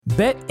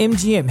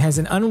BetMGM has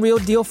an unreal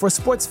deal for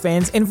sports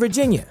fans in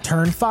Virginia.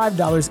 Turn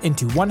 $5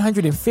 into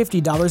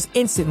 $150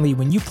 instantly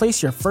when you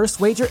place your first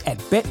wager at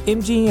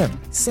BetMGM.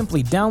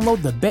 Simply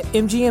download the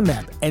BetMGM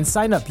app and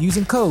sign up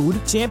using code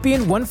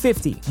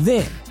Champion150.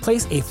 Then,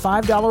 place a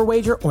 $5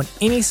 wager on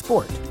any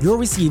sport. You'll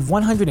receive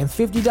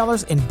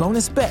 $150 in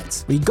bonus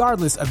bets,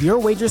 regardless of your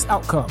wager's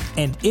outcome.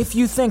 And if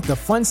you think the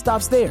fun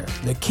stops there,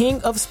 the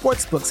King of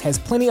Sportsbooks has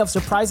plenty of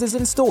surprises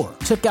in store.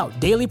 Check out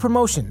daily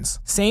promotions,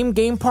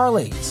 same-game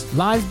parlays,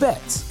 live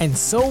bets, and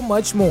so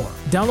much more.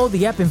 Download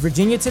the app in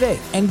Virginia today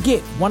and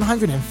get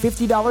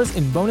 $150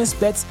 in bonus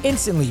bets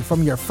instantly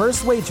from your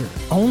first wager.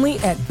 Only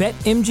at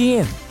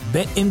BetMGM.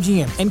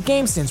 BetMGM and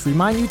GameSense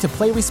remind you to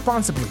play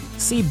responsibly.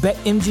 See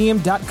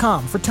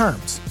BetMGM.com for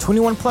terms.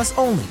 21 plus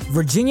only.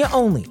 Virginia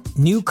only.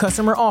 New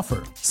customer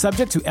offer.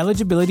 Subject to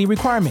eligibility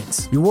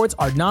requirements. Rewards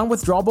are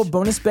non-withdrawable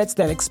bonus bets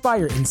that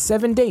expire in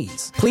 7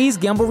 days. Please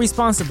gamble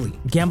responsibly.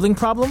 Gambling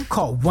problem?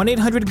 Call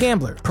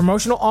 1-800-GAMBLER.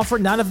 Promotional offer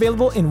not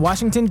available in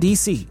Washington,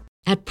 D.C.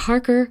 At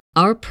Parker,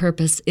 our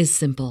purpose is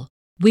simple.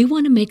 We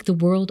want to make the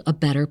world a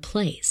better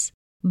place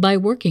by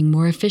working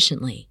more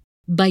efficiently,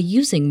 by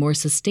using more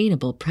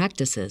sustainable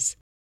practices,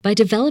 by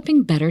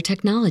developing better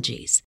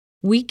technologies.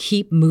 We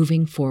keep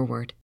moving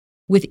forward.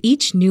 With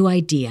each new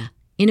idea,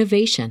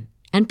 innovation,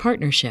 and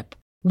partnership,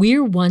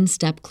 we're one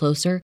step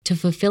closer to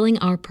fulfilling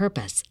our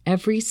purpose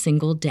every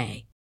single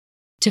day.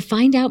 To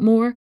find out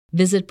more,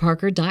 visit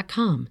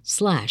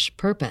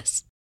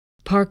parker.com/purpose.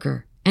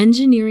 Parker,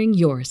 engineering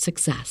your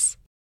success.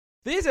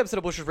 This episode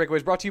of Blue Shirts Breakaway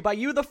is brought to you by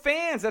you, the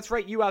fans. That's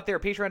right, you out there.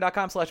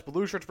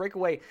 Patreon.com/Blue Shirts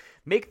Breakaway.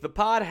 Make the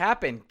pod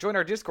happen. Join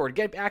our Discord.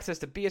 Get access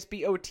to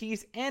BSB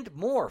OTs and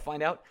more.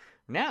 Find out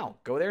now.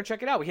 Go there and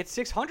check it out. We hit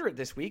 600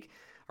 this week.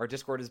 Our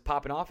Discord is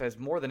popping off as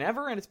more than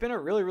ever, and it's been a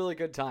really, really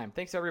good time.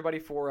 Thanks, everybody,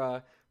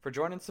 for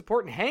joining and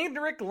supporting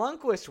Henrik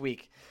Lundqvist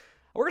week.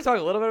 We're going to talk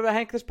a little bit about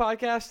Hank this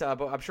podcast,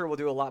 but I'm sure we'll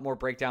do a lot more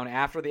breakdown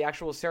after the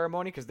actual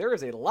ceremony because there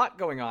is a lot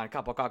going on.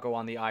 Kaapo Kakko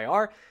on the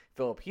IR,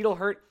 Philip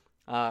Heedlehurt.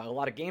 A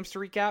lot of games to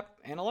recap,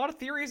 and a lot of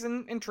theories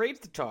and trades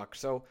to talk.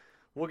 So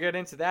we'll get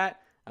into that.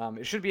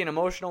 It should be an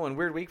emotional and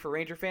weird week for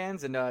Ranger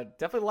fans, and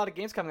definitely a lot of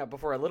games coming up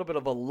before a little bit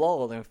of a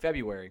lull in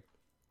February.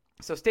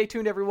 So stay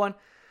tuned, everyone.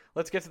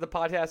 Let's get to the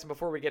podcast, and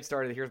before we get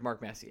started, here's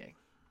Mark Messier.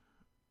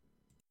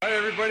 Hi,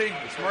 everybody.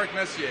 It's Mark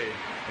Messier,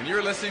 and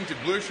you're listening to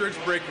Blue Shirts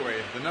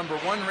Breakaway, the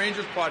 #1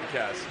 Rangers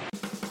podcast.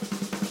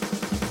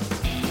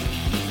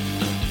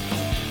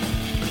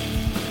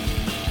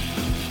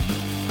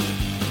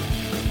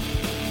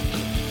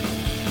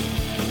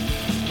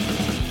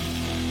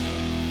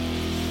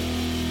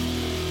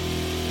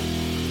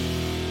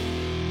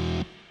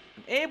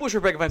 Hey, Blue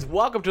Shirt Breakaway fans,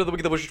 welcome to the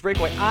Week of the Blue Shirts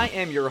Breakaway. I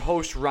am your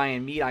host,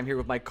 Ryan Mead. I'm here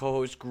with my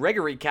co-host,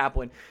 Gregory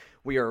Kaplan.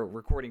 We are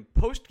recording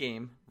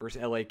post-game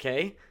versus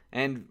LAK,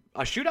 and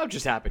a shootout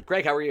just happened.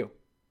 Greg, how are you?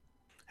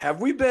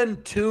 Have we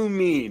been too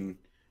mean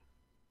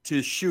to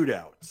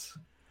shootouts?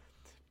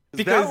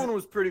 Because that one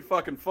was pretty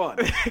fucking fun.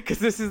 Because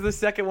this is the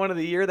second one of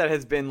the year that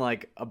has been,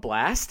 like, a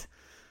blast.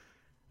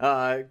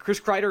 Chris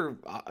Kreider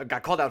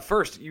got called out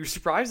first. You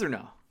surprised or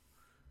no?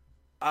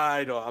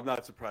 I'm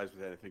not surprised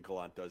with anything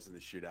Gallant does in the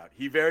shootout.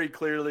 He very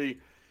clearly,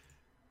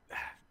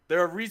 there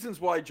are reasons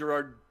why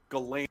Gerard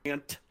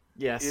Gallant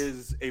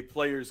is a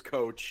player's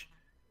coach,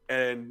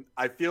 and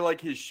I feel like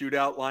his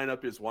shootout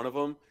lineup is one of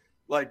them.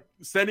 Like,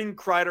 sending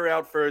Kreider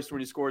out first when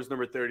he scores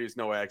number 30 is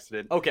no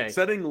accident. Okay.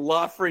 Sending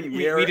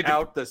Lafreniere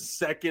out the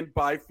second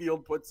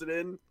Byfield puts it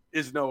in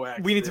is no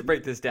accident. We need to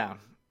break this down.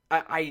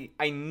 I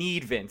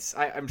need Vince.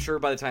 I'm sure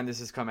by the time this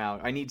has come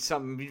out, I need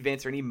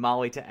Vince or I need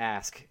Molly to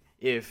ask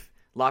if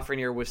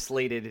Lafreniere was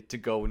slated to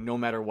go no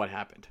matter what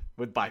happened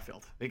with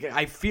Byfield. Like,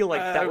 I feel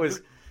like that was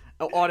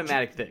an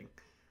automatic thing.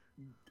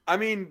 I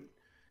mean,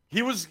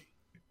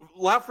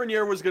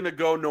 Lafreniere was going to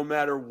go no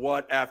matter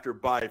what after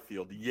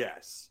Byfield,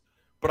 yes.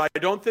 But I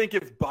don't think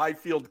if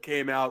Byfield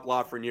came out,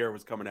 Lafreniere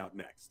was coming out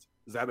next.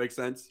 Does that make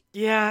sense?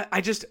 Yeah,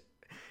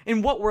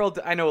 in what world,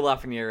 I know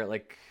Lafreniere,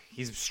 like,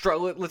 he's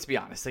struggled. Let's be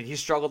honest. Like, he's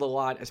struggled a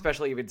lot,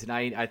 especially even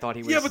tonight. I thought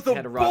he was. Yeah, but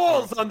the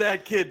balls on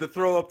that kid to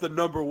throw up the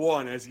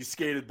 #1 as he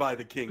skated by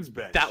the Kings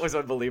bench. That was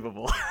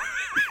unbelievable.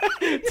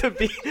 to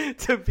be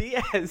to be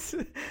honest,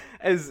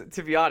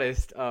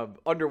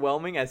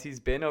 underwhelming as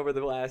he's been over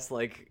the last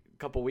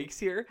couple weeks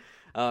here,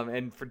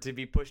 and to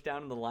be pushed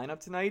down in the lineup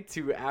tonight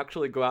to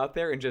actually go out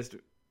there and just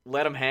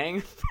let him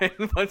hang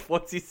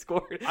once he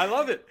scored. I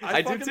love it.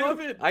 I do too. Love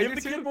it. Give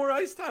the kid more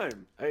ice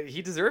time.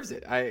 He deserves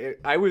it.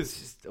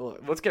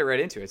 Let's get right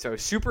into it. So I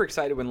was super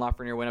excited when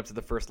Lafreniere went up to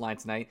the first line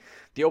tonight.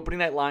 The opening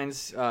night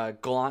lines,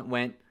 Gallant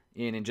went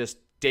in and just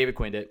David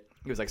Quinned it.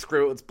 He was like,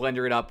 screw it, let's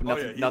blender it up.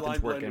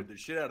 Nothing's working. The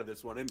shit out of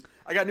this one. And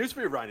I got news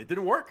for you, Ryan. It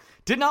didn't work.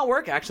 Did not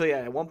work, actually.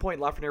 At one point,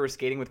 Lafreniere was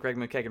skating with Greg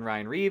McKegg and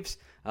Ryan Reeves.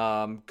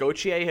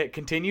 Gauthier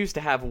continues to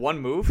have one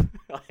move.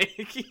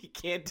 He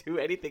can't do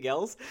anything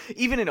else,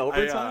 even in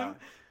overtime.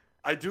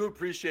 I do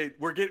appreciate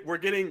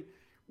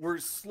we're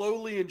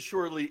slowly and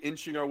surely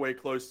inching our way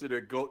closer to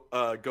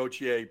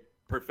Gauthier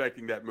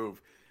perfecting that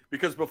move.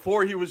 because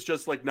before he was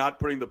just like not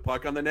putting the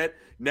puck on the net.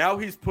 Now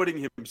he's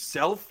putting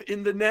himself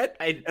in the net,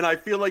 and I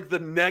feel like the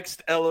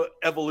next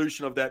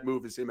evolution of that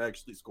move is him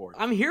actually scoring.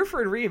 I'm here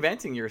for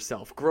reinventing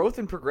yourself, growth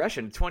and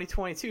progression.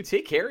 2022,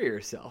 take care of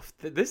yourself.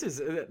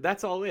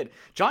 That's all it.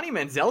 Johnny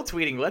Manziel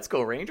tweeting, "Let's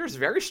go Rangers."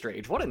 Very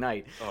strange. What a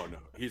night. Oh no,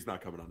 he's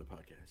not coming on the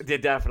podcast. Yeah,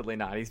 definitely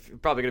not. He's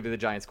probably going to be the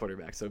Giants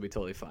quarterback, so it'll be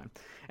totally fine.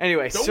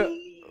 Anyway,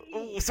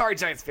 sorry,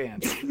 Giants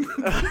fans.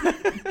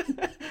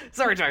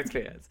 Sorry, Giants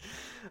fans.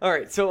 All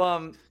right,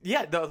 so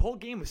the whole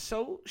game was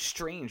so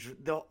strange.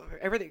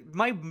 Everything.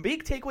 My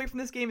big takeaway from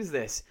this game is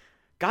this: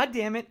 God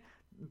damn it!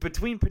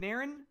 Between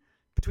Panarin,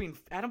 between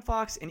Adam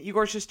Fox and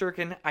Igor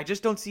Shesterkin, I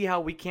just don't see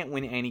how we can't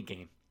win any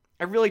game.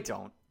 I really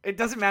don't. It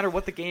doesn't matter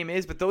what the game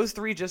is, but those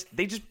three just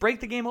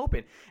break the game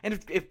open. And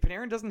if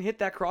Panarin doesn't hit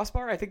that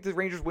crossbar, I think the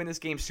Rangers win this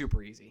game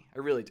super easy. I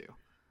really do.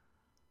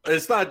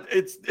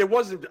 It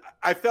wasn't.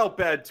 I felt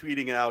bad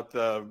tweeting out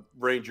the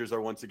Rangers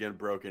are once again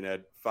broken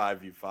at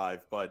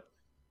 5v5, but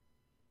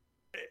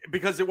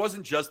because it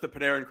wasn't just the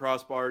Panarin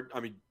crossbar.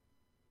 I mean,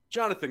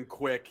 Jonathan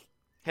Quick.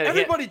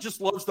 Everybody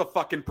just loves to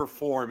fucking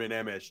perform in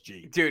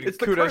MSG. Dude, it's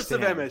the curse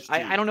of MSG.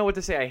 I don't know what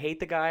to say. I hate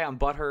the guy. I'm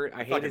butthurt.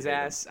 I hate his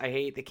ass. I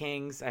hate the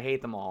Kings. I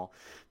hate them all.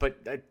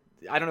 But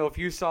I don't know if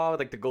you saw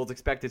like the goals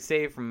expected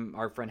save from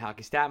our friend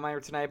Hockey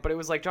Statmeier tonight, but it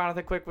was like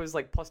Jonathan Quick was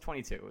like plus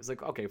 22. It was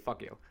like, okay,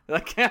 fuck you.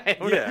 Like,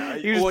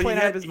 he was playing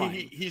out of his mind.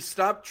 He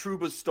stopped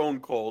Trouba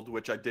stone cold,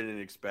 which I didn't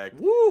expect.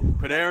 Woo!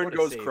 Panarin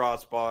goes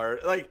crossbar.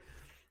 Like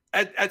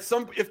at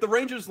some, if the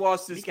Rangers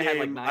lost this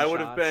game, I would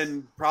have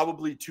been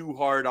probably too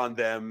hard on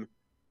them.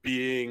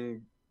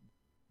 Because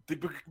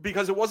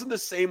it wasn't the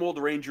same old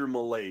Ranger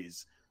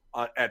malaise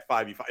at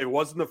 5v5. It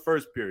wasn't the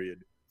first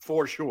period,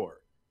 for sure.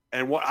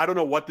 And I don't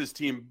know what this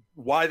team,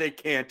 why they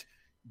can't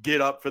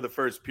get up for the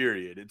first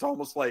period. It's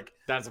almost like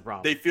that's a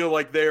problem. They feel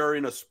like they are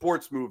in a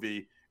sports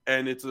movie,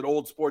 and it's an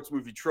old sports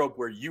movie trope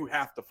where you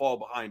have to fall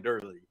behind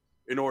early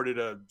in order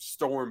to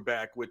storm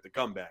back with the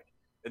comeback.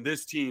 And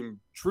this team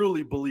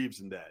truly believes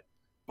in that.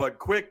 But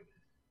Quick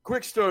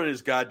stood in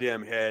his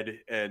goddamn head,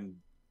 and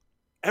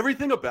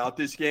everything about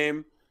this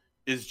game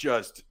is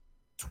just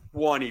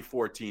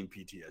 2014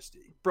 PTSD.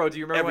 Bro, do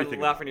you remember when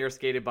Lafreniere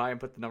skated by and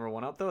put the number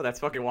 1 up, though? That's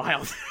fucking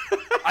wild.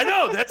 I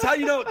know. That's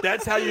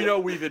how you know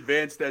we've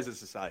advanced as a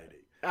society.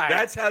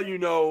 That's how you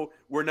know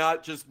we're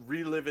not just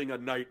reliving a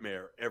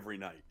nightmare every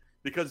night.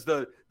 Because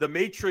the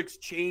Matrix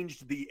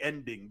changed the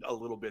ending a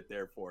little bit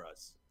there for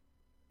us.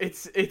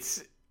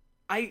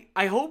 I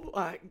hope,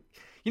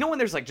 when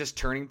there's like just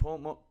turning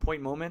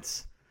point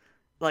moments?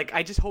 Like,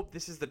 I just hope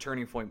this is the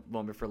turning point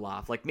moment for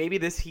Laf. Like, maybe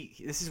this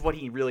is what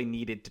he really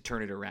needed to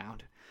turn it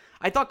around.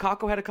 I thought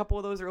Kakko had a couple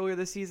of those earlier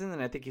this season,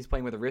 and I think he's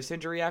playing with a wrist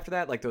injury after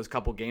that, like those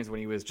couple games when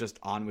he was just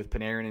on with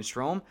Panarin and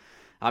Strome.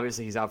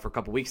 Obviously, he's out for a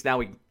couple weeks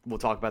now. We'll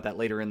talk about that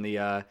later in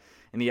the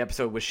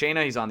episode with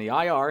Shayna. He's on the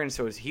IR, and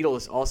so Hedl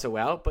is also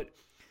out. But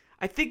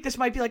I think this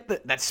might be like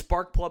that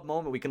spark plug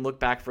moment we can look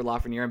back for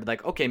Lafreniere and be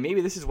like, okay,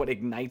 maybe this is what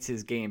ignites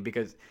his game,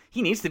 because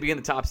he needs to be in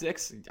the top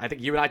 6. I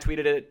think you and I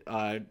tweeted it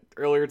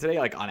earlier today,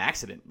 like on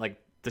accident.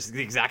 Like, this is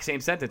the exact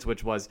same sentence,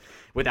 which was,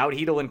 without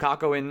Hedl and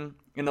Kakko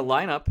in the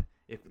lineup,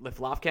 if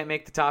Laf can't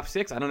make the top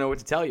 6, I don't know what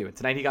to tell you. And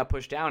tonight he got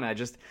pushed down,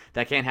 and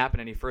that can't happen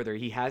any further.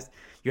 You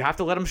have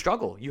to let him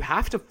struggle. You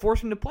have to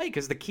force him to play,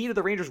 because the key to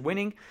the Rangers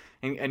winning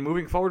and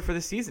moving forward for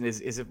this season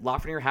is if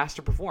Lafreniere has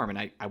to perform.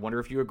 And I wonder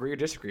if you agree or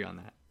disagree on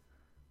that.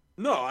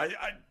 No,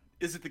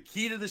 is it the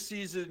key to the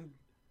season?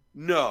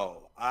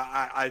 No,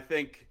 I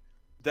think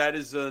that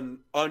is an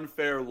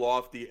unfair,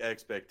 lofty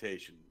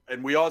expectation.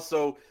 And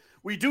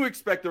we do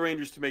expect the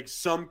Rangers to make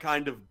some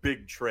kind of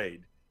big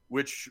trade,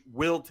 which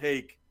will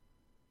take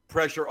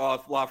pressure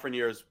off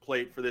Lafreniere's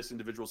plate for this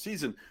individual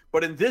season.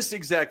 But in this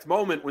exact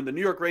moment, when the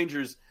New York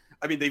Rangers,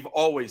 I mean, they've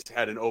always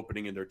had an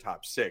opening in their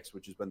top 6,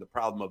 which has been the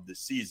problem of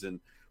this season.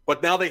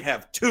 But now they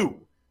have 2,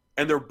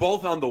 and they're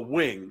both on the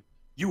wing.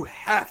 You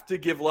have to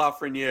give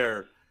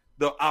Lafreniere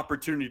the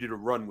opportunity to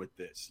run with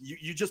this.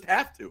 You just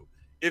have to.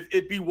 If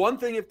it'd be one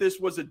thing if this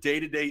was a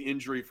day-to-day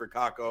injury for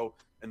Kakko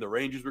and the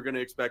Rangers were going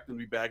to expect him to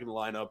be back in the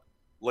lineup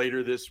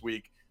later this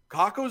week.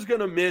 Kakko's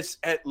going to miss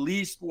at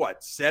least,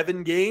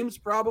 7 games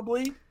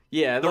probably?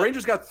 Yeah. The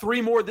Rangers got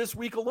 3 more this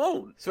week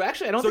alone. So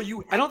actually, I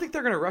don't think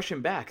they're going to rush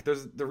him back.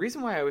 There's the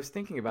reason why I was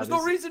thinking about There's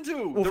no reason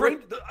to. Well,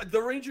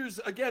 the Rangers,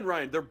 again,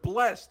 Ryan, they're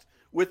blessed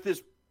with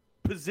this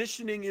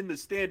positioning in the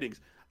standings.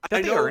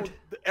 I know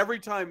every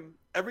time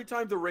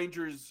the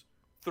Rangers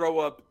throw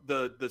up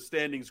the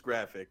standings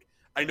graphic,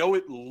 I know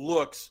it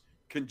looks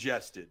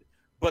congested,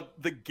 but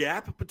the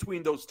gap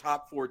between those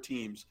top 4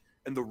 teams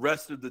and the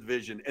rest of the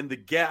division, and the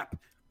gap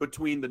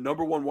between the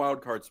number 1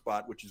 wildcard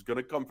spot, which is going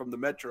to come from the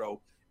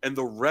Metro, and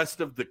the rest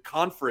of the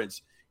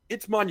conference,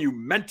 it's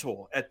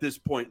monumental at this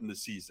point in the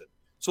season.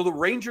 So the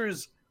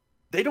Rangers,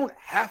 they don't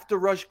have to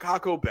rush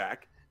Kakko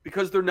back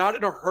because they're not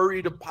in a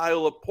hurry to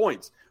pile up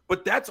points.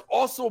 But that's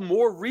also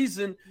more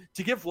reason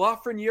to give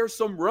Lafreniere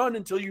some run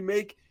until you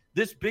make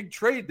this big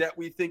trade that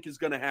we think is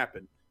going to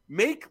happen.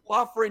 Make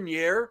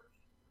Lafreniere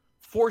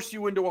force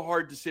you into a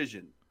hard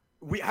decision.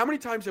 How many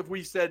times have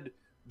we said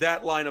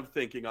that line of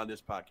thinking on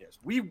this podcast.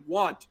 We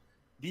want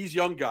these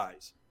young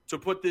guys to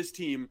put this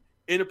team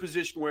in a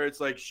position where it's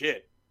like,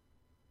 shit,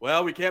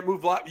 well, we can't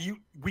move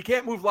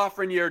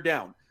Lafreniere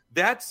down.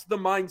 That's the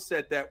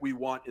mindset that we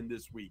want in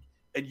this week.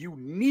 And you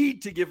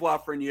need to give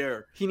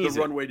Lafreniere the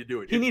runway to do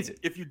it. He needs it.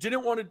 If you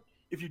didn't want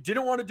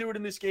to do it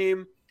in this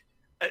game,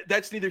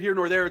 that's neither here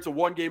nor there. It's a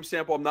one-game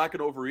sample. I'm not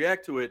going to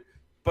overreact to it.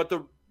 But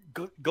the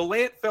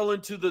Gallant fell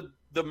into the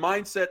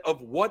mindset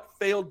of what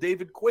failed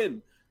David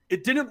Quinn.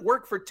 It didn't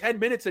work for 10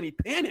 minutes, and he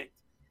panicked.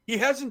 He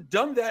hasn't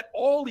done that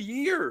all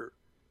year.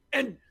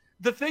 And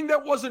the thing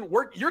that wasn't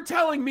working, you're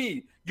telling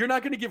me you're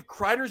not going to give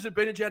Kreider,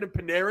 Zibanejad, and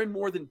Panarin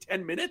more than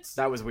 10 minutes?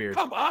 That was weird.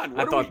 Come on,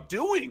 what are we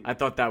doing? I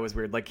thought that was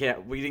weird. Like, yeah,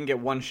 we didn't get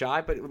one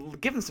shot,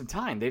 but give them some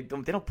time. They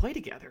don't play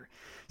together.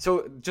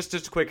 So just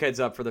a quick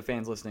heads up for the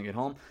fans listening at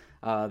home.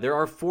 There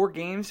are 4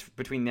 games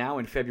between now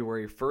and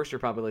February 1st. You're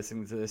probably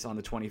listening to this on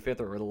the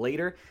 25th or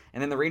later.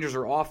 And then the Rangers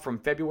are off from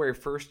February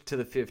 1st to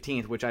the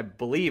 15th, which I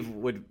believe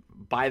would,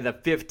 by the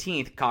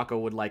 15th,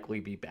 Kakko would likely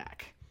be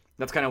back.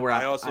 That's kind of where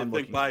I'm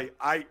think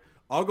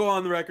I'll go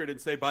on the record and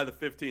say by the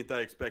 15th,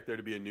 I expect there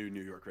to be a new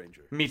New York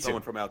Ranger. Me too.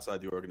 Someone from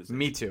outside the organization.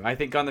 Me too. I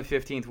think on the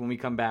 15th, when we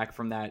come back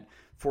from that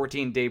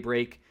 14-day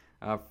break,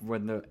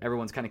 when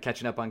everyone's kind of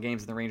catching up on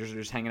games and the Rangers are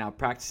just hanging out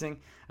practicing,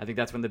 I think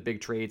that's when the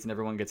big trades and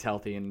everyone gets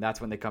healthy, and that's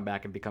when they come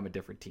back and become a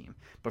different team.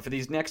 But for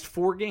these next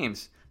 4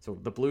 games, so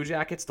the Blue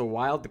Jackets, the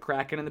Wild, the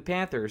Kraken, and the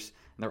Panthers,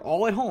 and they're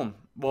all at home.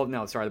 Well,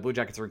 no, sorry, the Blue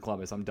Jackets are in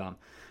Columbus. I'm dumb.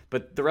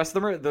 But the rest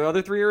of them, the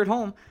other 3 are at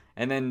home,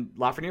 and then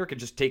Lafreniere can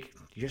just you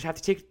just have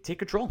to take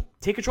control.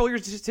 Take control of your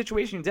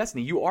situation and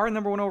destiny. You are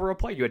number 1 overall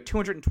player. You had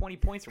 220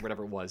 points or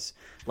whatever it was.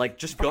 Like,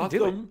 just fucking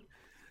do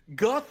it.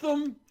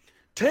 Gotham,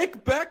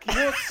 take back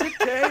your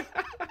city.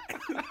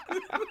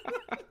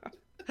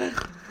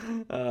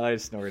 I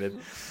snorted.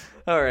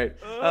 All right.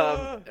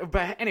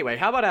 But anyway,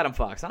 how about Adam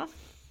Fox, huh?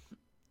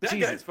 That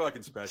guy's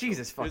fucking special.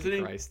 Jesus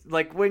fucking Christ.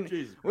 Like, when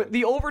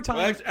the overtime...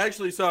 Well,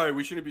 actually, sorry,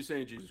 we shouldn't be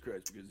saying Jesus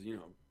Christ because,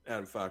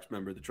 Adam Fox,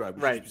 member of the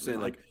tribe. We should be saying,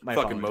 like, my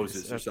fucking apologies.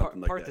 Moses or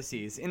something like that. Part the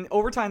C's. In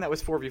overtime, that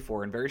was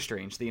 4v4 and very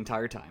strange the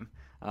entire time.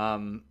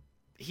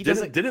 He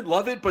didn't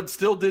love it, but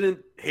still didn't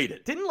hate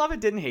it. Didn't love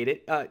it, didn't hate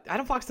it.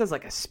 Adam Fox does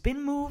like a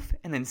spin move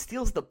and then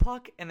steals the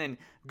puck and then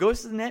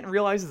goes to the net and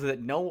realizes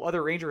that no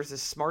other Ranger is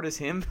as smart as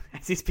him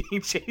as he's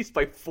being chased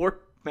by 4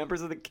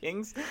 members of the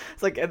Kings.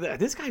 It's like,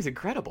 this guy's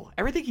incredible.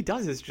 Everything he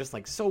does is just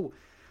like so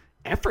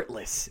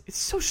effortless. It's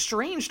so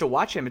strange to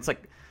watch him. It's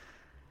like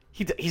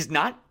he's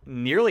not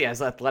nearly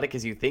as athletic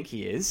as you think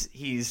he is.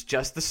 He's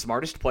just the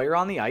smartest player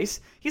on the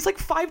ice. He's like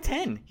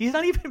 5'10". He's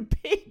not even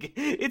big.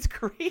 It's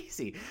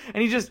crazy.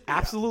 And he just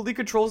absolutely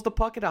controls the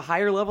puck at a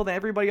higher level than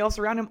everybody else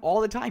around him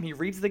all the time. He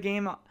reads the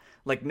game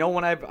like no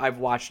one I've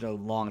watched in a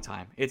long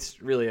time.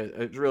 It's really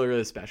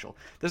really special.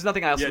 There's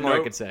nothing else more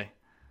I could say.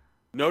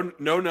 No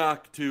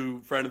knock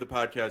to friend of the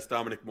podcast,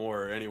 Dominic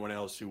Moore, or anyone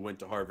else who went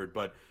to Harvard,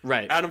 but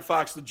Adam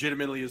Fox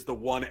legitimately is the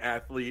one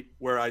athlete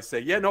where I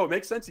say, yeah, no, it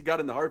makes sense he got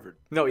into Harvard.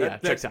 No,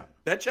 checks out.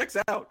 That checks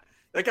out.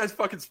 That guy's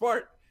fucking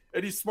smart,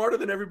 and he's smarter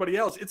than everybody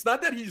else. It's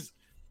not that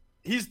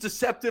he's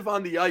deceptive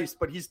on the ice,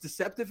 but he's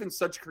deceptive in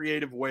such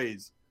creative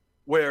ways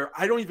where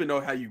I don't even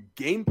know how you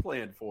game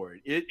plan for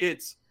it.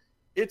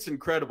 It's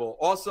incredible.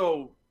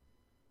 Also,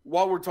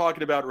 while we're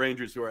talking about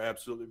Rangers who are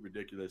absolutely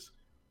ridiculous,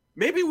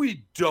 maybe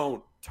we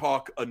don't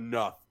talk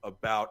enough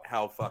about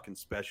how fucking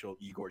special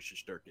Igor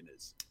Shesterkin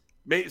is.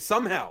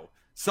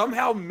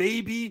 Somehow,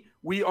 maybe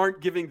we aren't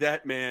giving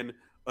that man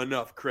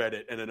enough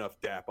credit and enough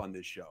dap on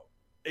this show.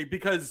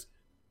 Because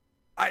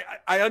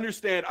I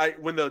understand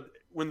when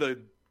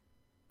the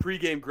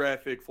pregame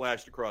graphic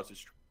flashed across the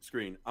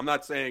screen, I'm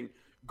not saying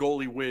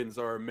goalie wins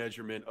are a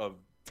measurement of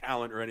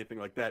talent or anything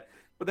like that,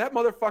 but that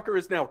motherfucker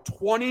is now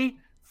 24-2.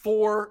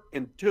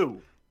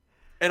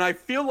 And I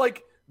feel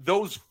like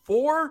those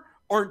 4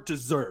 aren't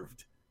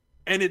deserved.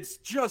 And it's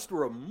just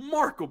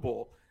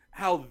remarkable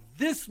how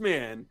this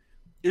man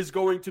is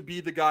going to be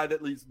the guy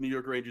that leads the New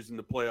York Rangers in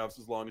the playoffs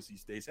as long as he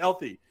stays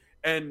healthy.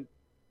 And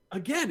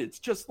again, it's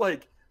just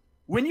like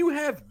when you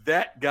have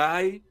that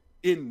guy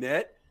in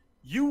net,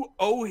 you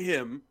owe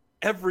him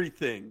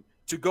everything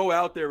to go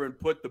out there and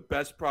put the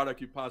best product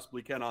you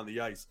possibly can on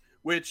the ice,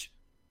 which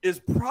is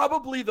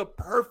probably the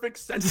perfect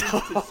sentence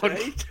to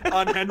say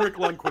on Henrik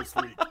Lundqvist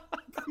League.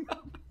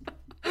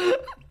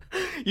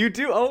 You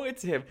do owe it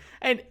to him.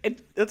 And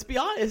let's be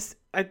honest,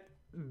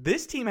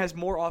 this team has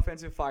more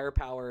offensive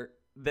firepower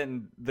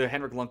than the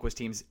Henrik Lundqvist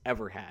teams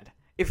ever had.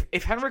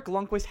 If Henrik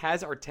Lundqvist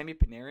has Artemi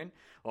Panarin,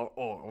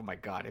 oh my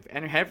God! If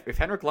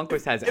Henrik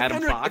Lundqvist has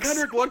Adam Fox, if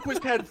Henrik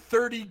Lundqvist had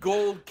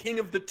 30-goal king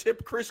of the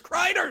tip Chris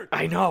Kreider,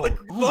 I know. Like,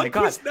 oh my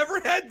God! Lundqvist never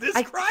had this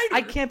Kreider.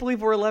 I can't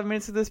believe we're 11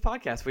 minutes into this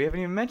podcast. We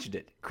haven't even mentioned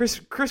it. Chris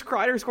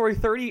Kreider scoring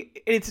 30.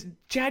 It's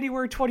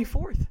January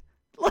 24th.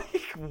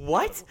 Like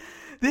what?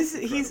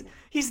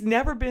 He's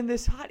never been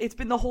this hot. It's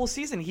been the whole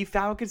season. He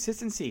found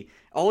consistency.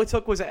 All it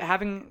took was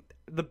having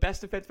the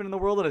best defenseman in the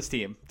world on his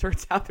team.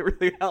 Turns out that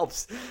really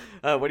helps.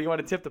 When do you want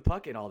to tip the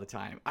puck in all the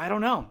time? I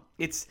don't know.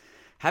 It's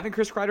having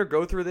Chris Kreider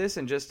go through this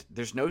and just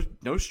there's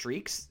no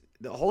streaks.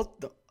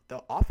 The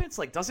the offense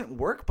like doesn't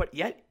work, but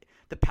yet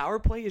the power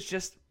play is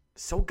just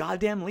so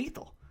goddamn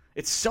lethal.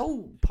 It's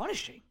so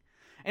punishing.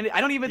 And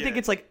I don't even think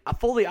it's like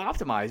fully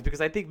optimized,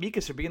 because I think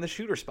Mika should be in the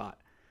shooter spot,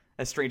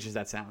 as strange as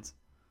that sounds.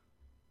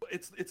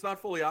 It's not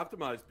fully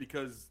optimized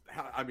because,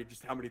 I mean,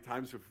 just how many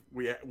times have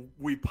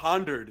we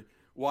pondered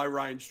why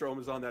Ryan Strome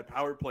is on that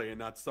power play and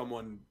not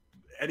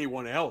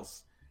anyone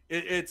else.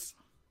 It's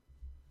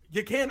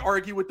you can't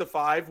argue with the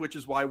 5, which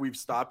is why we've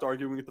stopped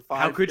arguing with the 5.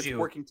 How could it's you?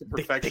 Working to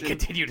perfection. They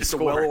continue to it's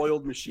score. A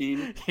well-oiled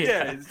machine.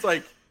 Yeah, it's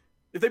like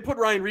if they put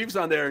Ryan Reeves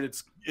on there and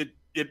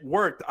it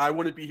worked, I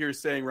wouldn't be here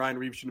saying Ryan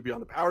Reeves shouldn't be on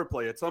the power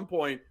play. At some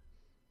point,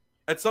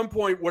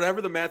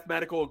 whatever the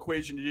mathematical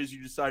equation it is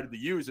you decided to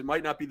use, it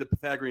might not be the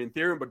Pythagorean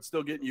theorem, but it's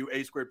still getting you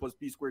a squared plus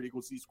b squared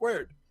equals c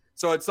squared.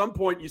 So at some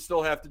point, you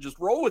still have to just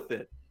roll with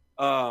it.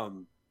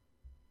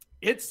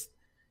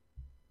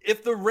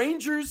 If the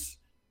Rangers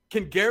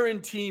can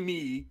guarantee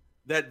me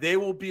that they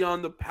will be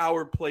on the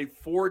power play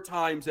 4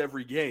 times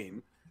every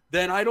game,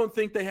 then I don't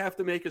think they have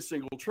to make a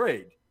single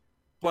trade.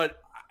 But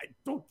I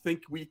don't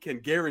think we can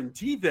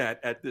guarantee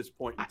that at this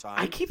point in time.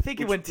 I keep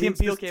thinking when Tim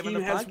Peel came on the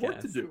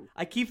podcast,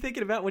 I keep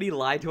thinking about when he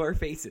lied to our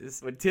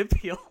faces. When Tim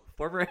Peel,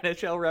 former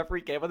NHL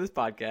referee, came on this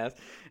podcast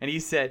and he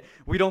said,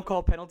 we don't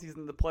call penalties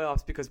in the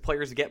playoffs because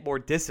players get more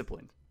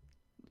disciplined.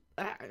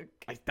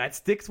 That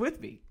sticks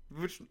with me,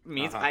 which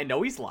means I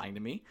know he's lying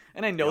to me,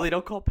 and I know they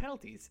don't call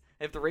penalties.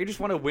 If the Rangers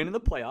want to win in the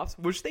playoffs,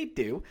 which they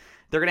do,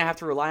 they're going to have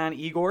to rely on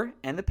Igor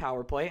and the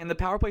power play, and the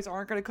power plays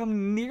aren't going to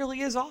come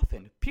nearly as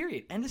often.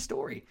 Period. End of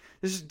story.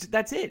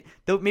 That's it.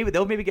 They'll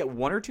maybe get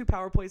 1 or 2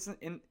 power plays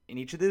in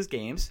each of those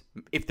games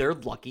if they're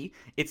lucky.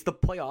 It's the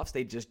playoffs;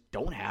 they just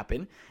don't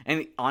happen.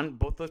 And on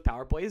both those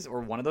power plays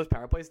or one of those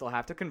power plays, they'll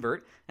have to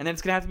convert, and then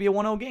it's going to have to be a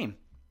 1-0 game.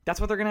 That's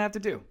what they're going to have to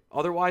do.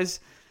 Otherwise,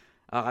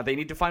 they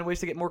need to find ways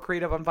to get more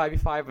creative on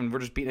 5v5, and we're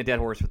just beating a dead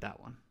horse with that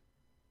one.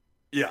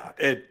 Yeah,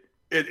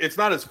 it's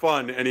not as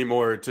fun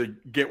anymore to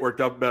get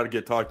worked up about it,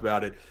 get talked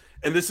about it.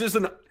 And this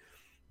isn't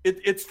 –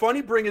 it's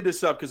funny bringing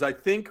this up because I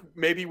think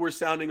maybe we're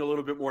sounding a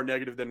little bit more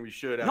negative than we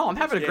should. No, I'm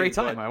having a great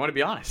time. I want to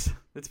be honest.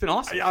 It's been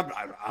awesome.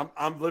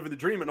 I'm living the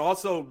dream. And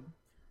also,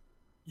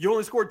 you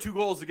only scored 2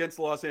 goals against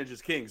the Los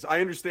Angeles Kings. I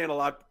understand a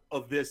lot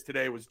of this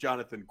today was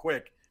Jonathan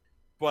Quick.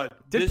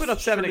 But did put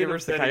up 7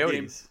 against the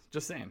Coyotes.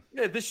 Just saying.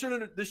 Yeah, this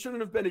shouldn't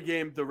have been a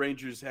game the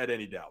Rangers had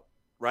any doubt,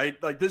 right?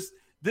 Like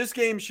this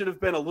game should have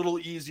been a little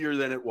easier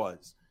than it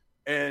was.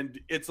 And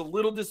it's a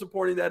little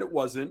disappointing that it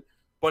wasn't.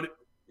 But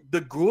the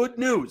good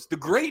news, the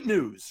great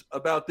news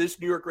about this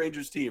New York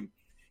Rangers team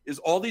is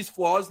all these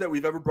flaws that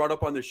we've ever brought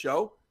up on the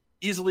show,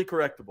 easily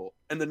correctable.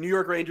 And the New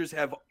York Rangers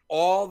have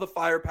all the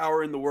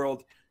firepower in the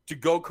world to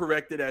go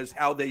correct it as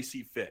how they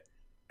see fit.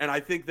 And I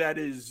think that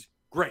is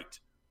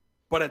great.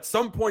 But at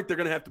some point, they're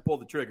going to have to pull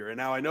the trigger. And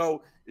now I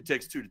know it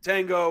takes 2 to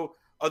tango.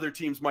 Other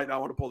teams might not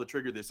want to pull the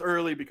trigger this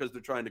early because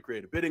they're trying to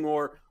create a bidding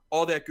war,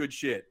 all that good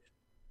shit.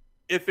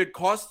 If it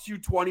costs you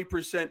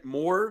 20%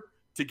 more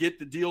to get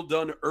the deal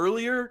done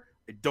earlier,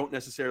 I don't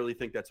necessarily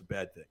think that's a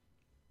bad thing.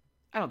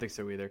 I don't think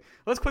so either.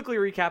 Let's quickly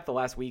recap the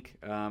last week.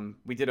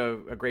 We did a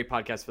great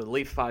podcast for the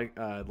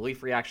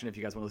Leaf reaction. If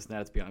you guys want to listen to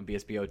that, it's on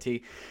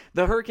BSBOT.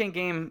 The Hurricane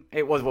game,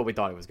 it was what we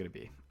thought it was going to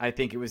be. I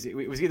think it was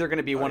either going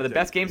to be one of the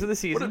best games of the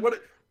season.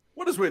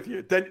 What is with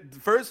you? Then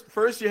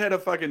first you had a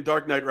fucking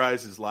Dark Knight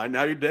Rises line.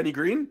 Now you're Denny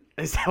Green?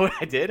 Is that what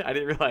I did? I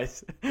didn't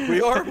realize. We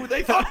are who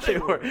they thought they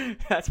were.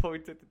 That's what we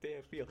took the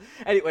damn field.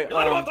 Anyway,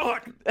 let him off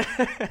the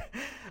hook.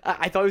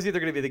 I thought it was either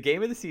going to be the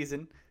game of the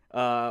season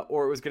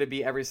or it was going to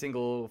be every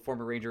single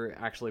former Ranger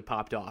actually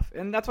popped off.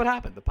 And that's what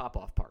happened, the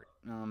pop-off part.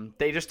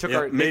 They just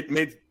took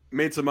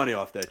made some money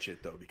off that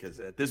shit, though, because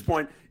at this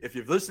point, if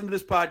you've listened to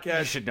this podcast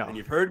you should know. And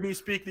you've heard me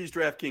speak these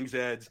DraftKings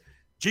ads,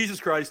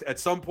 Jesus Christ, at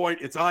some point,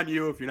 it's on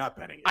you if you're not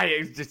betting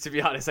it. To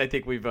be honest, I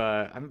think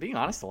I'm being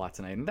honest a lot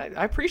tonight, and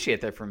I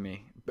appreciate that from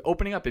me.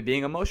 Opening up and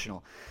being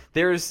emotional.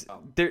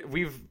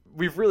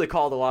 We've really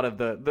called a lot of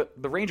the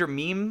Ranger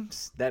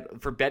memes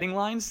that for betting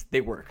lines,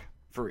 they work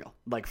for real.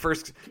 Like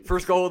first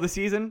goal of the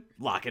season,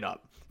 lock it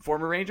up.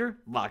 Former Ranger,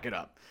 lock it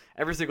up.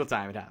 Every single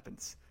time it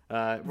happens.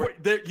 I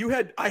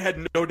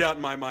had no doubt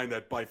in my mind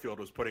that Byfield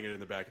was putting it in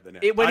the back of the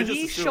net. When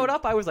he showed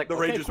up, I was like, the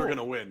Rangers were going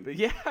to win. But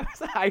yeah,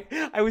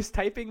 I was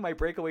typing my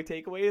breakaway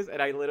takeaways,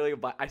 and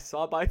I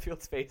saw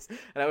Byfield's face,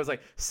 and I was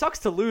like, sucks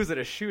to lose at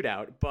a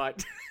shootout,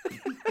 but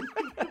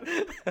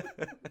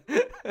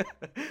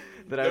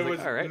there was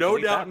all right, no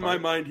doubt in my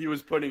mind he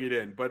was putting it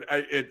in. But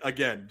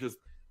again, just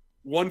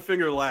one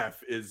finger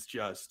laugh is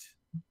just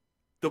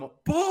the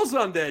balls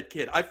on that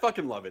kid. I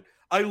fucking love it.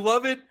 I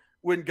love it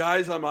when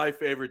guys on my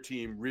favorite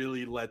team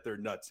really let their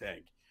nuts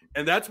hang.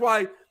 And that's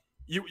why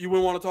you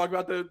will want to talk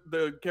about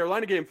the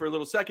Carolina game for a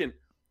little second.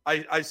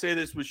 I say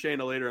this with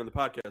Shayna later on the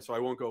podcast, so I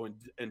won't go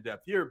in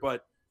depth here,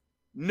 but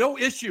no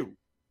issue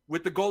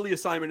with the goalie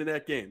assignment in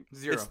that game.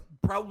 0. It's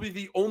probably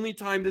the only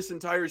time this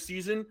entire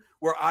season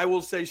where I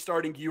will say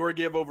starting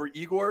Georgiev over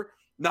Igor,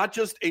 not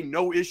just a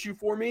no issue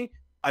for me.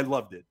 I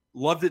loved it.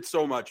 Loved it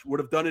so much. Would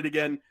have done it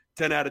again,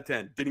 10 out of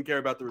 10. Didn't care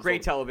about the result.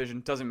 Great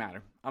television. Doesn't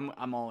matter.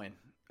 I'm all in.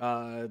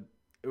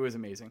 It was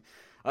amazing.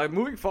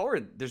 Moving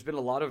forward, there's been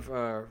a lot of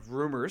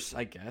rumors,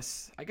 I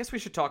guess. I guess we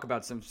should talk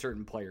about some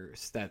certain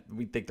players that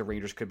we think the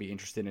Rangers could be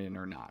interested in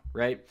or not,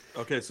 right?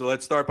 Okay, so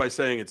let's start by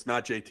saying it's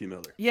not JT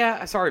Miller.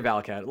 Yeah, sorry,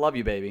 Valcat. Love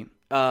you, baby.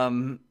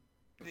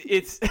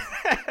 It's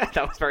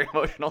that was very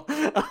emotional.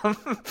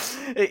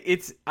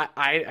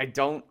 I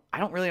don't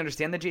really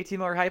understand the JT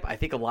Miller hype. I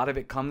think a lot of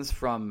it comes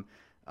from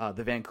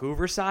the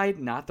Vancouver side,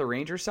 not the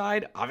Rangers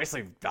side.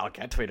 Obviously,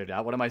 Valcat tweeted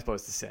out. What am I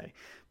supposed to say?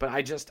 But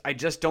I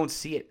just don't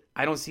see it.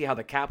 I don't see how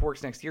the cap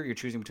works next year. You're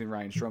choosing between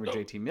Ryan Strome and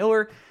JT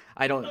Miller.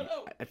 I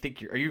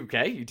think are you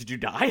okay? Did you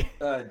die?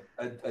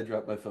 I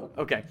dropped my phone.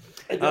 Okay.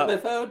 I dropped my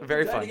phone.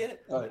 Very fun. Right,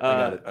 I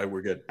got it.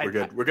 We're good.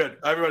 We're good.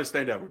 Everybody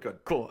stay down. We're good.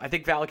 Cool. I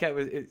think Valcat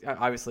was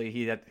obviously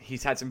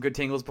he's had some good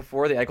tingles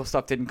before. The Eichel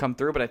stuff didn't come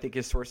through, but I think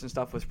his source and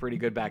stuff was pretty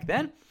good back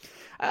then.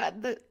 I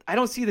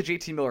don't see the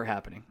JT Miller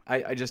happening.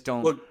 I just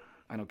don't. Look,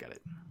 I don't get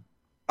it.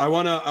 I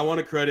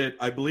wanna credit.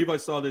 I believe I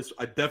saw this.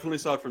 I definitely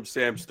saw it from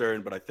Sam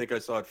Stern, but I think I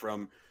saw it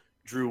from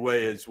Drew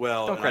Way as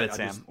well. Don't credit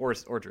Sam or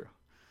Drew.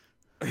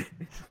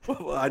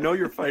 Well, I know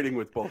you're fighting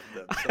with both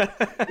of them.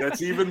 So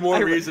that's even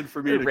more reason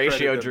for me to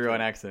ratio Drew on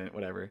accident.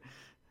 Whatever.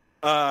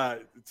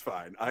 It's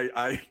fine.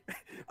 I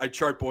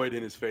chart Boyd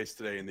in his face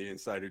today in the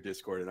Insider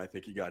Discord, and I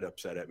think he got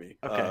upset at me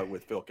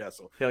with Phil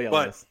Kessel.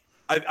 But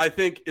I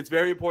think it's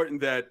very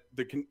important that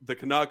the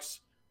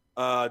Canucks.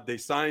 They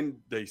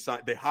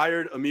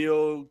hired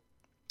Emil.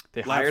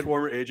 They hired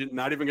former agent.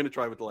 Not even going to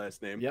try with the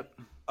last name. Yep.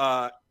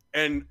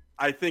 And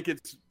I think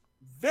it's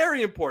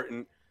very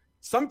important.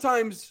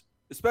 Sometimes,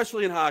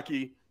 especially in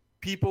hockey,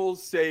 people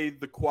say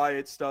the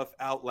quiet stuff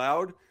out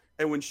loud.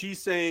 And when she's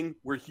saying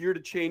we're here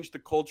to change the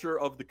culture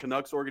of the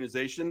Canucks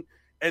organization,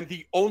 and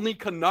the only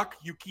Canuck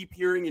you keep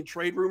hearing in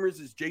trade rumors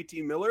is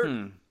JT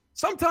Miller,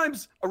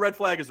 sometimes a red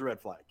flag is a red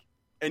flag.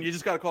 And you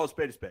just got to call a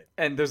spade a spade.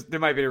 And there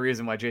might be a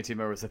reason why JT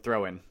Miller was a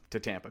throw-in to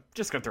Tampa.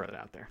 Just going to throw that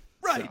out there.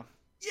 Right. So.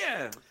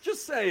 Yeah,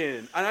 just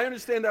saying. And I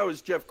understand that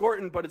was Jeff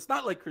Gorton, but it's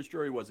not like Chris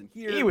Drury wasn't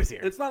here. He was here.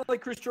 It's not like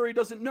Chris Drury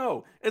doesn't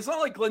know. It's not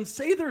like Glenn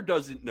Sather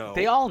doesn't know.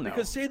 They all know.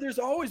 Because Sather's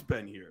always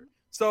been here.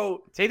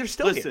 So Sather's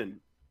still here. Listen,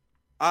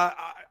 I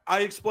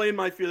explained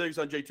my feelings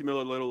on JT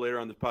Miller a little later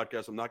on this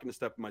podcast. I'm not going to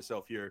step on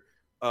myself here.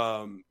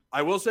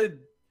 I will say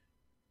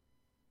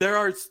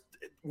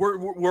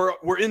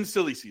we're in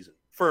silly season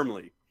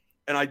firmly.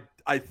 And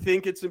I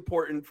think it's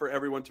important for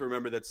everyone to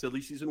remember that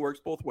silly season works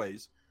both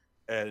ways.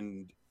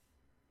 And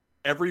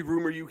every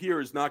rumor you hear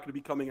is not going to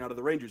be coming out of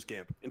the Rangers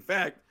camp. In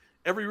fact,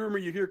 every rumor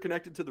you hear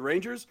connected to the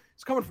Rangers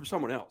is coming from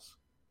someone else.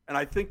 And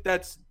I think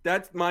that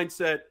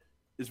mindset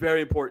is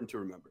very important to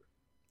remember.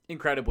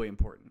 Incredibly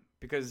important,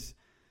 because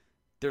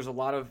there's a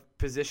lot of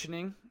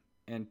positioning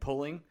and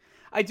pulling.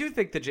 I do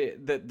think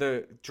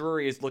the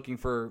Drury is looking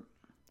for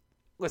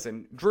 –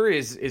 listen, Drury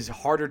is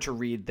harder to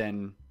read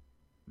than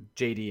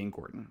JD and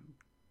Gordon.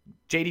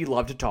 JD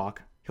loved to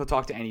talk. He'll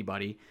talk to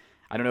anybody.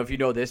 I don't know if you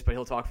know this, but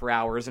he'll talk for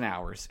hours and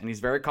hours, and he's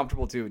very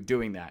comfortable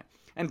doing that.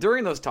 And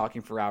during those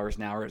talking for hours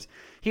and hours,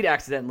 he'd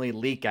accidentally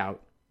leak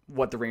out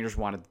what the Rangers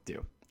wanted to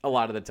do a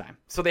lot of the time.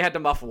 So they had to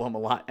muffle him a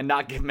lot and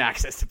not give him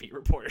access to beat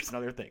reporters and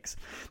other things.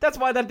 That's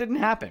why that didn't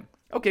happen.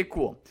 Okay,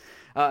 cool.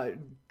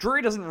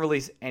 Drury doesn't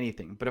release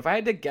anything, but if I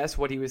had to guess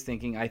what he was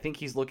thinking, I think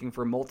he's looking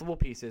for multiple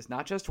pieces,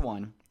 not just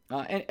one,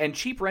 and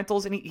cheap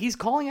rentals, and he's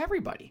calling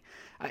everybody.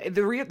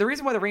 The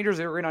reason why the Rangers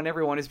are in on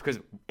everyone is because,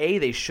 A,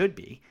 they should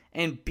be,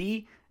 and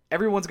B,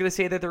 everyone's going to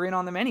say that they're in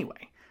on them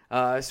anyway.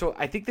 So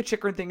I think the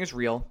Chychrun thing is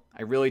real.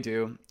 I really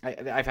do.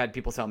 I've had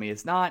people tell me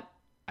it's not.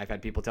 I've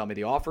had people tell me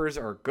the offers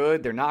are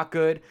good. They're not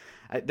good.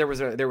 There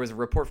was a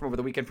report from over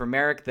the weekend from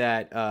Merrick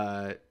that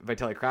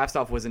Vitaly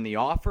Kravtsov was in the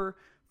offer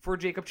for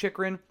Jakob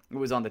Chychrun. It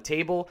was on the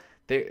table.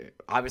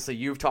 Obviously,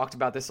 you've talked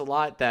about this a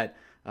lot, that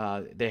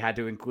they had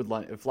to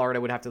include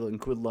Florida would have to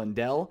include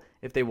Lundell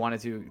if they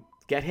wanted to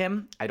get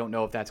him. I don't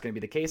know if that's going to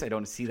be the case. I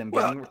don't see them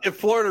getting. If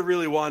Florida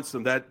really wants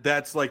them,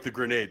 that's like the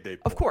grenade they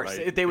pull, of course,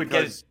 right? They would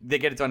get it. They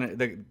get it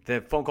done.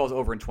 The phone call's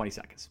over in 20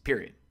 seconds.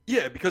 Period.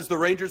 Yeah, because the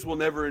Rangers will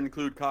never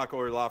include Kakko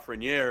or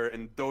Lafreniere,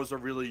 and those are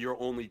really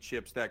your only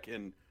chips that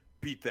can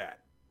beat that,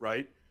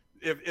 right?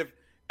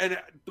 And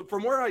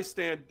from where I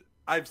stand,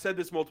 I've said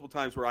this multiple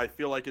times where I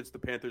feel like it's the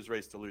Panthers'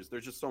 race to lose.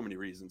 There's just so many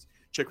reasons.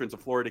 Chychrun's a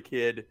Florida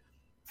kid.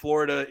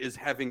 Florida is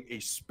having a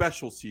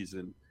special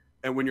season,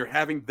 and when you're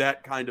having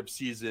that kind of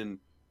season,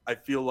 I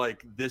feel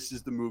like this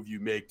is the move you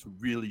make to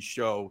really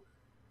show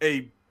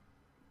a,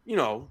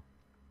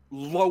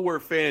 lower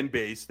fan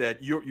base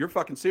that you're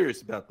fucking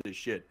serious about this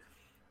shit.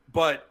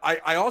 But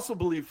I also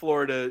believe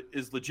Florida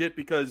is legit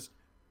because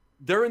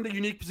they're in the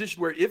unique position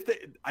where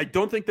I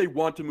don't think they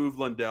want to move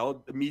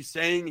Lundell. Me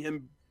saying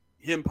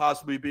him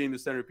possibly being the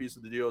centerpiece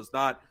of the deal is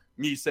not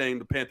me saying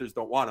the Panthers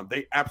don't want him.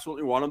 They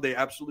absolutely want him. They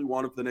absolutely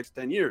want him for the next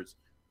 10 years.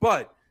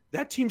 But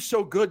that team's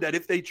so good that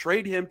if they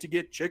trade him to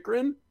get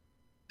Chychrun,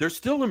 they're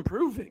still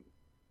improving.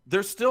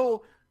 They're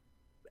still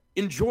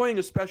enjoying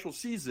a special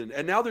season.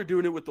 And now they're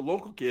doing it with the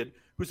local kid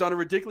who's on a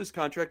ridiculous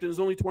contract and is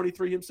only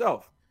 23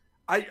 himself.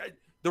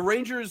 The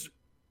Rangers,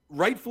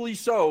 rightfully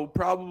so,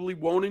 probably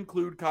won't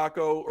include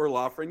Kakko or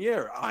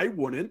Lafreniere. I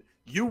wouldn't.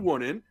 You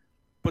wouldn't.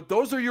 But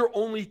those are your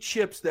only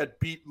chips that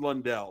beat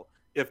Lundell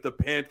if the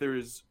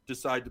Panthers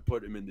decide to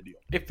put him in the deal.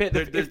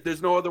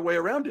 There's no other way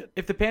around it.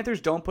 If the Panthers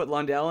don't put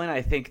Lundell in,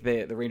 I think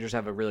the Rangers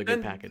have a really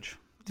good package.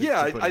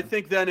 I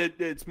think then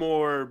it's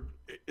more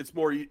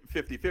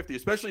 50-50,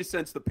 especially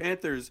since the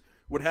Panthers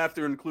would have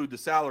to include the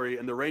salary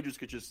and the Rangers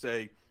could just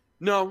say,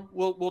 no,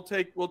 we'll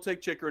take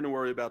Chychrun and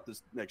worry about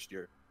this next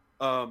year.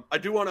 I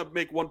do want to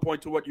make one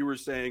point to what you were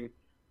saying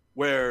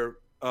where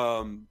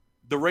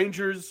the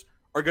Rangers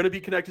are going to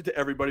be connected to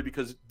everybody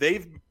because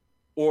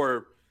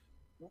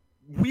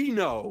we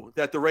know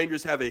that the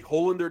Rangers have a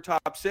hole in their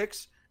top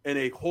six and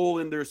a hole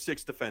in their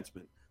sixth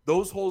defenseman.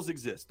 Those holes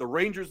exist. The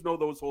Rangers know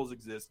those holes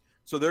exist,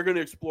 so they're going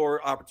to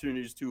explore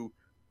opportunities to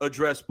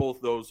address both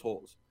those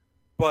holes.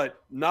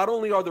 But not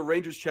only are the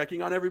Rangers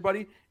checking on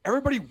everybody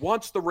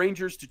wants the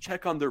Rangers to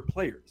check on their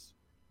players.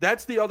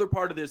 That's the other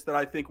part of this that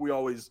I think we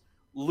always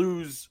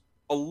lose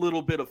a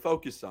little bit of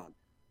focus on.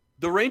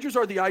 The Rangers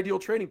are the ideal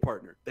trading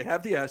partner. They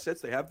have the assets,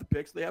 they have the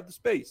picks, they have the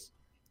space.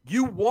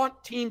 You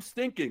want teams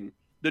thinking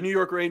the New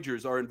York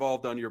Rangers are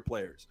involved on your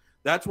players.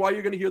 That's why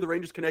you're going to hear the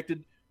Rangers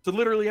connected to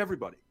literally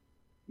everybody.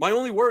 My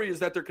only worry is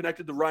that they're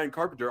connected to Ryan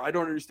Carpenter. I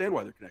don't understand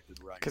why they're connected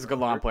to Ryan Carpenter. Because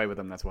Gallant played with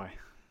them, that's why.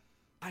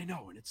 I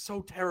know, and it's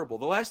so terrible.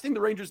 The last thing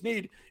the Rangers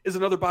need is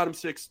another bottom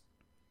six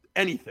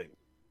anything.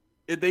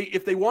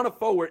 If they want a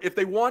forward, if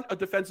they want a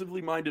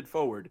defensively minded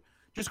forward,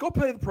 just go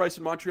play the price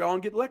in Montreal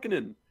and get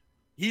Lehkonen.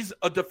 He's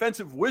a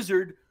defensive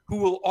wizard who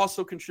will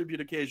also contribute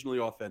occasionally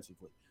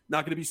offensively.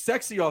 Not going to be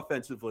sexy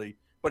offensively,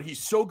 but he's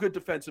so good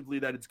defensively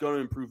that it's going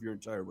to improve your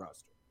entire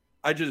roster.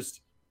 I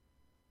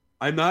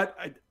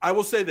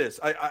will say this.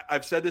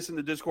 I've said this in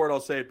the Discord. I'll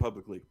say it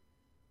publicly.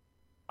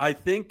 I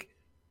think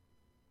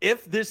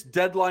if this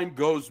deadline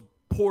goes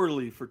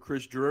poorly for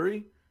Chris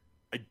Drury,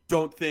 I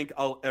don't think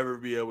I'll ever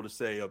be able to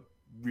say a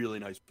really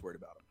nice word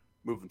about him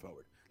moving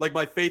forward. Like,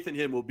 my faith in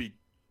him will be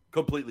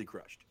completely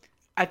crushed.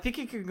 I think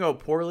it could go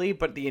poorly,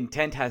 but the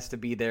intent has to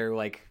be there,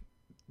 like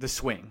the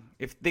swing.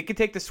 If they could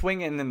take the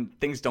swing and then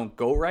things don't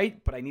go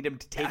right, but I need him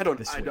to take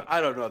the swing.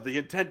 I don't know. The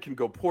intent can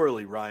go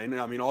poorly, Ryan.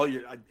 I mean,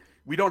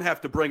 we don't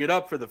have to bring it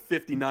up for the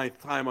 59th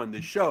time on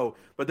this show,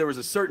 but there was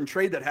a certain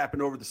trade that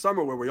happened over the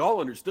summer where we all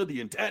understood the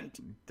intent.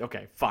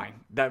 Okay, fine.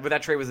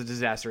 That trade was a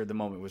disaster the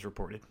moment it was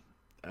reported.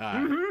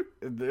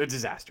 A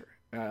disaster.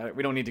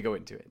 We don't need to go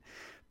into it.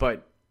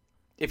 But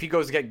if he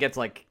gets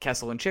like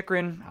Kessel and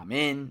Chychrun, I'm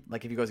in.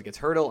 Like, if he goes and gets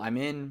Hertl, I'm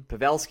in.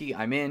 Pavelski,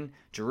 I'm in.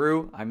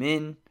 Giroux, I'm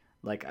in.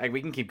 Like,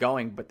 we can keep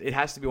going, but it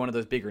has to be one of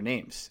those bigger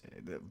names.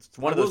 It's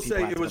one of those people.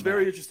 I will say it was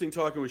very interesting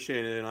talking with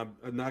Shannon, and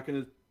I'm not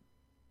going to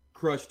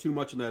crush too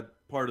much on that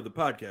part of the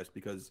podcast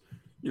because,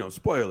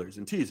 spoilers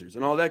and teasers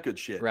and all that good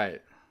shit.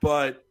 Right.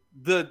 But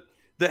the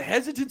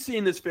hesitancy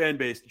in this fan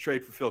base to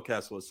trade for Phil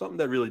Kessel is something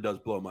that really does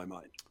blow my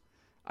mind.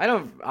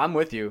 I'm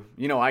with you.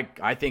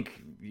 I think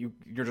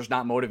you're just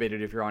not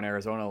motivated if you're on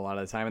Arizona a lot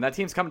of the time. And that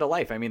team's come to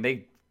life. I mean,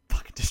 they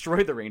fucking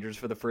destroyed the Rangers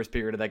for the first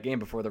period of that game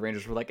before the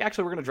Rangers were like,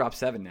 actually, we're going to drop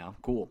 7 now.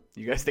 Cool.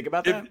 You guys think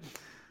about that?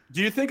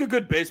 Do you think a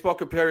good baseball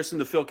comparison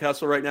to Phil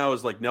Kessel right now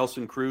is like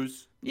Nelson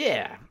Cruz?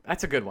 Yeah,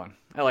 that's a good one.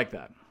 I like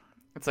that.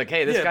 It's like,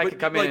 hey, this guy could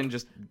come in and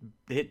just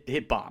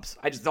hit bombs.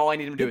 All I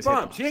need him to do is hit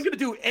bombs. He ain't going to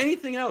do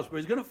anything else, but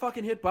he's going to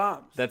fucking hit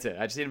bombs. That's it.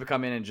 I just need him to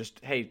come in and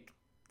just, hey,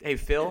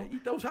 Phil,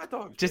 eat those hot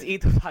dogs. Just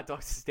eat those hot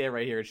dogs, stand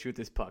right here and shoot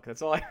this puck.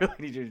 That's all I really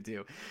need you to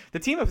do.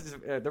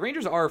 The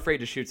Rangers are afraid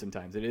to shoot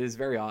sometimes. It is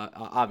very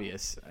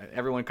obvious.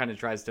 Everyone kind of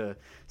tries to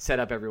set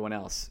up everyone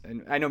else.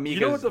 And I know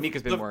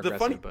Mika's been more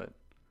aggressive. But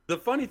the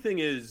funny thing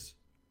is,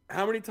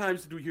 how many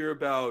times did we hear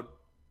about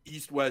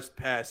east-west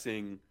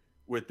passing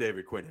with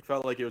David Quinn? It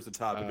felt like it was the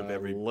topic of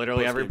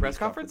every press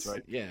conference,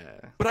 right? Yeah.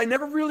 But I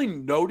never really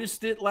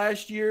noticed it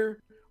last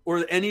year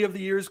or any of the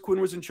years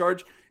Quinn was in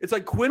charge. It's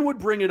like Quinn would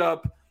bring it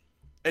up,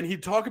 and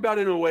he'd talk about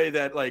it in a way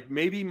that, like,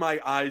 maybe my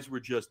eyes were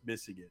just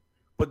missing it.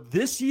 But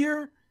this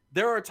year,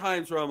 there are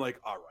times where I'm like,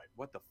 all right,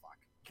 what the fuck?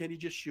 Can he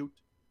just shoot?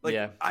 Like,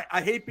 yeah.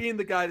 I hate being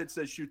the guy that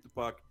says shoot the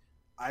puck.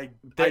 I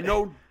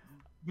know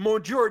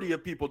majority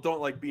of people don't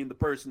like being the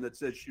person that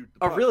says shoot the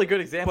puck. A really good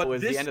example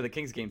was the end of the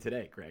Kings game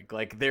today, Greg.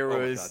 Like, there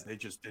was... God, they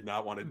just did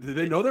not want to... Did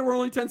they know there were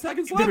only 10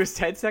 seconds left? There was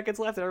 10 seconds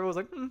left, and everyone was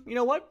like, you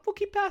know what? We'll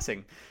keep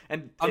passing.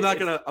 And I'm not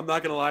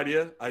gonna lie to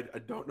you. I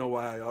don't know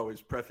why I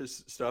always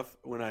preface stuff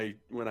when I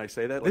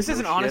say that. Like, this is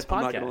an honest podcast.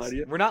 I'm not gonna lie to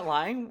you. We're not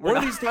lying. One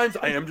of these times,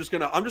 I'm just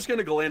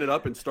gonna Gallant it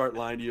up and start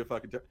lying to you if I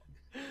can.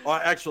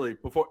 Actually,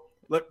 before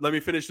let me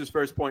finish this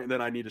first point, and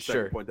then I need a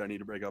second point that I need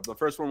to break up. The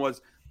first one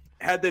was,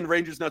 had then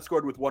Rangers not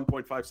scored with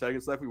 1.5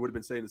 seconds left, we would have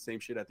been saying the same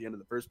shit at the end of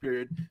the first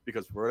period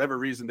because for whatever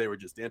reason they were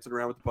just dancing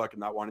around with the puck and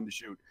not wanting to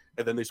shoot.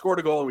 And then they scored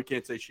a goal and we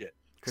can't say shit.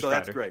 So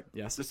that's great.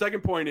 Yes. The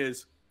second point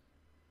is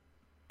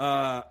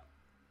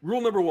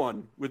rule number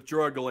 1 with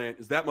Gerard Gallant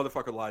is that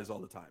motherfucker lies all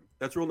the time.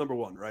 That's rule number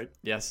 1, right?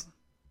 Yes.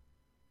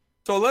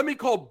 So let me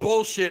call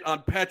bullshit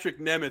on Patrick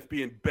Nemeth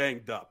being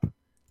banged up.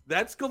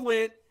 That's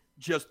Gallant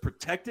just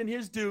protecting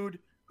his dude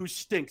who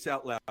stinks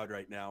out loud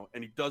right now,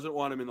 and he doesn't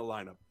want him in the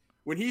lineup.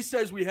 When he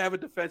says we have a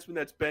defenseman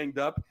that's banged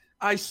up,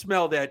 I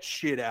smell that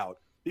shit out.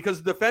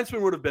 Because the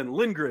defenseman would have been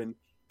Lindgren.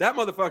 That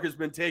motherfucker's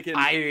been taking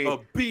a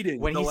beating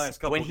the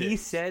last couple of games. When he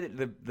said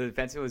the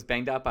defenseman was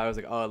banged up, I was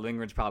like, oh,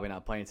 Lindgren's probably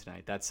not playing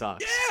tonight. That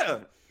sucks. Yeah.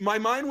 My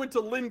mind went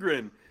to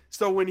Lindgren.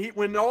 So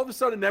when all of a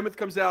sudden Nemeth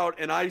comes out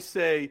and I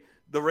say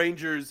the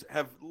Rangers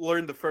have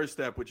learned the first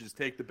step, which is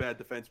take the bad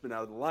defenseman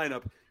out of the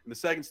lineup, and the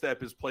second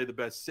step is play the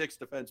best 6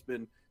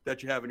 defensemen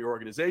that you have in your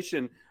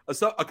organization,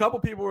 a couple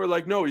people were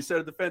like, no, he said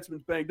a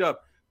defenseman's banged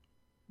up.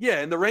 Yeah,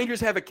 and the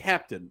Rangers have a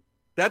captain.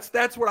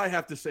 That's what I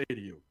have to say to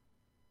you.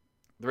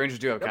 The Rangers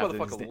do have a captain.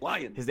 Motherfucking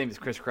lying. His name is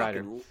Chris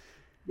Kreider.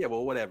 Yeah,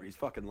 well, whatever. He's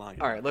fucking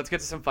lying. All right, let's get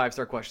to some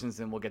 5-star questions,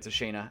 and we'll get to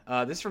Shayna.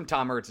 This is from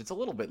Tom Ertz. It's a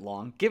little bit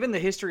long. Given the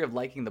history of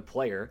liking the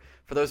player,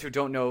 for those who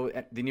don't know,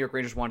 the New York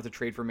Rangers wanted to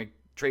trade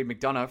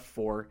McDonough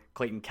for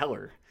Clayton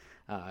Keller,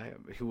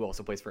 who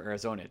also plays for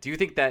Arizona. Do you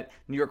think that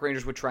New York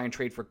Rangers would try and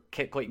trade for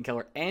Clayton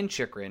Keller and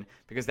Chychrun,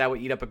 because that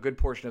would eat up a good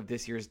portion of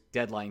this year's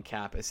deadline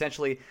cap?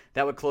 Essentially,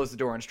 that would close the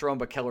door on Strome,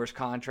 but Keller's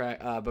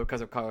contract,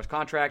 because of Keller's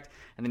contract,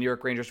 and the New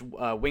York Rangers'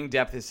 wing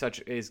depth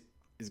is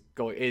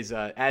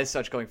as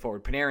such going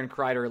forward. Panarin,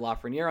 Kreider,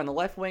 Lafreniere on the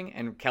left wing,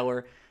 and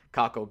Keller,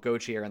 Kakko,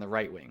 Gauthier on the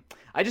right wing.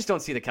 I just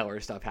don't see the Keller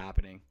stuff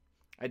happening.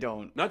 I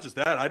don't. Not just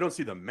that, I don't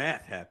see the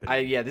math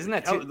happening. Isn't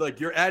that like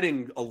you're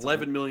adding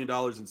 $11 million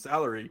in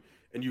salary,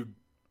 and you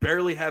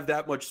barely have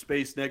that much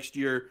space next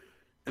year,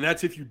 and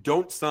that's if you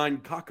don't sign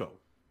Kakko.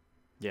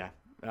 Yeah.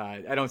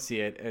 I don't see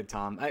it,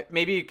 Tom.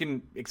 Maybe you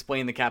can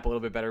explain the cap a little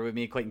bit better with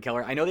me, Clayton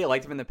Keller. I know they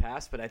liked him in the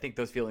past, but I think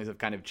those feelings have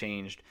kind of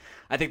changed.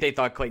 I think they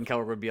thought Clayton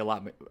Keller would be a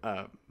lot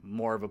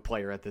more of a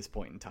player at this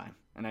point in time.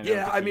 And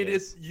I mean,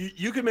 it's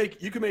you can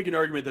make an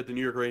argument that the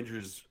New York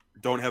Rangers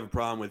don't have a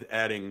problem with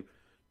adding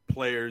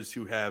players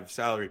who have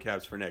salary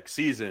caps for next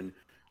season.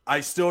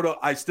 I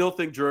still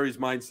think Drury's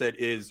mindset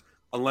is,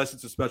 unless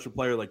it's a special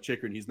player like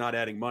Chychrun, he's not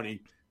adding money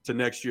to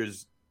next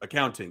year's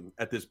accounting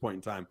at this point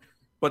in time.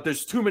 But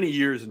there's too many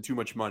years and too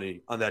much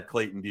money on that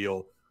Clayton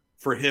deal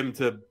for him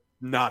to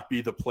not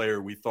be the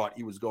player we thought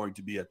he was going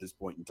to be at this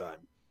point in time.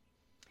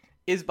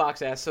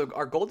 Isbox asks, so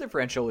our goal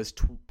differential is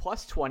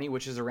plus 20,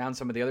 which is around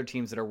some of the other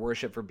teams that are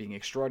worshipped for being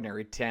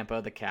extraordinary,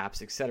 Tampa, the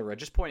Caps, etc.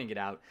 Just pointing it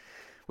out.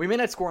 We may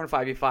not score in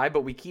 5v5,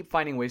 but we keep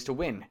finding ways to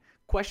win.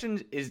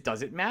 Question is,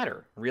 does it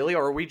matter, really?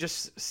 Or are we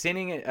just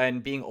sinning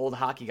and being old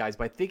hockey guys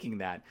by thinking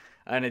that?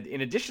 And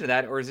in addition to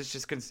that, or is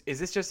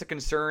this just a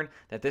concern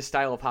that this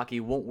style of hockey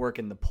won't work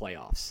in the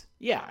playoffs?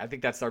 Yeah, I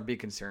think that's our big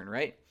concern,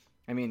 right?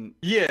 I mean,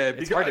 yeah,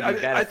 it's hard to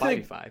beat that at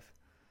 5v5.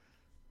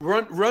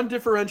 Run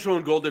differential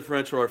and goal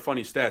differential are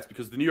funny stats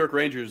because the New York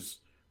Rangers,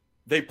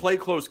 they play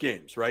close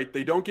games, right?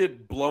 They don't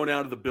get blown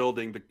out of the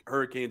building, the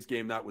Hurricanes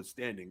game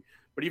notwithstanding.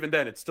 But even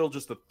then, it's still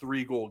just a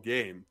 3-goal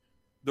game.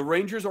 The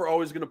Rangers are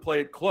always going to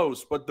play it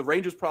close, but the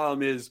Rangers'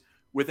 problem is,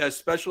 with as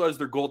special as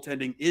their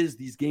goaltending is,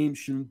 these games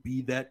shouldn't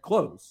be that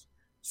close.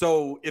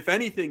 So, if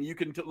anything, you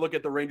can look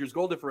at the Rangers'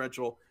 goal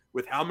differential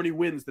with how many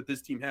wins that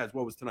this team has.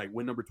 What was tonight?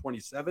 Win number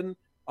 27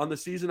 on the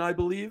season, I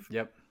believe.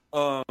 Yep.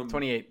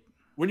 28.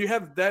 When you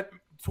have that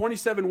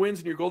 27 wins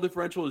and your goal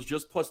differential is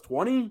just plus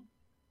 20,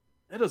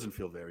 that doesn't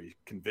feel very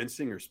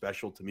convincing or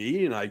special to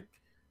me. And I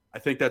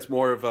think that's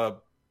more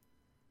of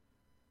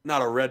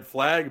not a red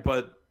flag,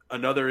 but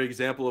another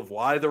example of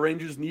why the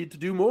Rangers need to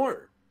do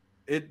more.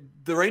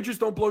 The Rangers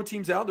don't blow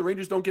teams out. The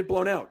Rangers don't get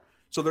blown out.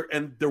 So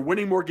they're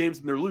winning more games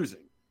than they're losing.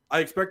 I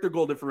expect their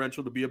goal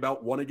differential to be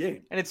about 1 a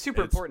game. And it's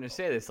super important to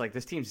say this. Like,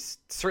 this team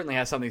certainly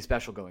has something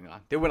special going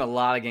on. They win a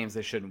lot of games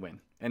they shouldn't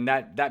win. And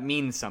that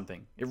means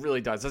something. It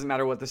really does. Doesn't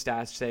matter what the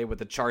stats say, what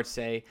the charts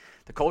say,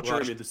 the culture.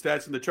 Well, I mean, the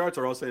stats and the charts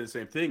are all saying the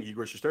same thing.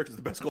 Igor Shesterkin is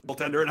the best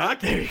goaltender in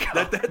hockey.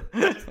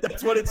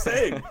 That's what it's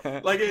saying.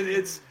 Like,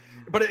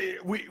 But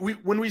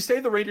when we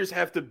say the Rangers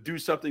have to do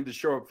something to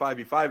show up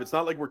 5v5, it's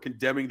not like we're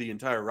condemning the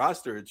entire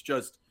roster. It's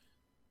just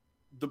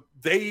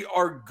they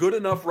are good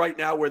enough right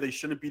now where they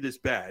shouldn't be this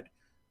bad.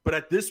 But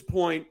at this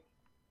point,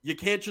 you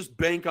can't just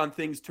bank on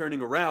things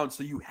turning around,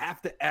 so you have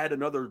to add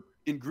another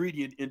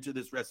ingredient into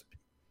this recipe.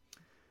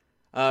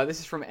 This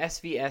is from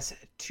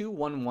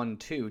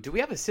SVS2112. Do we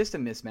have a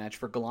system mismatch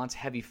for Gallant's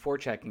heavy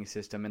forechecking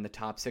system in the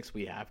top 6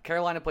 we have?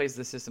 Carolina plays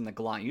the system that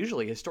Gallant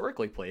usually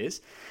historically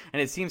plays,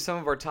 and it seems some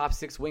of our top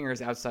 6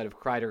 wingers outside of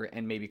Kreider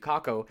and maybe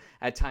Kakko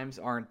at times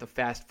aren't the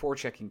fast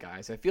forechecking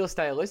guys. I feel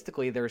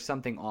stylistically there's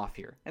something off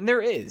here. And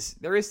there is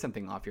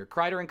something off here.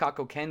 Kreider and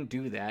Kakko can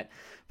do that,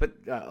 but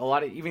a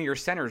lot of even your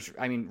centers,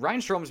 I mean,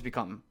 Ryan Strome's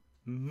become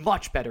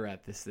much better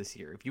at this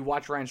year. If you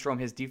watch Ryan Strome,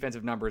 his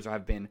defensive numbers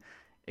have been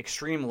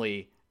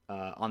extremely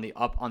on the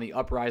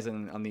uprise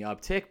and on the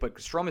uptick, but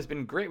Strome has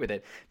been great with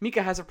it.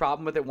 Mika has a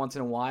problem with it once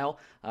in a while.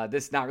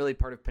 This is not really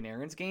part of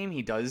Panarin's game.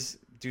 He does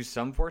do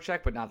some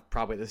forecheck, but not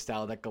probably the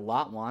style that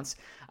Gallant wants.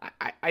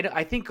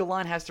 I think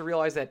Gallant has to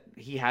realize that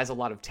he has a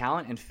lot of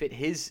talent and fit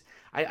his.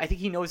 I think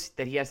he knows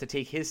that he has to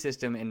take his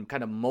system and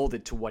kind of mold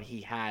it to what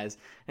he has,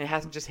 and it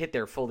hasn't just hit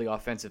there fully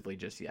offensively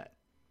just yet.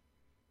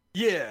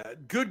 Yeah,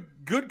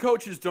 good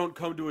coaches don't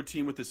come to a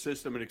team with a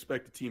system and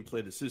expect the team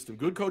play the system.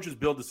 Good coaches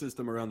build the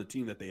system around the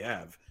team that they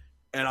have.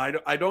 And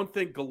I don't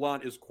think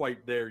Gallant is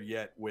quite there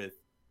yet with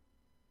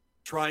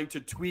trying to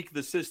tweak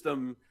the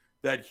system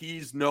that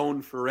he's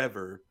known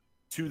forever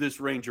to this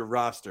Ranger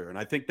roster. And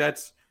I think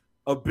that's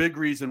a big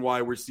reason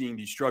why we're seeing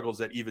these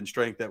struggles at even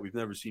strength that we've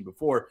never seen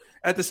before.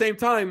 At the same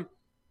time,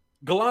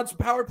 Gallant's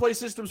power play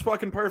system's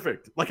fucking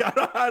perfect. Like,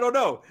 I don't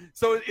know.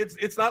 So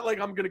it's not like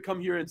I'm going to come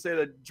here and say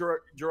that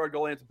Gerard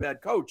Gallant's a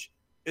bad coach.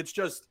 It's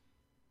just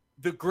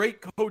the great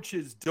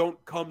coaches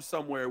don't come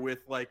somewhere with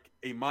like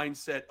a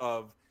mindset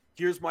of,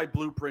 here's my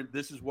blueprint,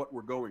 this is what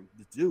we're going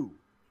to do.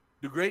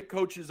 The great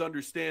coaches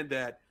understand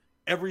that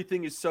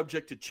everything is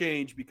subject to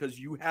change because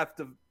you have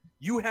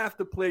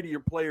to play to your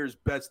players'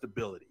 best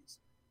abilities.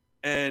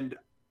 And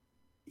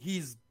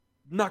he's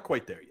not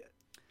quite there yet.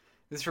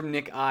 This is from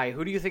Nick I.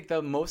 Who do you think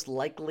the most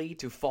likely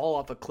to fall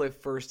off a cliff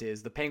first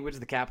is? The Penguins,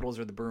 the Capitals,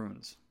 or the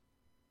Bruins?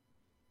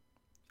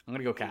 I'm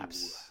going to go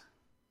Caps.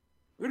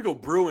 I'm going to go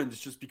Bruins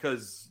just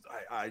because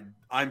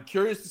I'm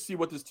curious to see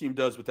what this team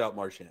does without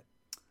Marchand.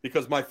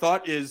 Because my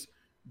thought is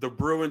the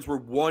Bruins were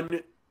one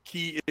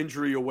key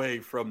injury away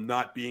from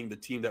not being the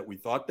team that we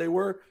thought they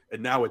were,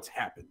 and now it's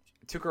happened.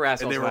 Tuukka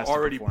Rask, and they were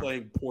already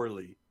playing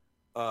poorly.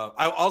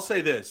 I'll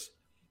say this.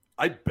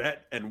 I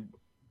bet, and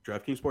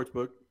DraftKings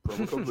Sportsbook,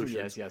 promo code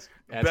BlueShirts. yes.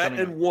 Bet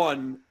and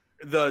won.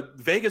 The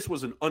Vegas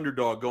was an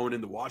underdog going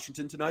into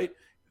Washington tonight.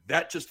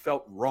 That just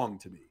felt wrong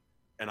to me,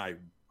 and I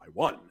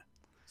won,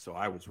 so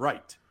I was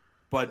right.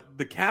 But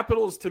the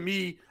Capitals, to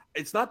me,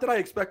 it's not that I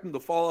expect them to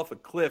fall off a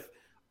cliff.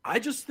 I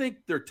just think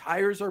their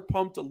tires are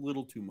pumped a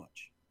little too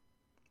much.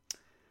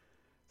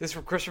 This is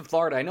from Chris from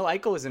Florida. I know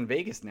Eichel is in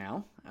Vegas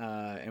now,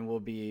 and will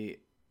be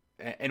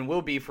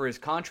for his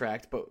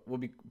contract.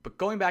 But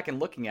going back and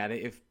looking at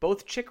it, if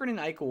both Chychrun and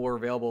Eichel were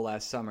available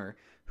last summer,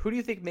 who do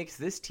you think makes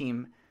this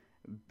team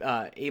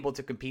able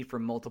to compete for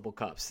multiple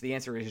cups? The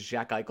answer is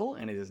Jack Eichel,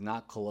 and it is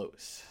not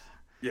close.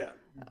 Yeah,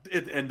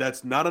 and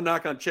that's not a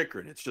knock on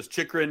Chychrun. It's just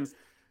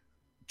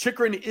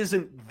Chychrun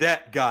isn't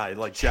that guy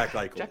like Jack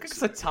Eichel. Jack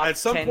Eichel's a top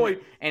 10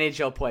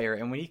 NHL player,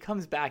 and when he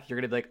comes back, you're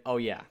gonna be like, oh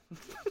yeah.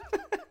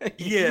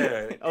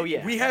 Yeah. Oh,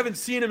 yeah. We haven't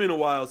seen him in a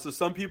while, so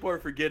some people are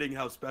forgetting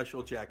how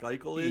special Jack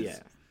Eichel is. Yeah.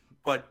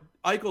 But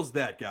Eichel's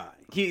that guy.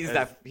 He's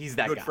that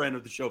good guy. Friend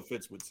of the show,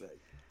 Fitz would say.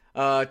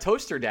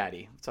 Toaster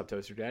Daddy. What's up,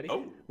 Toaster Daddy?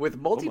 Oh, with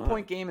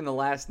multi-point game in the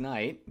last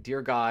night,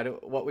 dear God,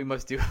 what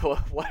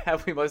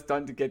have we most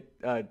done to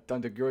get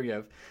done to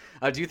Georgiev?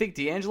 Do you think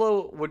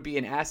D'Angelo would be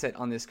an asset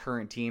on this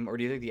current team, or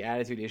do you think the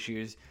attitude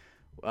issues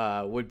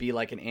would be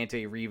like an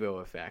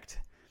anti-Revo effect?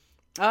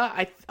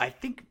 I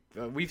think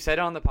we've said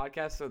it on the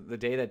podcast the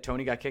day that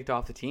Tony got kicked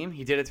off the team.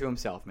 He did it to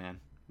himself, man.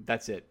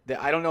 That's it.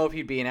 I don't know if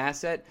he'd be an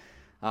asset.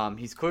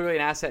 He's clearly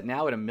an asset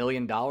now at $1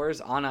 million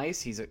on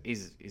ice. He's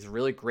a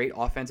really great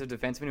offensive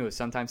defenseman who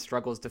sometimes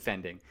struggles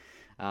defending.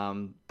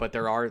 But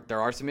there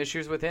are some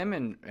issues with him,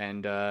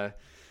 and they're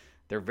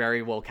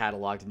very well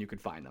cataloged, and you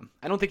could find them.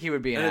 I don't think he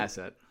would be an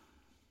asset.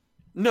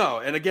 No,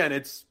 and again,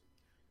 it's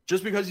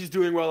just because he's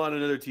doing well on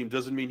another team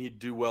doesn't mean he'd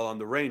do well on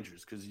the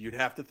Rangers, because you'd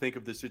have to think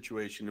of the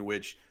situation in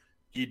which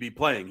he'd be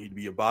playing. He'd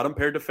be a bottom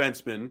pair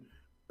defenseman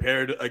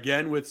paired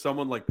again with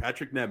someone like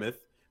Patrick Nemeth.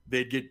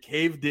 They'd get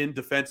caved in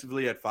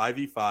defensively at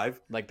 5v5.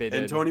 Like they did.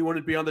 And Tony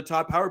wouldn't be on the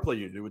top power play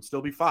unit. It would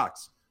still be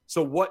Fox.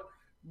 So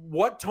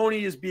what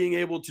Tony is being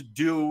able to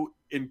do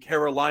in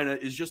Carolina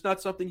is just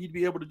not something he'd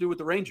be able to do with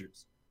the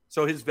Rangers.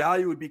 So his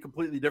value would be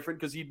completely different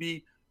because he'd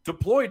be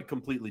deployed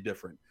completely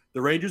different.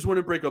 The Rangers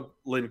wouldn't break up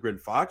Lindgren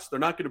Fox. They're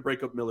not going to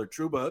break up Miller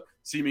Trouba,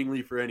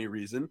 seemingly for any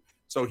reason.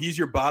 So he's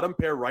your bottom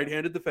pair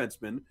right-handed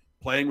defenseman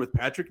playing with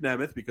Patrick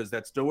Nemeth, because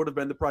that still would have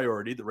been the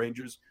priority. The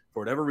Rangers,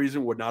 for whatever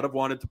reason, would not have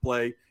wanted to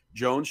play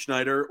Jones,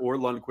 Schneider, or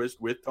Lundqvist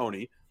with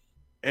Tony.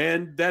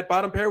 And that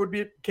bottom pair would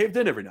be caved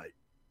in every night.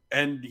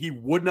 And he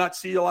would not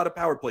see a lot of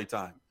power play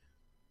time.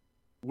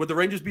 Would the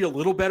Rangers be a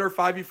little better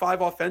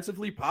 5v5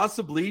 offensively?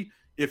 Possibly,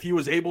 if he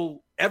was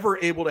ever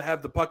able to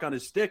have the puck on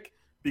his stick,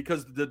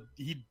 because the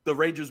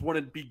Rangers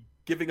wouldn't be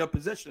giving up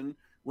possession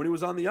when he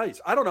was on the ice.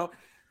 I don't know.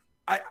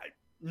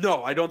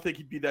 No, I don't think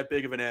he'd be that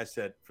big of an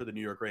asset for the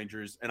New York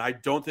Rangers, and I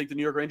don't think the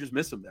New York Rangers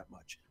miss him that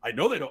much. I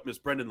know they don't miss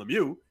Brendan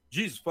Lemieux.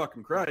 Jesus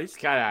fucking Christ.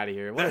 Get out of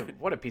here.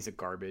 What a piece of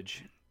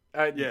garbage.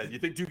 Yeah, you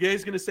think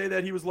Duguay's going to say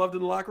that he was loved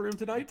in the locker room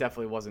tonight?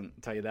 Definitely wasn't,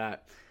 I'll tell you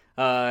that.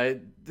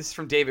 This is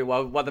from David.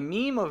 While the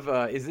meme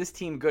of is this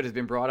team good has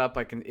been brought up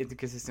by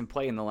inconsistent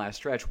play in the last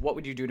stretch, what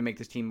would you do to make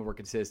this team more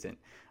consistent?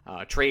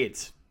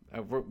 Trades.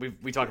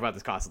 We talk about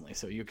this constantly,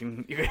 so you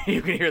can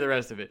hear the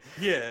rest of it.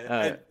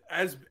 Yeah,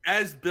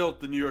 as built,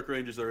 the New York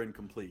Rangers are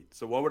incomplete.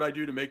 So what would I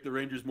do to make the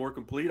Rangers more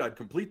complete? I'd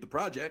complete the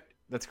project.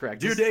 That's correct.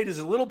 Due date is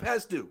a little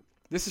past due.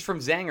 This is from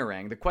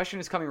Zangarang. The question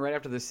is coming right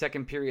after the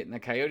second period in the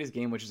Coyotes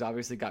game, which has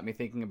obviously got me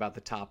thinking about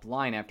the top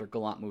line after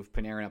Gallant moved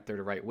Panarin up there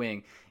to right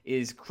wing.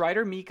 Is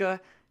Kreider,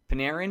 Mika,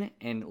 Panarin,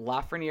 and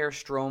Lafreniere,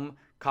 Strome,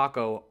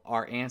 Kakko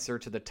our answer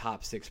to the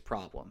top six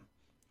problem?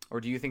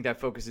 Or do you think that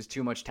focuses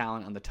too much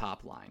talent on the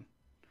top line?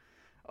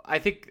 I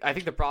think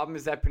the problem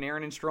is that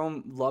Panarin and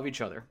Strome love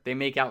each other. They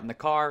make out in the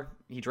car.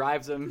 He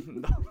drives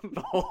them. The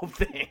whole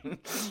thing.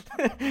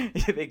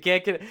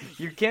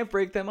 You can't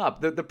break them up.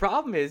 The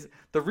problem is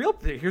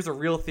here's a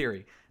real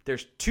theory.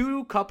 There's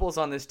two couples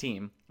on this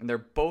team, and they're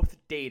both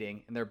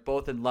dating, and they're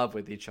both in love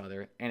with each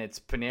other, and it's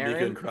Panarin.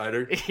 Mika and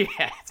Kreider?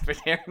 Yeah, it's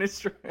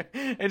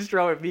Panarin and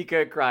Strome and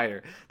Mika and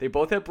Kreider. They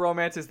both have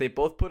bromances. They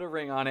both put a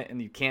ring on it, and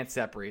you can't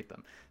separate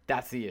them.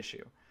 That's the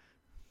issue.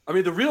 I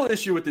mean, the real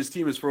issue with this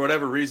team is, for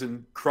whatever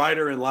reason,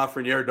 Kreider and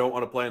Lafreniere don't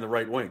want to play on the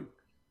right wing.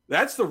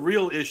 That's the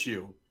real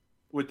issue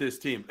with this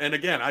team. And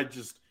again,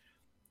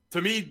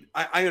 to me,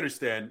 I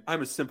understand.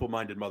 I'm a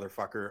simple-minded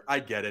motherfucker. I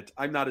get it.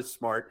 I'm not as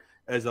smart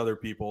as other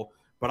people.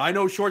 But I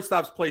know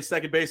shortstops play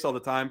second base all the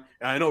time,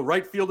 and I know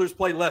right fielders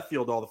play left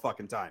field all the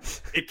fucking time.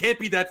 It can't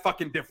be that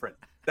fucking different.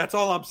 That's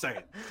all I'm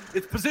saying.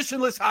 It's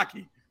positionless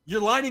hockey. You're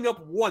lining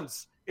up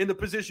once in the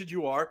position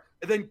you are,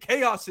 and then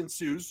chaos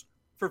ensues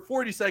for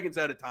 40 seconds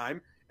at a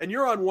time, and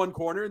you're on one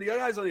corner, and the other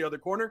guy's on the other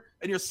corner,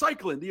 and you're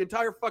cycling the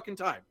entire fucking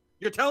time.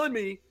 You're telling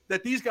me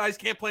that these guys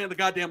can't play on the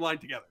goddamn line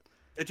together.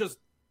 It just,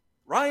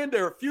 Ryan,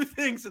 there are a few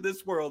things in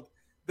this world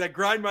that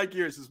grind my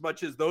gears as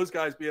much as those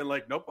guys being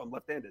like, nope, I'm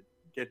left-handed.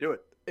 Can't do it.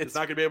 It's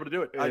not going to be able to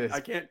do it. I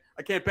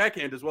can't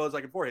backhand as well as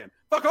I can forehand.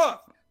 Fuck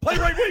off. Play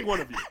right wing,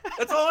 one of you.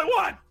 That's all I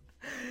want.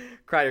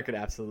 Kreider could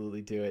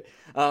absolutely do it.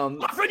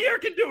 Lafreniere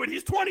can do it.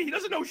 He's 20. He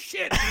doesn't know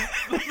shit.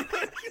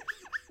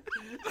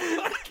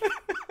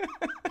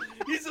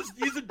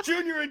 He's a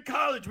junior in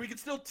college. We can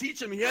still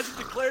teach him. He hasn't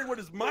declared what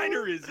his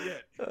minor is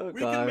yet.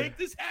 We can make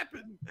this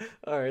happen.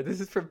 All right, this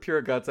is from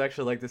Pure Guts. I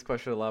actually like this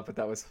question a lot, but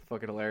that was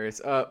fucking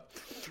hilarious.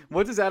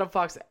 What does Adam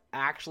Fox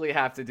actually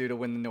have to do to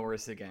win the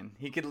Norris again?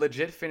 He could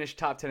legit finish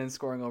top 10 in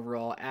scoring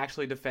overall,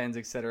 actually defends,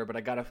 etc., but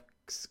I got a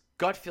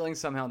gut feeling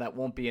somehow that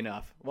won't be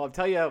enough. Well, I'll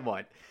tell you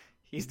what.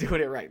 He's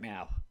doing it right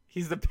now.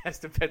 He's the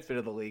best defenseman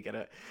of the league.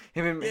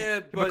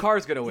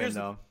 Makar's going to win,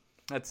 though.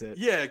 That's it.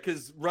 Yeah,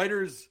 because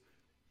writers...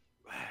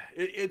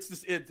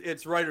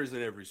 It's writers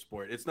in every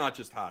sport. It's not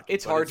just hockey.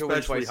 It's hard to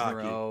win twice in a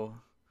row.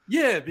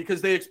 Yeah,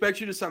 because they expect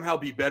you to somehow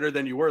be better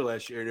than you were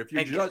last year. And if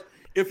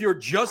you're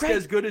just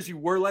as good as you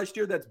were last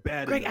year, that's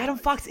bad. Greg, Adam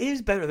Fox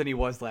is better than he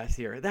was last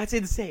year. That's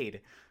insane.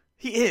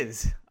 He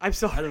is. I'm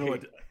sorry. I don't know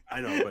what I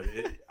know, but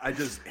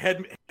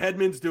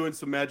Hedman's doing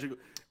some magic.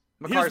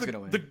 Makar's gonna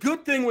win. The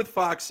good thing with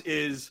Fox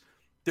is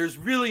there's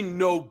really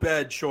no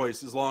bad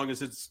choice as long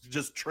as it's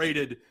just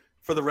traded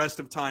for the rest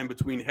of time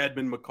between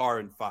Hedman, Makar,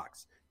 and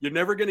Fox. You're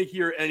never going to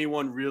hear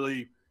anyone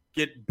really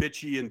get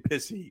bitchy and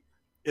pissy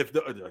if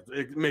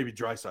maybe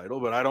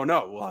Draisaitl, but I don't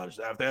know. Well, I'll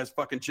just have to ask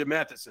fucking Jim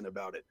Matheson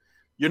about it.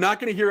 You're not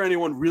going to hear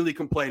anyone really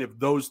complain if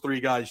those three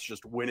guys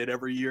just win it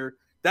every year.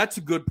 That's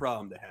a good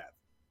problem to have.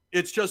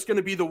 It's just going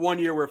to be the one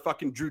year where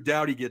fucking Drew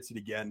Doughty gets it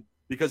again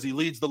because he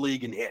leads the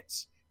league in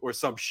hits or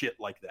some shit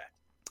like that.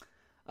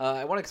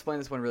 I want to explain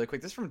this one really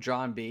quick. This is from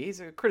John B. He's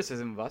a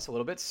criticism of us a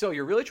little bit. So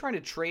you're really trying to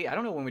trade. I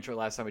don't know when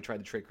last time we tried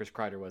to trade Chris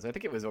Kreider was. I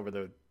think it was over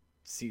the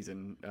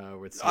season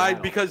with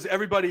Seattle. Because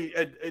everybody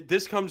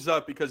this comes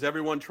up because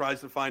everyone tries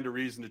to find a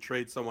reason to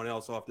trade someone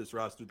else off this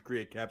roster to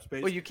create cap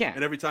space. Well, you can't.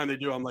 And every time they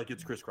do, I'm like,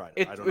 it's Chris Kreider.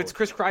 It's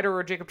Chris Kreider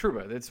or Jacob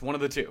Trouba. It's one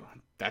of the two.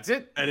 That's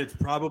it. And it's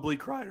probably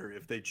Kreider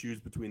if they choose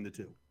between the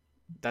two.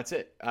 That's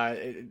it.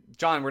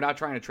 John, we're not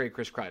trying to trade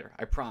Chris Kreider.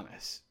 I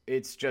promise.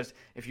 It's just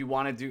if you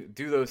want to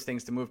do those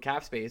things to move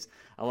cap space,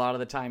 a lot of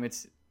the time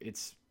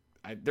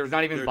there's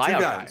not even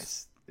buyout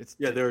guys.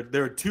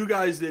 There are two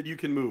guys that you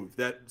can move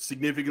that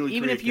significantly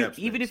even if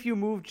you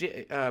move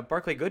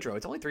Barclay Goodrow,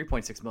 it's only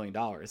 $3.6 million.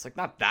 It's like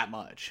not that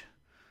much.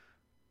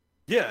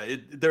 Yeah,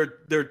 there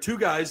are two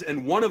guys,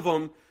 and one of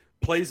them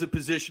plays a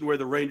position where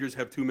the Rangers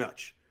have too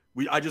much.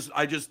 I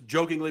just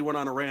jokingly went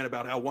on a rant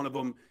about how one of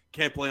them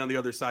can't play on the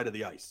other side of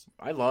the ice.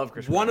 I love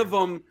Chris. One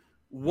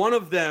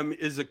of them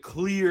is a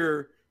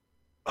clear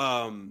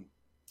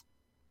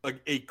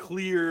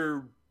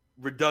clear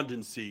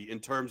redundancy in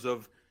terms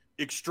of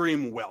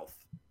extreme wealth.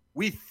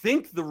 We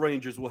think the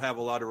Rangers will have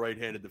a lot of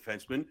right-handed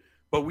defensemen,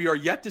 but we are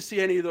yet to see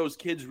any of those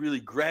kids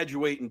really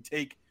graduate and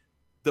take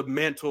the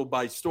mantle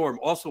by storm.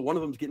 Also, one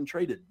of them's getting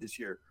traded this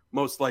year,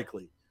 most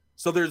likely.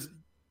 So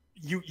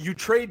you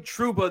trade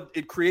Trouba,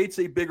 it creates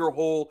a bigger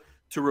hole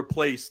to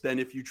replace than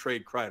if you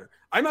trade Kreider.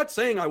 I'm not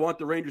saying I want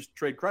the Rangers to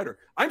trade Kreider.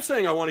 I'm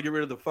saying I want to get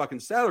rid of the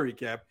fucking salary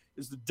cap.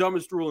 It's the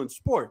dumbest rule in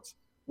sports.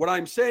 What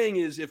I'm saying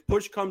is if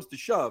push comes to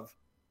shove,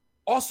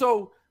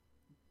 also,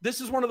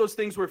 this is one of those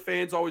things where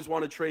fans always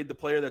want to trade the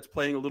player that's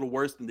playing a little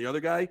worse than the other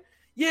guy.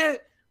 Yeah,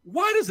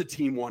 why does a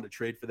team want to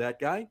trade for that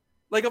guy?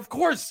 Like, of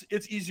course,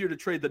 it's easier to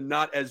trade the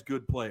not as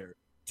good player.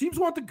 Teams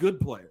want the good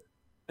player,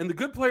 and the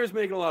good player is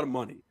making a lot of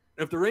money.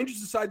 And if the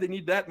Rangers decide they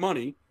need that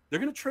money, they're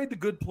going to trade the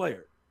good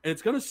player, and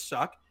it's going to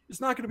suck.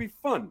 It's not going to be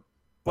fun,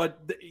 but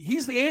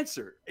he's the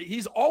answer.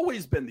 He's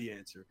always been the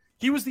answer.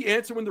 He was the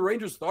answer when the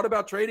Rangers thought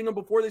about trading him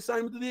before they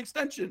signed him to the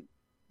extension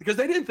because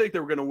they didn't think they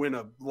were going to win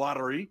a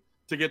lottery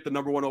to get the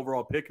number one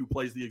overall pick who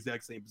plays the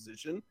exact same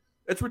position.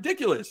 It's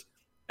ridiculous.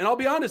 And I'll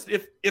be honest,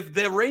 if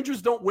the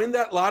Rangers don't win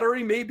that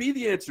lottery, maybe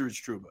the answer is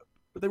Trouba.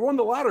 But they won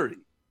the lottery.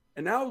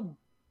 And now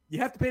you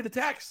have to pay the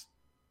tax.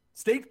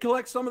 State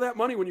collects some of that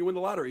money when you win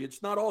the lottery.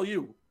 It's not all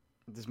you.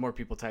 There's more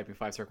people typing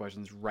 5-star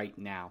questions right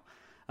now.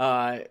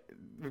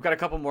 We've got a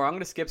couple more. I'm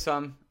going to skip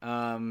some.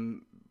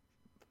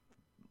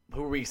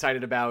 who are we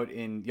excited about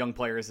in young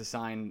players to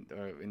sign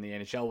in the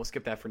NHL? We'll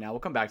skip that for now. We'll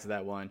come back to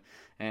that one.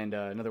 And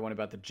another one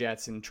about the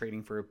Jets and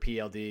trading for a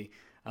PLD.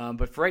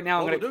 But for right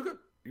now, I'm going to...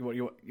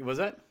 What was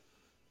that?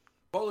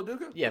 Paul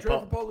LaDuca? Yeah,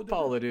 Paul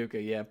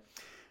LaDuca, yeah.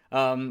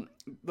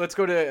 Let's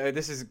go to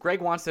this is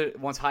Greg wants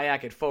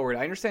Hayek at forward.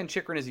 I understand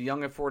Chychrun is a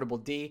young,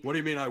 affordable D. What do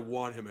you mean I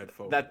want him at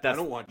forward? I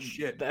don't want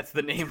shit. That's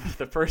the name of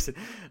the person.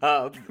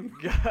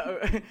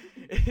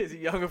 Is a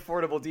young,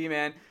 affordable D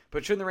man.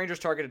 But shouldn't the Rangers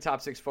target a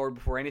top 6 forward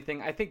before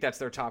anything? I think that's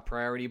their top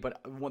priority.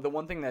 But the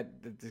one thing that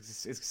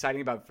is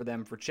exciting about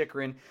for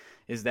Chychrun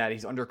is that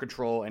he's under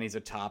control and he's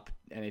a top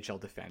NHL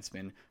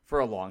defenseman for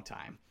a long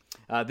time.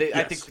 I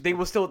think they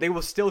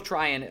will still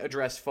try and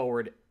address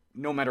forward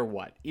no matter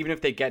what. Even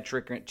if they get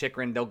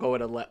Chychrun, they'll go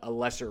at a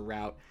lesser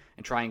route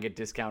and try and get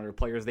discounted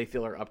players they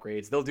feel are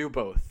upgrades. They'll do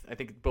both. I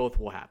think both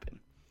will happen.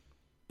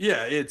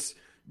 Yeah,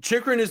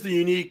 Chychrun is the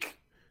unique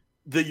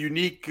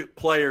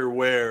player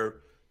where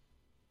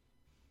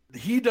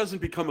he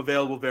doesn't become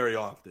available very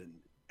often.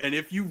 And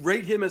if you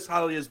rate him as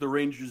highly as the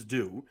Rangers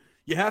do,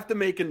 you have to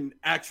make an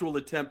actual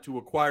attempt to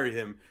acquire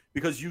him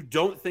because you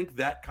don't think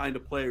that kind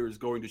of player is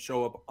going to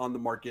show up on the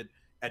market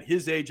at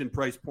his age and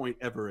price point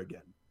ever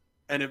again.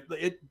 And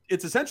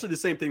it's essentially the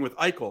same thing with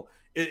Eichel.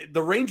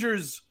 The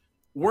Rangers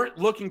weren't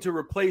looking to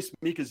replace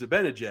Mika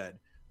Zibanejad,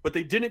 but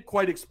they didn't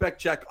quite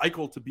expect Jack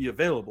Eichel to be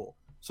available.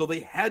 So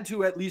they had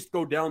to at least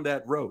go down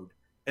that road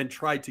and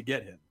try to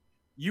get him.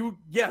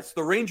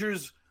 The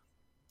Rangers,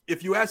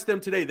 if you ask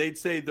them today, they'd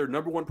say their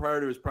number one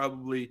priority is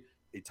probably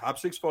a top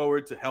 6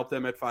 forward to help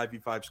them at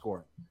 5v5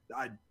 scoring.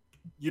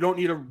 You don't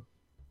need a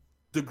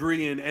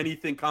degree in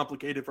anything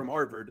complicated from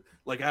Harvard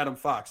like Adam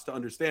Fox to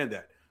understand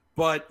that.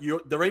 But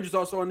the Rangers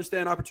also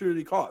understand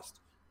opportunity cost.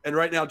 And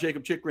right now,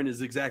 Jacob Chychrun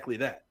is exactly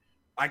that.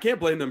 I can't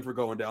blame them for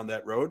going down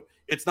that road.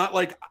 It's not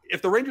like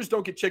if the Rangers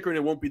don't get Chychrun,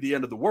 it won't be the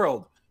end of the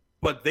world.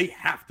 But they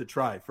have to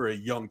try for a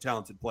young,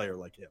 talented player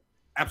like him.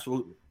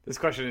 Absolutely. This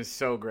question is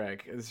so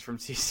Greg. This is from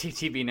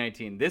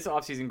CTB19. This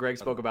offseason, Greg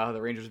spoke about how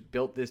the Rangers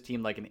built this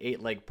team like an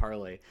 8-leg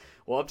parlay.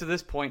 Well, up to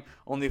this point,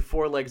 only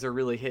 4 legs are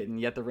really hitting,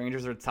 yet the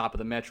Rangers are at the top of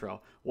the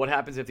Metro. What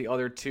happens if the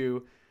other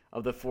 2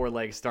 of the 4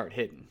 legs start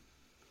hitting?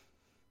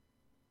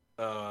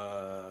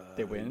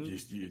 They win.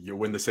 You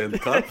win the Stanley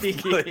Cup. They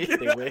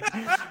win.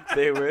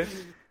 They win.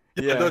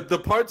 Yeah. The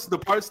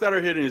parts that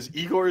are hitting is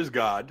Igor is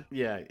God.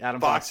 Yeah. Adam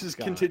Fox is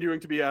continuing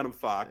to be Adam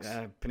Fox.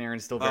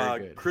 Panarin's still very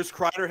good. Chris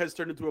Kreider has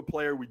turned into a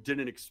player we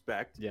didn't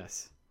expect.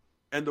 Yes.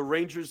 And the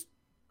Rangers.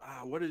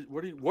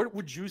 What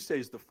would you say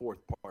is the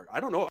 4th part?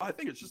 I don't know. I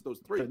think it's just those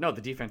 3. No, the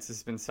defense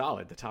has been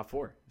solid. The top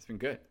 4 has been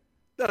good.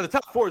 No, the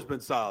top 4 has been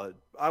solid.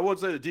 I won't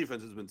say the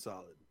defense has been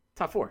solid.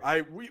 Top 4.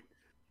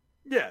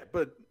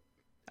 But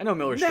I know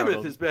Miller struggled.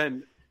 Nemeth has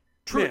been.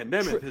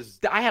 Nemeth has.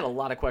 I had a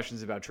lot of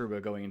questions about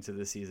Trouba going into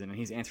this season, and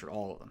he's answered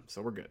all of them,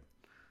 so we're good.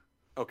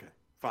 Okay,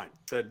 fine.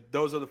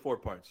 Those are the 4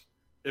 parts.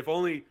 If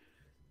only,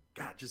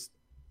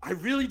 I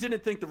really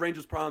didn't think the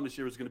Rangers' problem this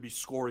year was going to be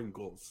scoring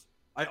goals.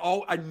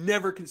 I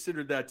never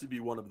considered that to be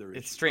one of their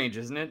issues. It's strange,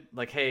 isn't it?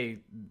 Like, hey,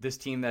 this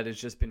team that has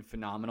just been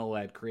phenomenal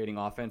at creating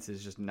offense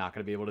is just not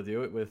going to be able to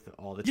do it with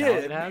all the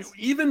talent it has.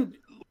 Even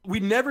we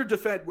never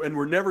defend, and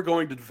we're never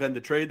going to defend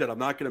the trade that I'm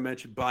not going to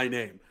mention by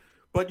name.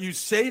 But you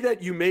say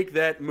that you make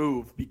that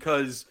move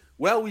because,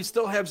 well, we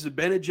still have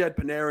Zibanejad,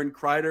 Panarin,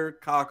 Kreider,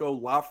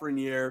 Kakko,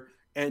 Lafreniere,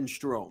 and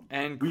Strome.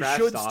 And we Kravtsov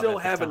should still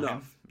have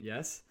enough.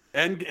 Yes.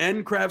 And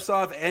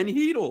Kravtsov and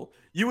Hedl.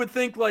 You would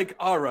think like,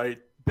 all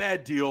right,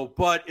 bad deal,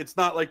 but it's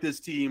not like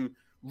this team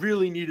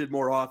really needed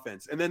more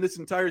offense. And then this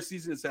entire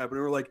season has happened.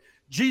 And we're like,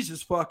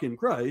 Jesus fucking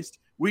Christ,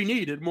 we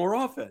needed more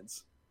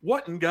offense.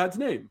 What in God's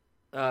name?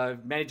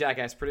 Manny Jack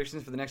asked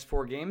predictions for the next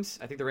 4 games.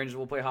 I think the Rangers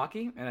will play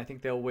hockey, and I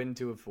think they'll win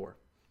 2 of 4.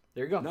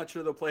 There you go. I'm not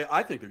sure they'll play.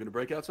 I think they're going to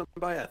break out some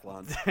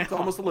biathlons. It's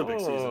almost Olympic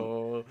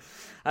season.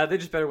 They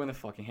just better win the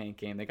fucking Hank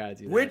game. They got to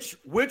do that.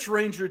 Which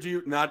Ranger do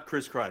you – not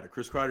Chris Kreider.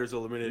 Chris Kreider's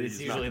eliminated. It's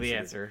usually the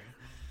answer.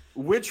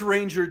 Which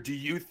Ranger do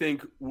you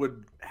think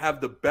would have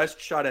the best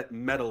shot at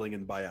medaling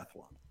in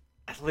biathlon?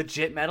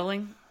 Legit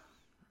medaling?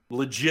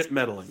 Legit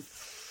medaling.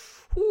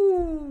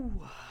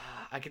 Ooh.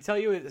 I can tell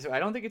you – I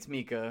don't think it's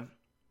Mika.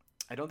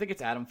 I don't think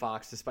it's Adam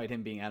Fox, despite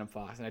him being Adam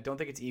Fox. And I don't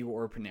think it's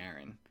Igor or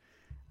Panarin.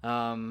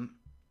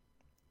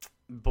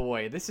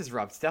 Boy, this is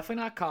rough. It's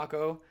definitely not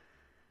Kakko.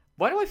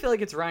 Why do I feel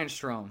like it's Ryan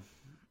Strome?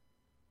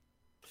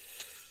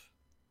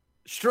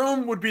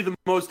 Strome would be the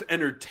most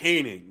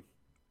entertaining.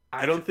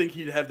 I don't think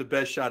he'd have the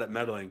best shot at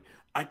medaling.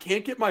 I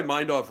can't get my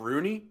mind off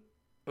Rooney.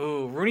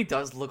 Oh, Rooney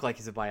does look like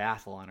he's a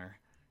biathloner.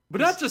 But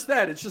not just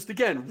that. It's just,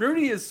 again,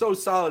 Rooney is so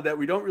solid that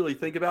we don't really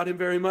think about him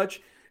very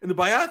much. And the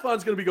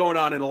biathlon's going to be going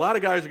on, and a lot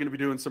of guys are going to be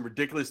doing some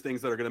ridiculous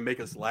things that are going to make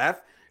us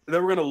laugh. And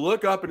then we're going to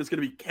look up, and it's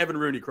going to be Kevin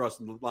Rooney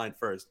crossing the line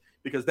first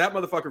because that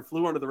motherfucker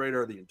flew under the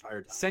radar the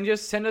entire time.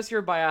 Send us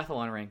your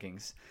biathlon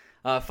rankings.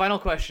 Final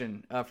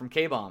question from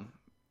K-Bomb,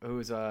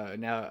 who's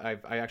now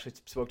I actually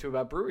spoke to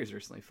about breweries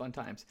recently. Fun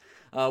times.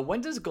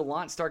 When does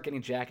Gallant start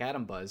getting Jack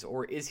Adam buzz,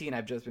 or is he and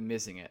I've just been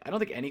missing it? I don't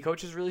think any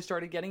coach has really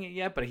started getting it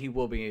yet, but he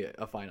will be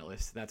a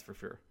finalist. That's for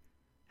sure.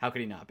 How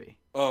could he not be?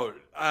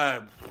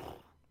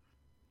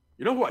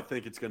 You know who I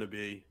think it's going to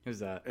be? Who's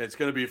that? It's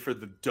going to be for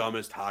the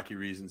dumbest hockey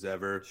reasons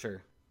ever.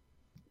 Sure.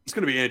 It's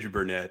going to be Andrew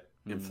Burnett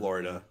in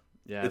Florida.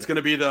 Yeah. It's going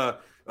to be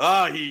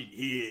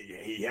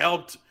he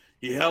helped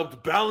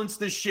balance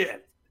the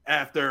shit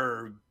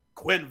after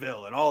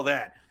Quenneville and all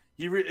that.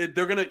 He's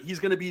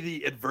going to be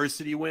the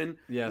adversity win.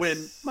 Yes. When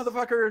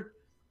motherfucker.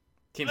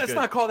 Team's Let's good.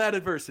 not call that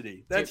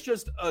adversity. That's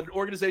just an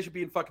organization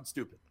being fucking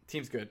stupid.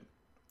 Team's good.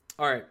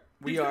 All right.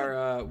 We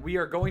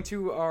are going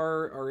to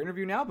our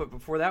interview now, but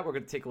before that, we're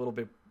going to take a little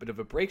bit of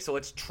a break. So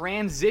let's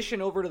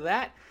transition over to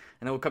that,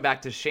 and then we'll come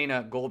back to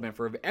Shayna Goldman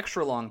for an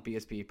extra long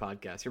BSP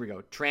podcast. Here we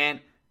go.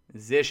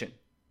 Transition.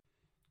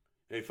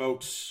 Hey,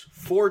 folks,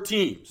 4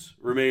 teams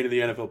remain in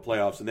the NFL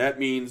playoffs, and that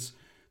means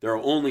there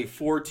are only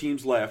 4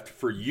 teams left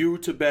for you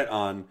to bet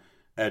on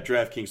at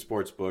DraftKings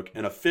Sportsbook,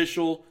 an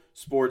official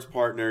sports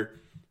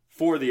partner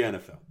for the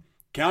NFL.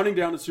 Counting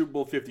down to Super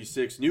Bowl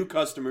 56, new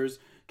customers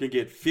can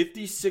get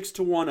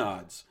 56-1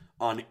 odds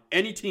on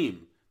any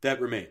team that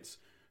remains.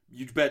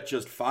 You bet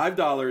just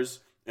 $5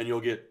 and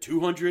you'll get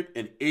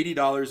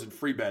 $280 in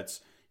free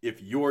bets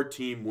if your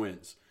team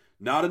wins.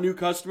 Not a new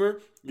customer,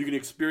 you can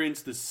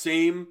experience the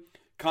same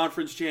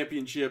conference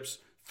championships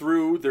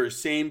through their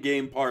same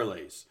game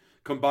parlays.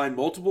 Combine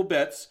multiple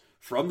bets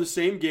from the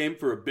same game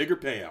for a bigger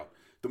payout.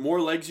 The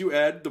more legs you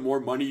add, the more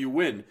money you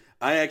win.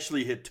 I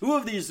actually hit 2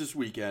 of these this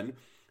weekend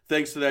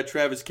thanks to that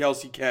Travis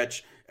Kelce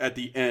catch at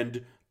the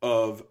end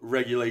of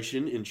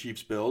regulation in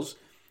Chiefs Bills,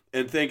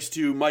 and thanks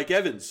to Mike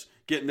Evans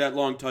getting that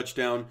long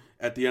touchdown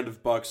at the end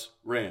of Bucks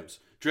Rams.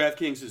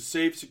 DraftKings is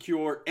safe,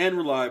 secure, and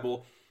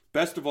reliable.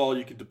 Best of all,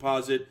 you can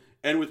deposit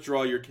and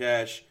withdraw your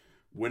cash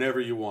whenever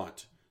you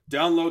want.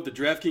 Download the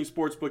DraftKings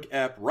Sportsbook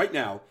app right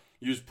now.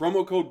 Use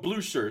promo code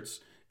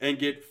BLUESHIRTS and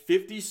get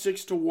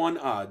 56-1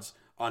 odds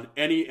on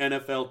any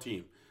NFL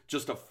team.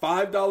 Just a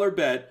 $5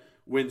 bet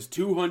wins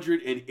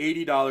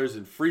 $280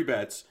 in free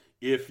bets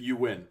if you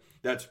win.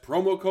 That's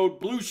promo code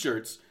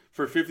BLUESHIRTS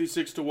for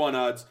 56-1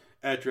 odds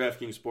at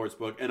DraftKings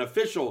Sportsbook, an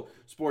official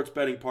sports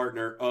betting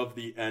partner of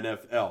the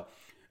NFL.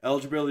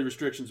 Eligibility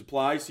restrictions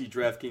apply. See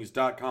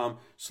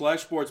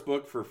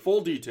DraftKings.com/sportsbook for full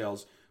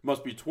details.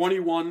 Must be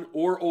 21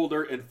 or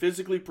older and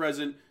physically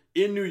present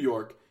in New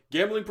York.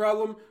 Gambling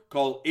problem?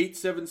 Call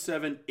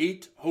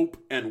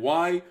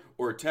 877-8-HOPE-NY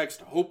or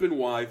text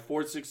HOPE-NY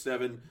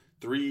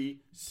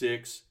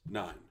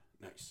 467-369.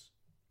 Nice.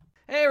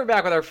 Hey, we're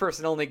back with our first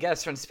and only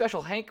guest on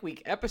special Hank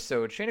Week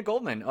episode, Shayna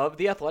Goldman of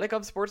The Athletic,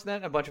 of Sportsnet,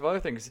 and a bunch of other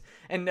things.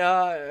 And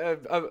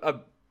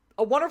a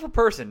wonderful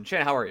person.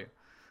 Shayna, how are you?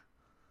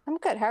 I'm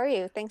good. How are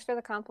you? Thanks for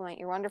the compliment.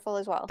 You're wonderful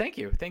as well. Thank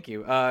you.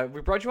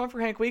 We brought you on for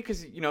Hank Week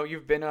because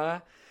you've been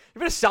a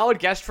solid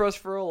guest for us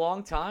for a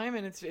long time,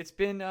 and it's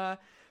been. I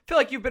feel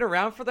like you've been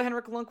around for the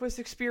Henrik Lundqvist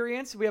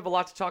experience. We have a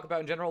lot to talk about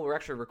in general. We're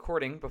actually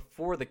recording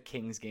before the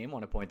Kings game. I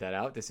want to point that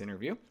out. This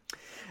interview.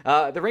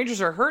 The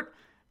Rangers are hurt.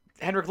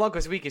 Henrik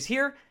Lundqvist week is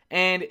here,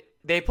 and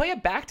they play a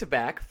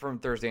back-to-back from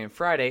Thursday and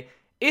Friday.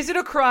 Is it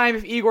a crime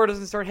if Igor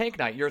doesn't start Hank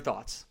night? Your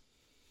thoughts?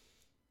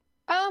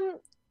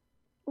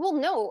 Well,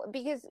 no,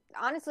 because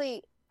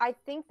honestly, I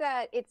think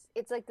that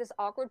it's like this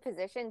awkward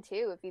position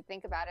too. If you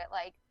think about it,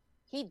 like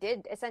he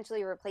did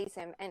essentially replace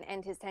him and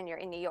end his tenure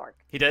in New York.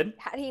 He did?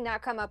 Had he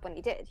not come up when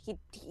he did, he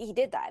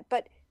did that.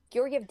 But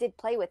Georgiev did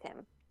play with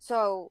him,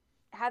 so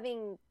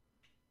having,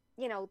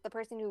 the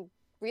person who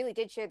really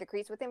did share the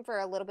crease with him for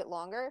a little bit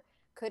longer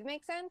could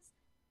make sense.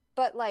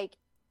 But like,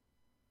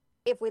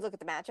 if we look at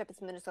the matchup,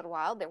 it's Minnesota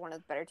Wild. They're one of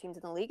the better teams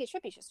in the league. It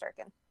should be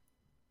Shesterkin.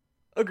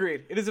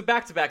 Agreed. It is a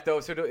back-to-back, though,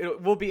 so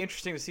it will be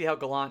interesting to see how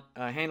Gallant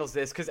handles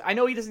this, because I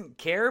know he doesn't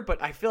care, but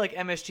I feel like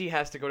MSG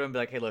has to go to him and be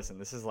like, hey, listen,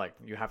 this is like,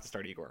 you have to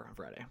start Igor on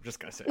Friday. I'm just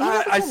going to say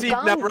I see.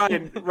 Now,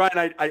 Ryan,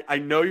 I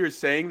know you're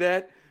saying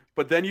that,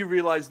 but then you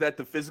realize that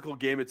the physical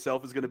game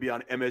itself is going to be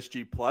on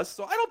MSG+,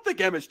 so I don't think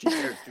MSG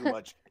cares too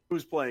much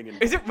who's playing in.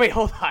 Is it? Wait,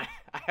 hold on.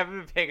 I haven't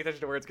been paying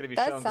attention to where it's going to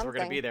be shown because we're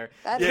going to be there.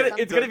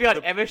 It's going to be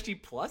on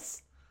MSG+?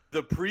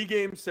 The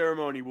pregame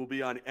ceremony will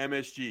be on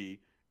MSG,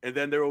 and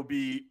then there will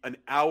be an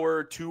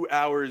hour, 2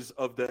 hours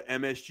of the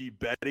MSG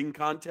betting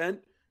content.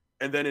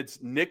 And then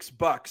it's Knicks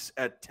Bucks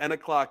at 10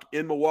 o'clock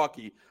in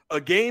Milwaukee.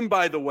 A game,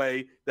 by the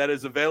way, that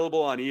is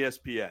available on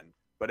ESPN.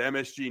 But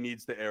MSG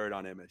needs to air it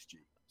on MSG.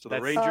 So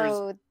the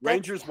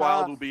Rangers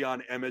Wild will be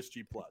on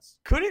MSG+.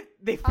 Couldn't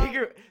they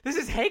figure this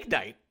is Hank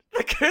night?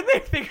 Like, couldn't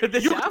they figure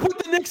this out? You can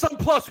put the Knicks on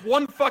Plus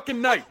one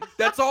fucking night.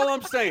 That's all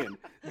I'm saying.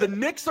 The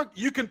Knicks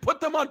you can put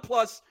them on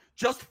Plus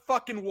just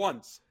fucking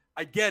once.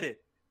 I get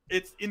it.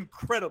 It's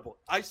incredible.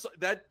 I saw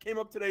that came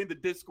up today in the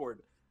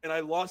Discord, and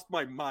I lost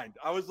my mind.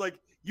 I was like,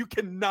 you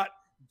cannot,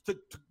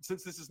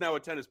 since this is now a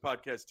tennis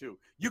podcast too,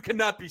 you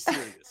cannot be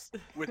serious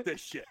with this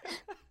shit.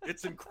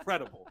 It's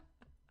incredible.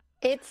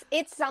 It's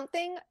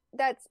something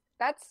that's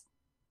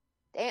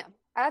damn,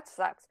 that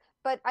sucks.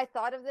 But I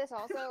thought of this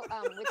also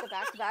with the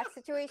back-to-back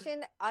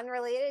situation,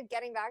 unrelated,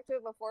 getting back to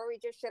it before we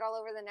just shit all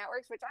over the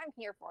networks, which I'm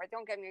here for.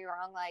 Don't get me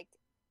wrong. Like,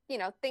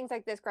 things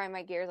like this grind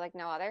my gears like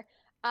no other.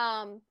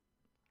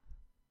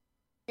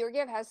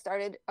 Georgiev has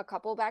started a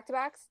couple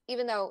back-to-backs,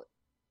 even though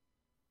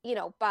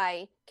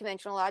by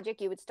conventional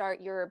logic, you would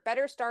start your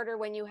better starter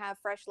when you have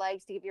fresh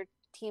legs to give your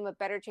team a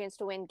better chance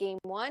to win game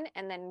 1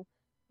 and then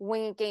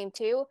win it game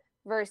 2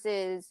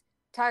 versus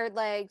tired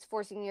legs,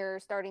 forcing your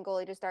starting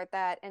goalie to start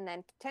that and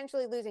then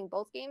potentially losing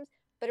both games.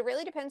 But it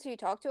really depends who you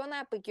talk to on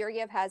that. But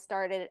Georgiev has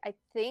started, I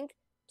think,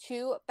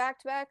 2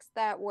 back-to-backs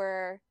that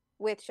were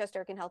with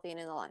Shesterkin healthy and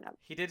in the lineup.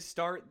 He did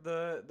start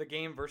the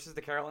game versus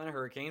the Carolina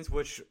Hurricanes,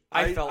 which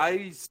I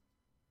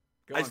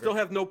still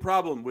have no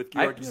problem with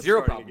Georgiev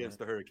starting against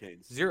the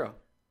Hurricanes. Zero.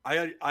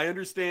 I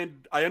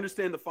understand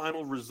the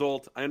final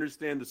result. I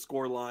understand the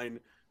score line.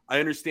 I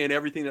understand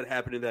everything that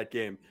happened in that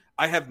game.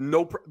 I have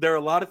there are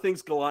a lot of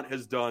things Gallant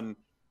has done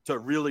to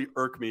really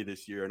irk me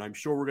this year, and I'm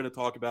sure we're going to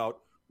talk about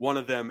one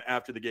of them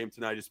after the game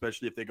tonight,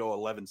 especially if they go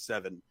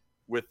 11-7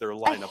 with their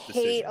lineup decisions.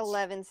 I hate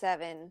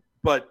 11-7.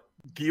 But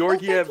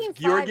Georgiev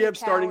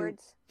starting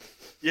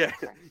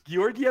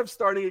Georgiev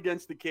starting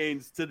against the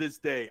Canes to this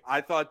day,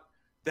 I thought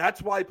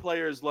that's why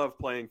players love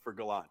playing for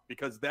Gallant,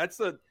 because that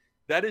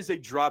is a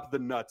drop the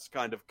nuts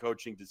kind of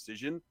coaching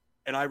decision,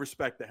 and I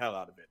respect the hell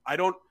out of it. I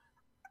don't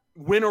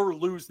win or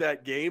lose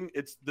that game.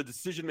 It's the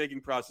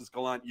decision-making process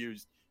Gallant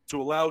used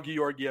to allow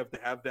Georgiev to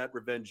have that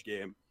revenge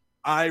game.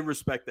 I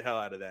respect the hell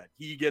out of that.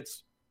 He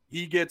gets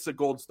a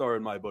gold star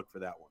in my book for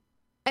that one.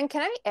 And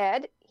can I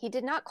add, he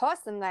did not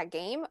cost them that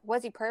game.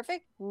 Was he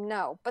perfect?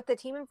 No. But the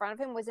team in front of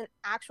him was an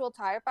actual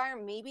tire fire.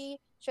 Maybe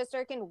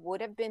Shesterkin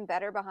would have been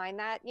better behind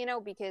that,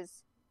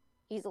 because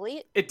he's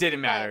elite. It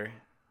didn't matter.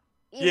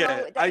 The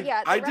rest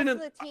of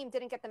the team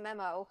didn't get the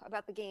memo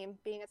about the game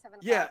being at 7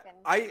 o'clock.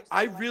 Yeah,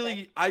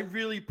 I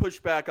really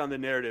pushed back on the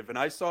narrative, and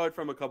I saw it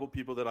from a couple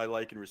people that I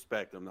like and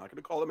respect. I'm not going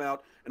to call them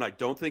out, and I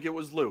don't think it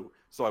was Lou,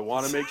 so I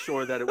want to make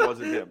sure that it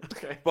wasn't him.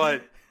 Okay.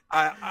 But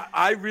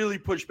I really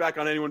pushed back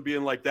on anyone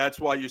being like, that's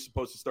why you're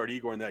supposed to start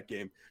Igor in that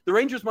game. The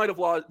Rangers might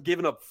have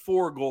given up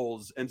 4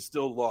 goals and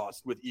still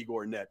lost with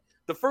Igor net.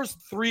 The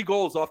first 3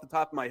 goals off the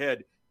top of my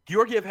head,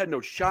 Georgiev had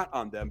no shot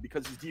on them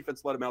because his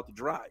defense let him out to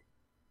dry.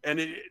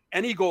 And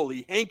any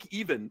goalie, Hank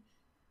even,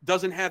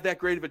 doesn't have that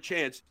great of a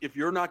chance if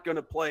you're not going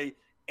to play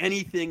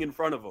anything in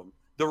front of him.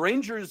 The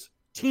Rangers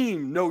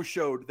team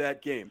no-showed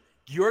that game.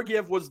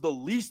 Georgiev was the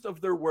least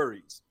of their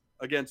worries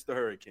against the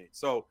Hurricanes.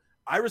 So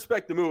I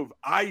respect the move.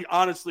 I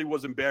honestly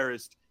was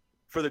embarrassed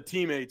for the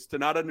teammates to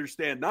not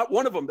understand, not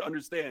one of them to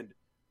understand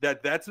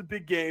that that's a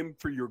big game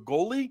for your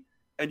goalie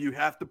and you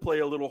have to play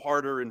a little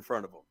harder in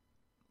front of them.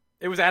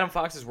 It was Adam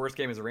Fox's worst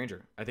game as a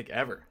Ranger, I think,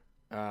 ever.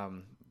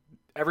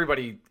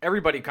 Everybody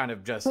kind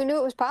of just... Who knew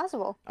it was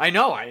possible? I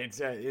know.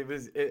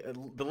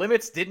 The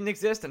limits didn't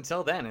exist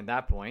until then at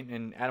that point.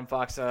 And Adam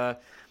Fox,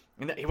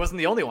 he wasn't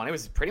the only one. It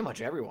was pretty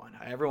much everyone.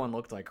 Everyone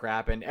looked like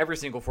crap. And every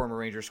single former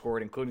Ranger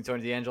scored, including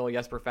Tony DeAngelo,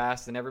 Jesper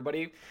Fast, and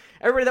everybody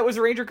that was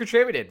a Ranger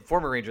contributed.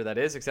 Former Ranger, that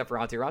is, except for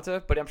Antti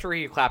Raanta. But I'm sure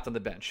he clapped on the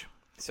bench.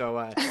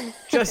 So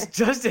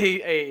just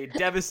a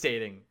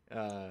devastating...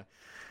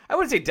 I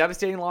wouldn't say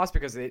devastating loss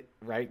because it's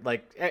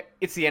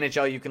the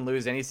NHL. You can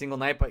lose any single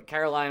night. But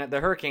Carolina,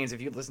 the Hurricanes,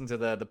 if you listen to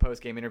the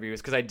post-game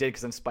interviews,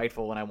 because I'm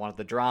spiteful and I wanted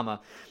the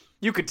drama,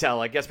 you could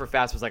tell, Jesper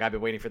Fast was like, I've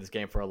been waiting for this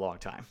game for a long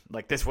time.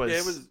 This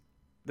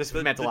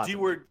meant a lot.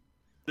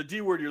 The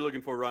D word you're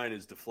looking for, Ryan,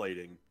 is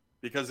deflating,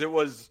 because it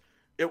was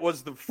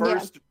the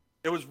first. Yeah.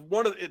 It was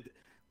one of it,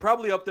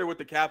 probably up there with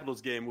the Capitals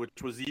game, which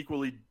was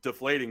equally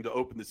deflating to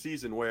open the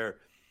season, where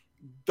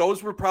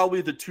those were probably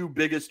the 2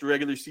 biggest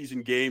regular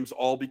season games,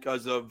 all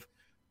because of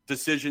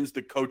decisions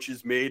the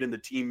coaches made and the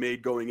team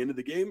made going into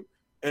the game.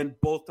 And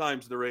both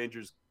times the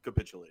Rangers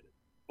capitulated.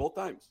 Both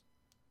times.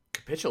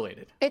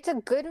 Capitulated. It's a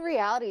good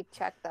reality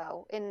check,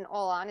 though, in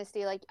all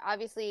honesty.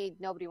 Obviously,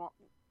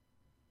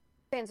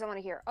 fans don't want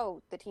to hear,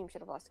 oh, the team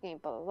should have lost the game,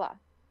 blah, blah, blah.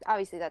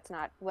 Obviously, that's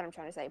not what I'm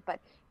trying to say. But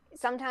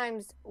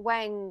sometimes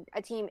when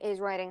a team is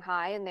riding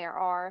high and there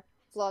are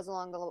flaws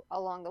along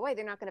the way,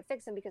 they're not going to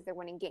fix them because they're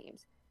winning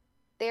games.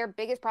 Their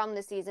biggest problem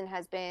this season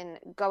has been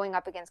going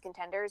up against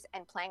contenders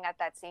and playing at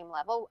that same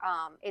level.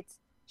 It's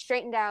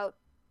straightened out,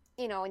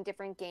 in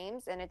different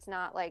games, and it's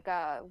not like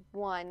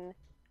one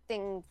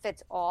thing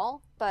fits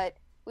all. But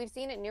we've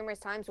seen it numerous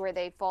times where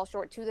they fall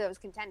short to those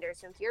contenders.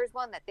 So here's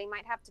one that they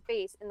might have to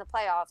face in the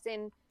playoffs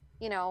in,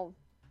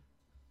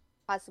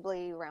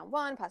 possibly round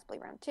 1, possibly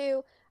round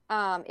 2,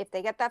 if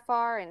they get that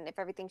far and if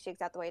everything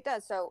shakes out the way it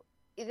does. So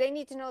they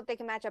need to know that they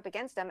can match up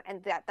against them,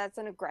 and that's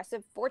an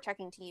aggressive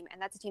forechecking team,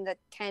 and that's a team that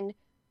can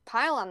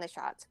pile on the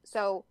shots.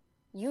 So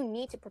you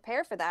need to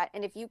prepare for that.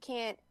 And if you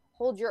can't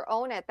hold your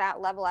own at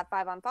that level at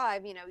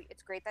 5-on-5,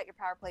 it's great that your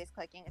power play is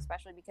clicking,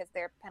 especially because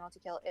their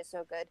penalty kill is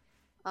so good.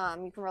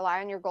 You can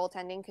rely on your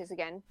goaltending because,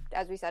 again,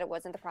 as we said, it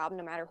wasn't the problem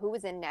no matter who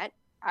was in net.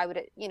 I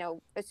would,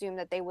 assume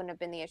that they wouldn't have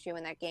been the issue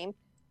in that game.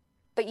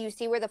 But you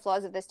see where the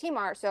flaws of this team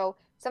are. So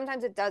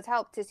sometimes it does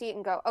help to see it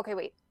and go, okay,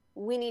 wait,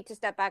 we need to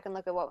step back and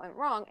look at what went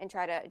wrong and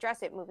try to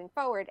address it moving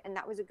forward. And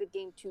that was a good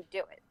game to do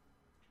it.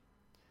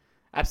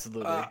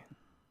 Absolutely.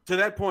 To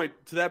that point,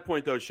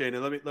 though, Shane,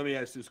 and let me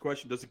ask this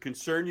question: does it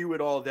concern you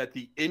at all that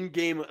the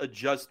in-game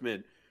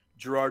adjustment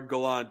Gerard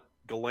Gallant,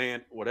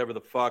 whatever the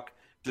fuck,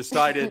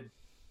 decided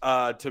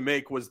to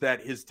make was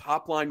that his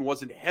top line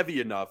wasn't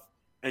heavy enough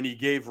and he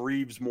gave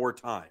Reeves more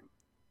time.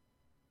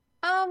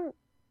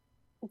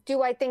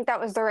 Do I think that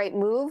was the right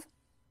move?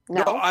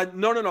 No.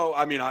 No.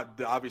 I mean,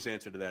 the obvious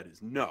answer to that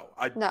is no.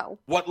 No.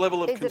 What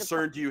level of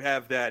concern do you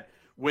have that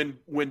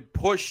when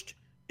pushed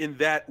in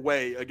that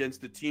way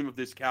against a team of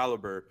this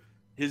caliber,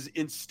 his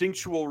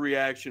instinctual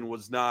reaction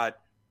was not,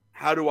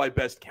 how do I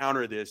best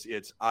counter this?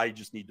 It's, I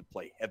just need to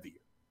play heavier.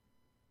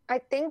 I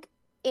think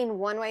in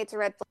one way it's a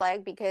red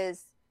flag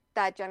because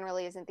that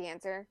generally isn't the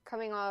answer.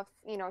 Coming off,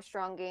 a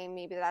strong game,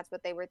 maybe that's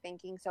what they were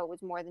thinking. So it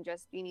was more than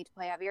just you need to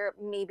play heavier.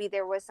 Maybe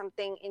there was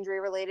something injury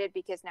related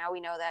because now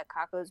we know that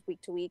Kakko's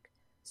week to week.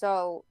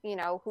 So,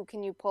 who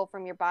can you pull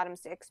from your bottom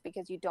six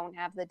because you don't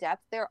have the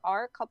depth? There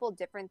are a couple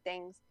different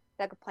things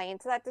that could play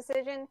into that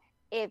decision.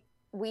 If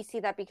we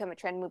see that become a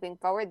trend moving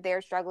forward,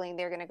 they're struggling.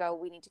 They're going to go,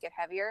 we need to get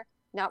heavier.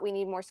 Not we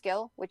need more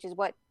skill, which is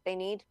what they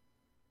need.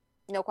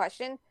 No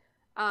question.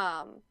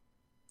 Then,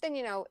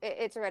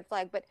 it's a red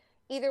flag. But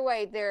either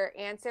way, their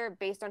answer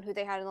based on who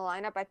they had in the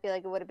lineup, I feel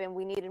like it would have been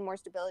we needed more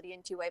stability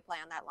and two-way play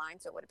on that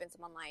line. So it would have been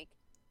someone like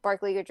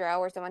Barkley Gaudreau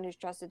or someone who's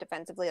trusted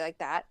defensively like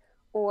that.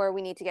 Or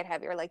we need to get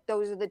heavier. Like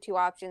those are the two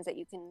options that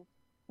you can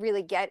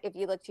really get if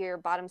you look to your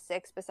bottom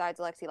six besides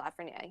Alexis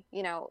Lafreniere.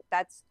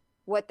 That's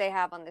what they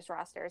have on this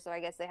roster. So I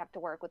guess they have to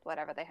work with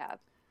whatever they have.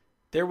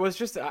 There was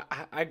just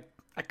I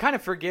kind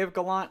of forgive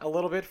Gallant a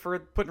little bit for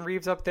putting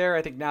Reeves up there.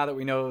 I think now that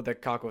we know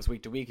that Kakko was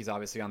week to week, he's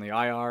obviously on the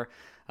IR.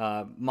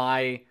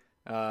 My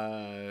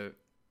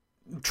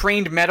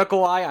trained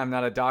medical eye, I'm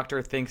not a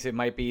doctor, thinks it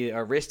might be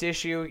a wrist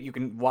issue. You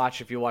can watch,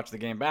 if you watch the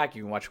game back,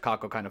 you can watch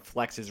Kakko kind of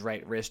flex his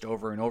right wrist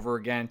over and over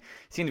again.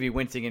 Seemed to be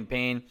wincing in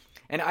pain.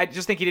 And I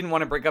just think he didn't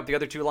want to break up the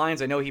other two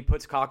lines. I know he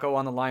puts Kakko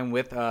on the line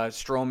with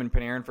Strome and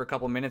Panarin for a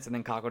couple minutes, and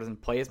then Kakko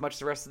doesn't play as much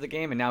the rest of the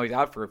game, and now he's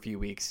out for a few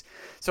weeks.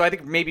 So I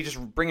think maybe just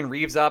bringing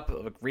Reeves up.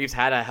 Reeves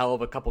had a hell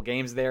of a couple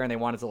games there, and they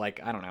wanted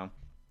to,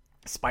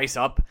 spice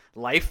up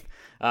life.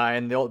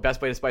 And the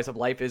best way to spice up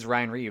life is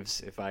Ryan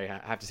Reeves, if I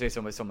have to say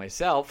so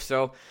myself.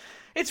 So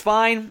it's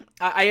fine.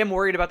 I am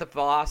worried about the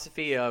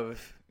philosophy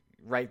of,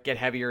 get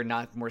heavier,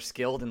 not more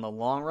skilled in the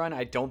long run.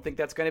 I don't think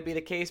that's going to be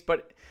the case,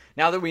 but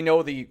now that we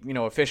know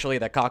officially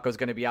that Kakko's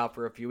going to be out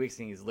for a few weeks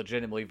and he's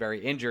legitimately very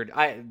injured,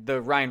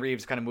 the Ryan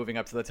Reeves kind of moving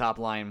up to the top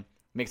line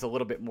makes a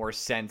little bit more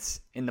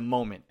sense in the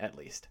moment, at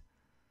least.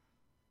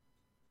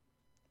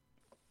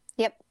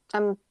 Yep,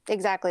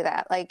 exactly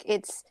that. Like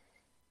it's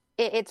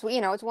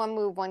one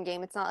move, one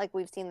game. It's not like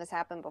we've seen this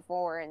happen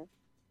before, and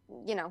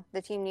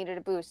the team needed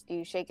a boost.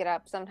 You shake it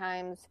up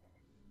sometimes.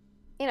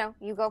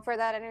 You go for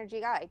that energy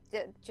guy.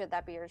 Should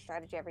that be your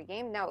strategy every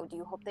game? No. Do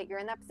you hope that you're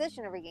in that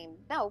position every game?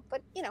 No.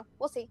 But,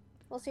 we'll see.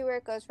 We'll see where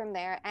it goes from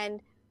there.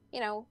 And,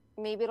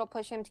 maybe it'll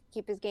push him to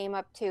keep his game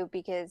up, too,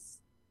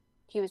 because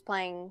he was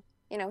playing,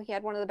 he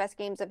had one of the best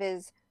games of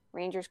his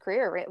Rangers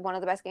career, one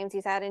of the best games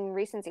he's had in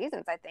recent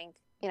seasons, I think,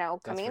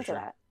 coming into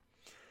that.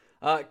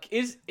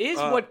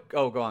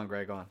 Go on,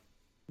 Greg, go on.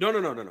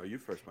 No, you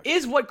first, Mike.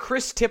 Is what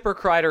Chris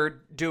Tipper-Kreider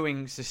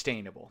doing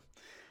sustainable?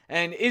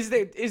 And is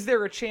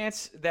there a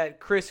chance that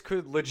Chris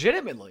could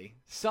legitimately,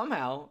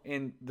 somehow,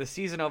 in the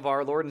season of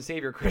our Lord and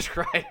Savior Chris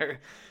Kreider,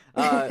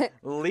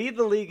 lead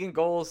the league in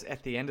goals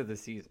at the end of the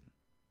season?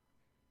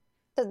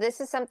 So this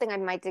is something I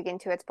might dig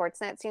into at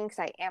Sportsnet soon because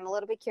I am a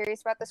little bit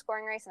curious about the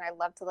scoring race, and I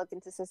love to look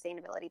into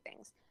sustainability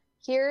things.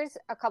 Here's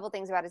a couple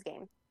things about his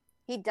game.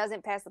 He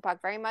doesn't pass the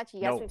puck very much.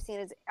 Yes, we've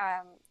seen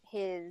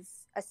his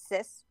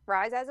assists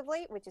rise as of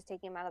late, which is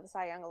taking him out of the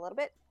Cy Young a little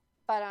bit.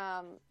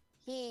 But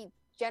he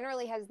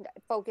generally has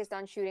focused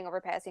on shooting over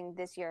passing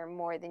this year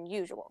more than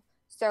usual.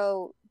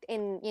 So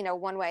in,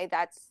 one way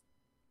that's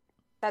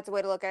a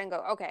way to look at it and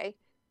go, okay,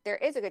 there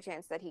is a good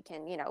chance that he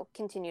can,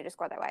 continue to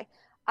score that way.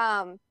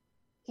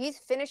 He's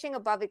finishing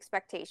above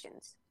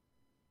expectations.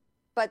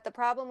 But the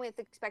problem with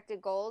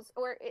expected goals,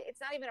 or it's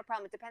not even a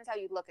problem, it depends how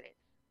you look at it.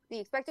 The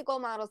expected goal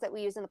models that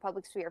we use in the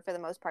public sphere, for the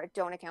most part,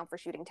 don't account for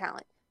shooting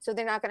talent. So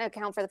they're not going to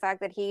account for the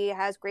fact that he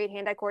has great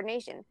hand-eye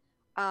coordination.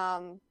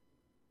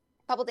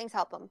 Couple things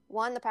help him.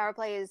 One, the power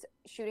play is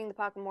shooting the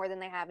puck more than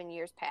they have in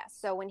years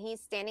past. So when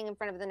he's standing in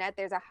front of the net,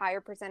 there's a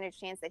higher percentage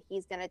chance that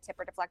he's going to tip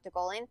or deflect a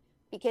goal in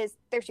because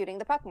they're shooting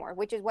the puck more,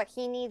 which is what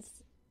he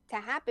needs to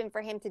happen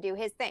for him to do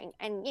his thing.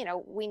 And,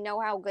 we know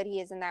how good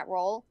he is in that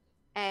role.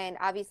 And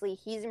obviously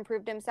he's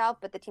improved himself,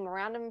 but the team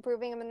around him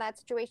improving him in that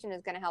situation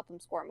is going to help him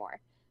score more.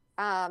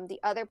 The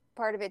other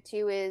part of it,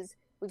 too, is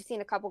we've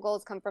seen a couple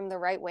goals come from the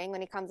right wing when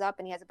he comes up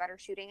and he has a better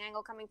shooting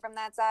angle coming from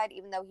that side,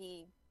 even though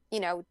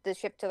the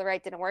shift to the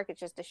right didn't work. It's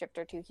just a shift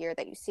or two here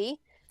that you see.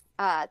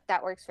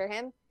 That works for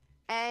him.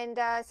 And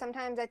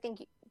sometimes I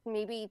think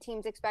maybe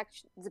teams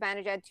expect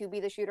Zibanejad to be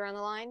the shooter on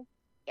the line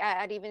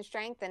at even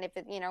strength. And if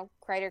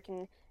Kreider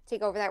can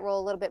take over that role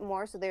a little bit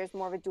more, so there's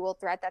more of a dual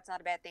threat, that's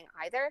not a bad thing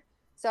either.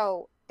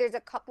 So there's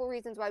a couple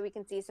reasons why we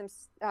can see some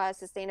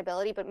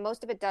sustainability, but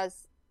most of it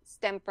does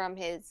stem from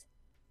his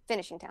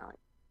finishing talent.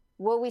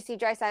 Will we see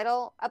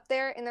Draisaitl up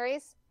there in the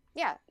race?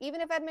 Yeah, even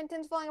if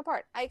Edmonton's falling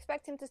apart, I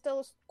expect him to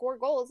still score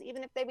goals,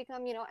 even if they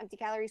become, empty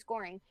calorie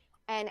scoring.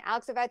 And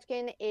Alex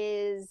Ovechkin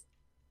is,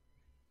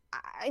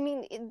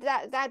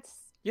 that's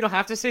You don't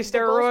have to say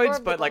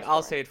steroids, but like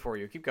I'll say it for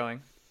you. Keep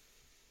going.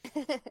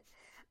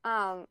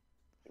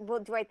 Well,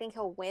 do I think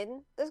he'll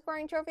win the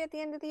scoring trophy at the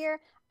end of the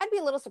year? I'd be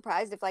a little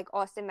surprised if like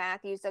Austin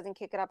Matthews doesn't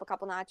kick it up a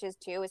couple notches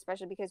too,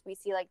 especially because we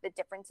see like the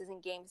differences in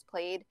games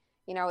played,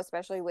 you know,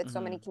 especially with so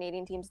many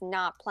Canadian teams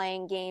not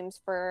playing games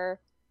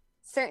for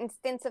certain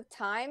stints of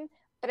time.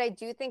 But I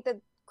do think that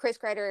Chris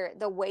Kreider,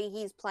 the way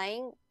he's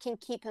playing, can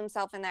keep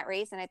himself in that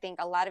race. And I think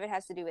a lot of it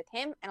has to do with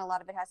him and a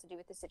lot of it has to do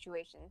with the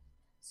situation.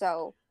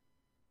 So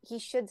he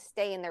should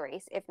stay in the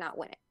race, if not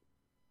win it.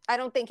 I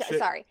don't think,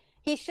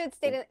 he should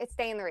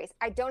stay in the race.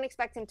 I don't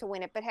expect him to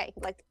win it, but hey,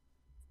 like,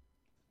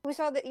 who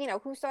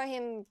saw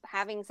him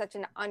having such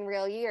an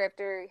unreal year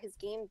after his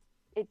game?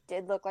 It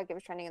did look like it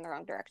was trending in the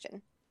wrong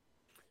direction.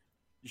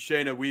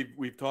 Shayna,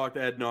 we've talked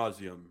ad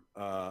nauseum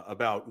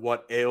about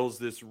what ails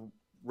this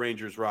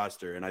Rangers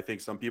roster, and I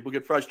think some people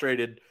get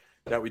frustrated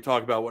that we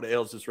talk about what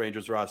ails this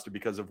Rangers roster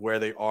because of where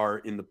they are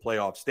in the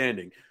playoff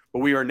standing. But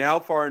we are now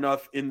far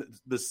enough in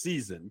the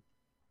season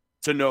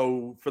to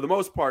know, for the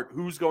most part,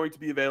 who's going to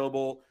be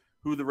available,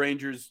 who the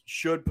Rangers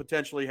should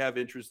potentially have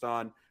interest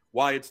on,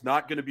 why it's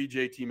not going to be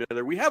JT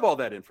Miller. We have all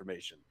that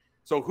information.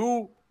 So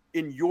who,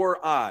 in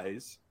your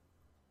eyes,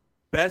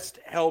 best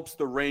helps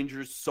the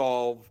Rangers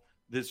solve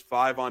this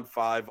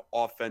 5-on-5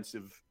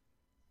 offensive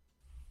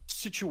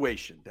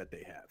situation that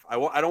they have?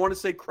 I don't want to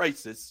say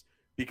crisis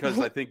because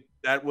I think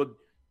that would,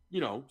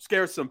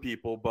 scare some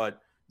people,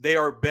 but they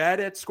are bad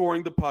at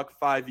scoring the puck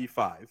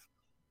 5v5.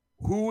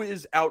 Who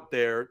is out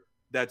there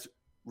that's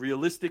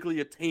realistically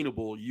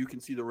attainable you can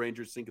see the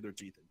Rangers sinking their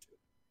teeth into?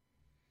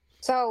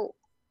 So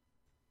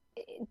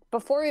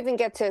before we even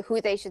get to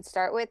who they should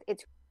start with,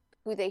 it's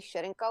who they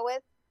shouldn't go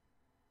with.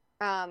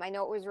 I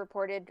know it was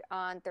reported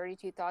on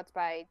 32 Thoughts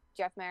by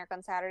Jeff Marek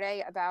on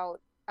Saturday about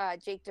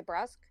Jake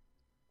DeBrusk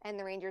and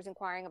the Rangers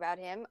inquiring about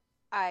him.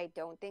 I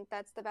don't think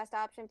that's the best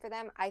option for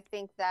them. I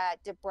think that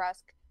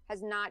DeBrusk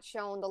has not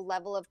shown the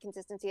level of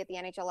consistency at the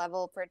NHL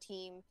level for a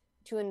team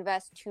to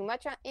invest too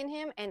much in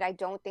him, and I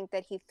don't think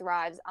that he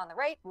thrives on the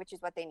right, which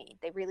is what they need.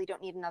 They really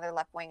don't need another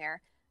left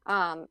winger,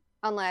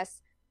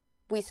 unless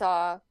we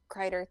saw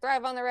Kreider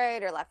thrive on the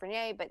right or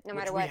Lafreniere, but no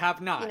matter what, we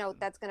have not.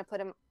 That's going to put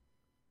him.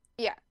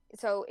 Yeah,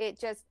 so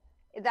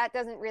that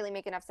doesn't really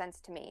make enough sense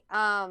to me.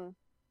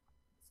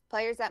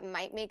 Players that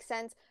might make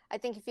sense, I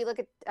think if you look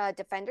at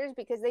defenders,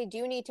 because they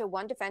do need to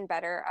defend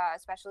better,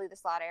 especially the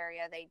slot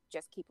area. They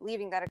just keep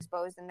leaving that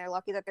exposed, and they're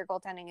lucky that their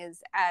goaltending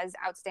is as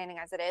outstanding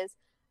as it is.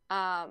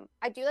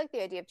 I do like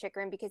the idea of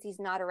Chychrun because he's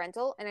not a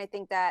rental, and I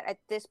think that at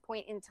this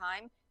point in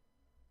time,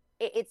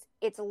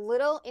 it's a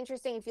little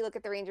interesting if you look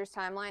at the Rangers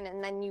timeline,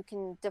 and then you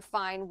can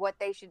define what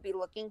they should be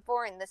looking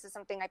for. And this is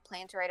something I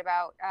plan to write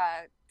about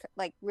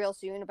real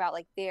soon about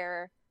like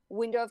their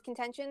window of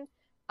contention.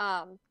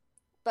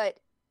 But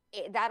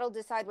that'll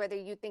decide whether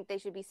you think they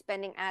should be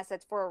spending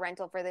assets for a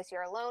rental for this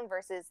year alone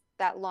versus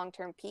that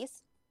long-term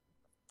piece.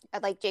 I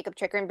like Jakob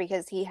Chychrun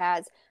because he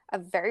has a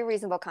very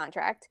reasonable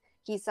contract.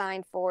 He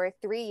signed for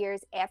 3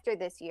 years after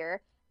this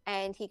year,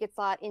 and he could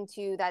slot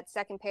into that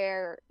second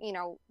pair,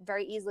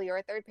 very easily, or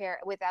a third pair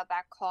without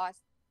that cost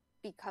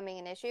becoming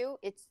an issue.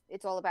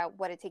 It's all about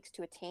what it takes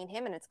to attain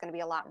him, and it's going to be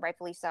a lot,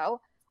 rightfully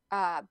so.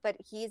 But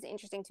he's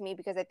interesting to me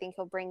because I think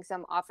he'll bring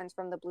some offense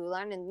from the blue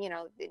line, and,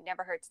 it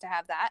never hurts to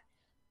have that.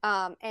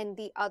 And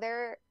the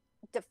other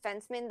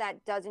defenseman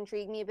that does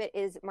intrigue me a bit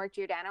is Mark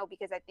Giordano,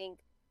 because I think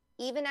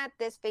even at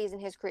this phase in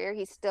his career,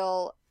 he's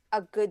still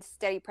a good,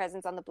 steady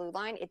presence on the blue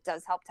line. It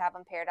does help to have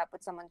him paired up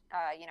with someone,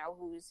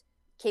 who's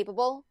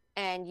capable,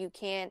 and you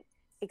can't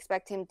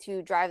expect him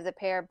to drive the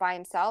pair by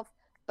himself,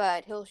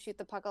 but he'll shoot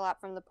the puck a lot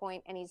from the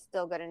point, and he's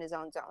still good in his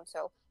own zone.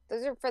 So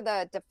those are for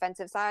the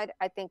defensive side.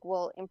 I think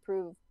will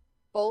improve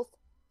both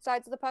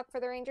sides of the puck for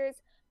the Rangers.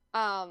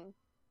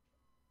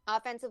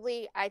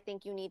 Offensively, I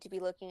think you need to be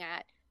looking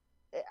at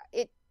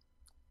it.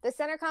 The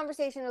center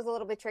conversation is a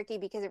little bit tricky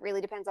because it really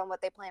depends on what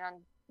they plan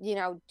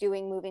on,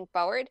 doing moving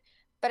forward.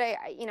 But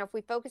if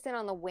we focus in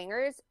on the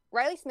wingers,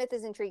 Riley Smith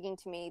is intriguing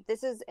to me.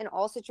 This is an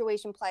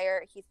all-situation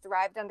player. He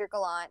thrived under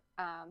Gallant.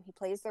 He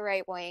plays the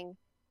right wing.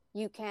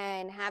 You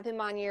can have him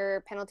on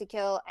your penalty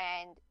kill,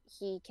 and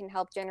he can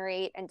help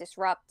generate and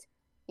disrupt,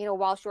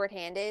 while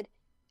shorthanded.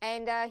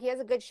 And he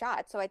has a good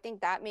shot. So I think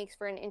that makes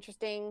for an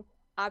interesting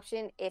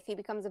option if he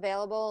becomes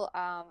available.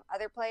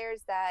 Other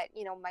players that,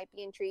 might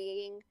be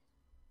intriguing.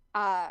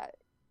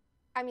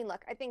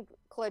 Look, I think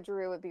Claude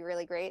Giroux would be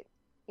really great.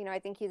 I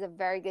think he's a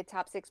very good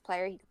top six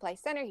player. He could play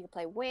center, he could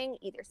play wing,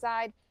 either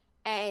side.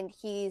 And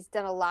he's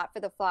done a lot for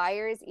the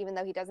Flyers, even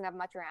though he doesn't have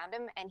much around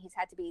him. And he's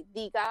had to be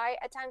the guy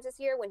at times this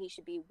year when he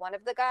should be one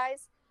of the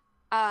guys.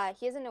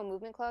 He has a no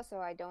movement clause, so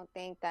I don't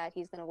think that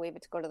he's going to waive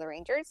it to go to the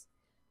Rangers.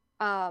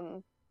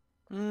 How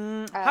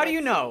do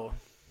you know?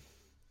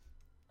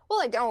 Well,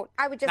 I don't.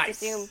 I would just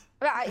assume.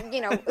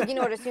 You know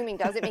what assuming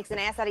does. It makes an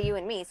ass out of you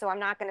and me. So I'm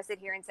not going to sit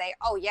here and say,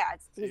 "Oh yeah,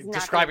 he's not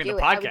describing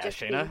the podcast,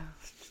 Shayna."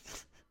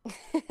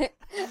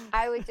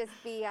 I would just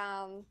be.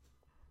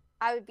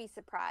 I would be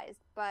surprised,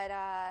 but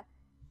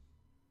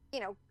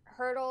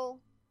Hertl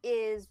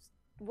is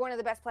one of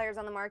the best players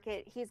on the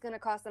market. He's going to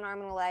cost an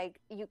arm and a leg.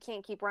 You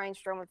can't keep Ryan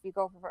Strome if you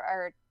go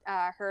for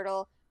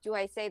Hurdle. Do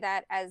I say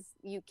that as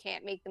you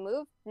can't make the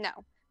move? No.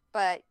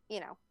 But,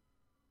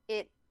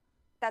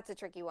 that's a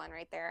tricky one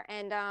right there.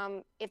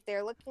 And if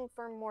they're looking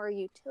for more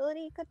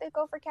utility, could they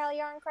go for Calle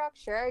Jarnkrok?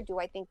 Sure. Do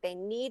I think they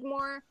need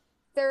more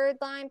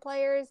third-line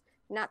players?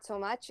 Not so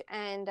much.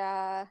 And,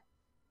 I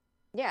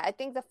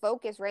think the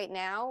focus right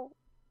now,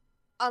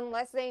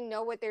 unless they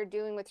know what they're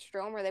doing with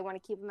Strome or they want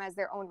to keep him as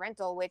their own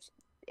rental, which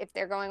if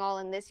they're going all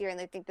in this year and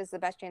they think this is the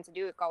best chance to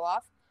do it, go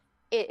off,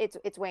 it's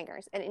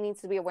wingers. And it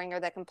needs to be a winger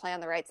that can play on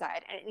the right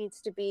side. And it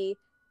needs to be,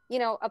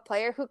 a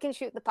player who can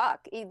shoot the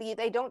puck.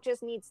 They don't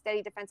just need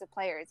steady defensive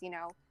players,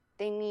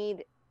 They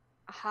need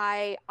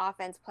high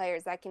offense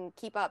players that can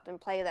keep up and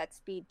play that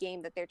speed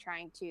game that they're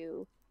trying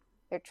to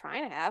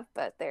have,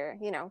 but they're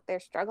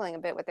struggling a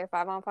bit with their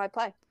 5-on-5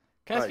 play.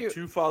 Can I ask you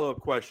 2 follow-up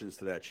questions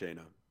to that,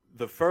 Shayna?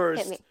 The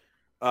first,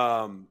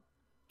 can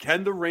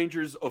the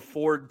Rangers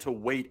afford to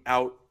wait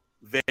out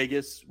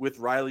Vegas with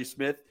Riley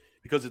Smith?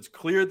 Because it's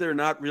clear they're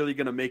not really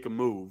going to make a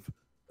move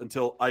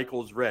until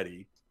Eichel's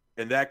ready,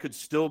 and that could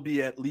still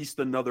be at least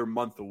another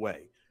month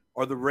away.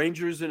 Are the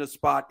Rangers in a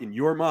spot in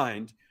your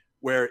mind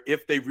where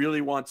if they really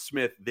want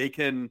Smith, they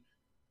can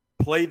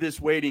play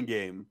this waiting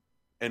game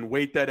and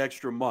wait that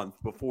extra month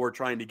before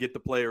trying to get the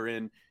player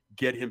in,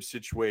 get him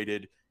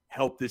situated,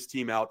 help this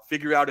team out,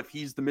 figure out if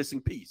he's the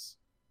missing piece?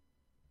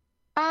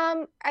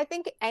 I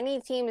think any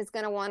team is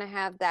going to want to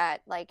have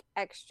that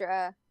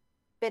extra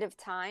bit of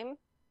time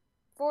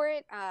for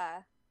it.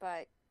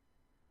 But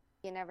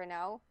you never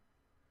know.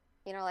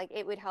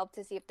 It would help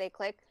to see if they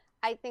click.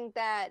 I think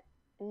that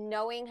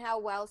knowing how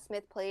well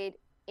Smith played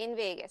in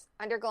Vegas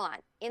under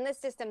Gallant, in the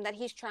system that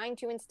he's trying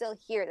to instill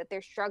here, that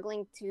they're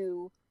struggling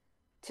to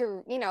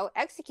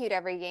execute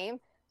every game,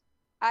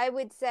 I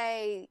would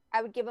say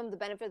I would give him the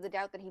benefit of the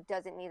doubt that he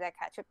doesn't need that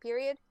catch-up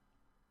period.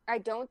 I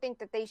don't think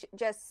that they should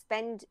just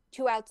outspend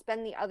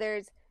the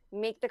others,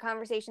 make the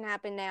conversation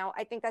happen now.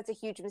 I think that's a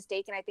huge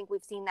mistake, and I think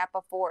we've seen that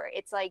before.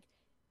 It's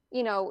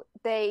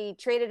they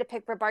traded a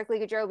pick for Barclay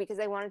Goodrow because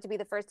they wanted to be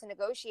the first to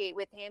negotiate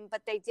with him,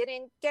 but they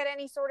didn't get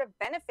any sort of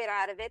benefit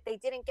out of it. They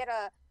didn't get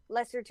a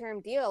lesser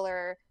term deal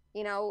or,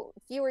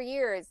 fewer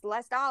years,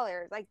 less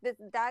dollars.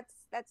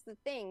 That's the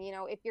thing.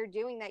 If you're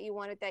doing that, you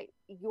want it that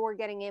you're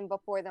getting in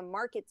before the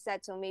market's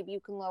set, so maybe you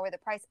can lower the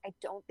price. I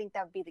don't think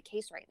that would be the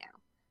case right now,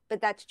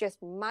 but that's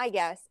just my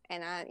guess.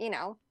 And,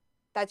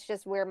 that's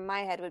just where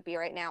my head would be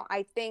right now.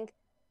 I think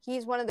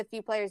he's one of the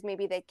few players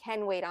maybe they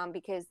can wait on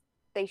because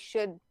they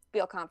should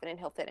feel confident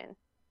he'll fit in.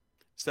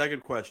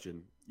 Second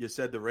question. You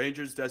said the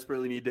Rangers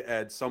desperately need to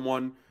add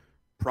someone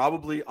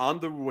probably on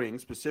the wing,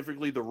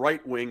 specifically the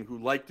right wing, who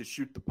liked to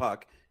shoot the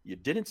puck. You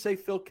didn't say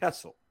Phil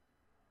Kessel.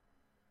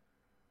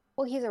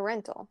 Well, he's a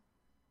rental.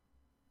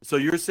 So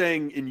you're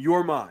saying in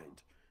your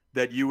mind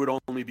that you would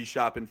only be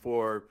shopping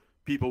for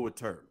people with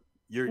term.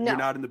 You're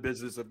not in the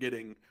business of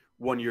getting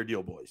one-year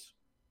deal boys.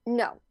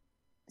 No.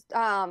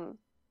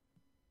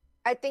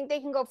 I think they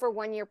can go for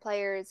one-year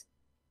players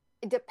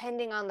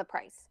depending on the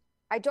price.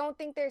 I don't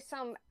think there's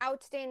some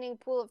outstanding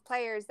pool of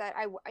players that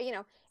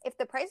if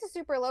the price is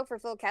super low for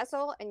Phil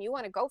Kessel and you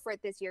want to go for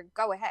it this year,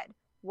 go ahead.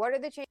 What are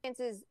the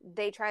chances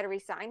they try to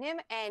re-sign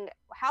him, and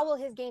how will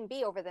his game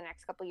be over the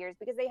next couple of years?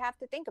 Because they have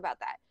to think about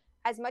that.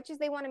 As much as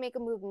they want to make a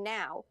move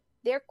now,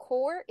 their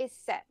core is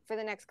set for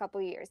the next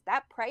couple of years.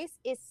 That price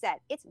is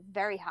set. It's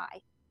very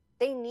high.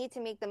 They need to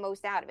make the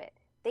most out of it.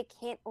 They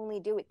can't only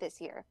do it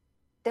this year.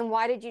 Then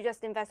why did you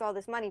just invest all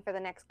this money for the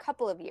next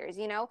couple of years?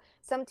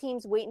 Some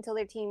teams wait until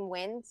their team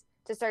wins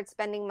to start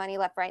spending money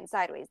left, right, and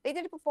sideways. They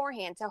did it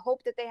beforehand to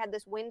hope that they had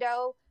this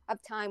window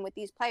of time with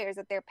these players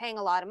that they're paying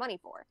a lot of money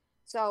for.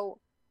 So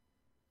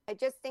I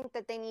just think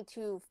that they need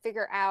to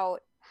figure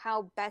out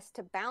how best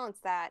to balance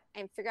that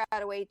and figure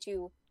out a way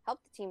to help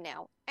the team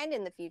now and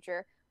in the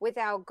future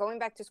without going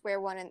back to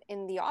square one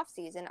in the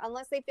offseason,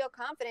 unless they feel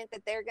confident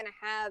that they're going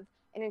to have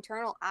an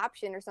internal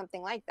option or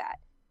something like that.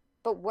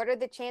 But what are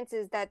the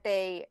chances that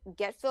they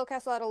get Phil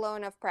Kessel at a low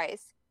enough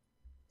price,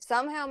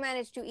 somehow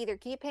manage to either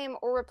keep him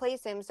or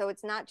replace him so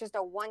it's not just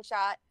a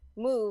one-shot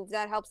move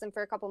that helps them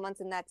for a couple months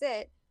and that's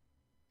it?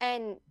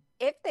 And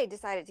if they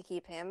decided to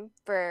keep him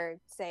for,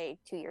 say,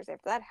 2 years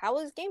after that, how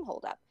will his game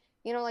hold up?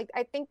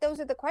 I think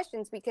those are the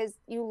questions, because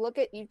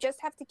you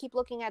just have to keep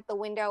looking at the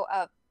window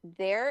of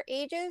their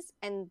ages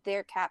and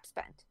their cap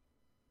spent.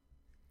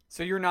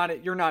 So you're not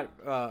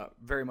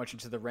very much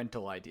into the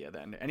rental idea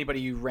then. Anybody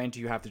you rent,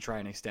 you have to try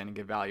and extend and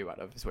get value out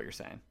of, is what you're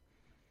saying.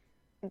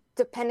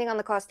 Depending on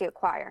the cost you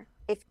acquire.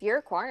 If you're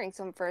acquiring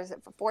someone for a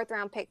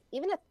 4th-round pick,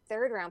 even a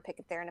 3rd-round pick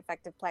if they're an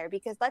effective player,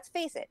 because let's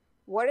face it,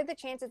 what are the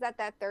chances that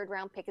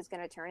 3rd-round pick is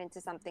going to turn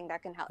into something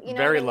that can help?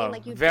 Very low.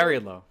 Very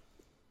low.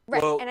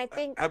 Right, well, and I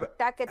think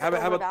that gets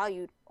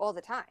overvalued all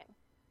the time.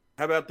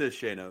 How about this,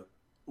 Shayna?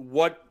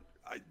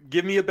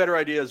 Give me a better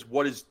idea as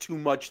what is too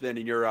much then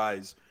in your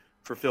eyes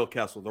for Phil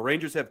Kessel. The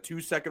Rangers have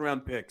 2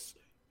 second-round picks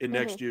in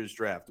next year's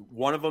draft.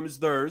 One of them is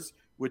theirs,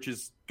 which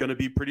is going to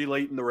be pretty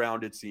late in the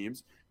round, it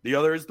seems. The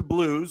other is the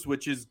Blues,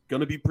 which is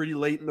going to be pretty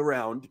late in the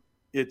round,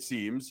 it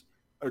seems.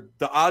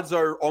 the odds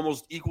are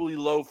almost equally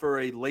low for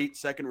a late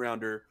second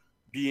rounder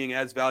being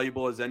as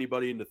valuable as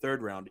anybody in the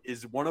third round.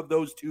 Is one of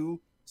those 2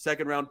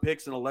 second round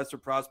picks and a lesser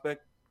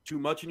prospect too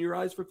much in your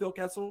eyes for Phil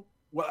Kessel?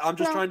 Well, I'm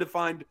trying to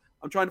find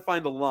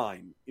the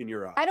line in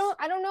your eyes. I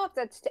don't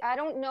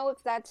know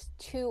if that's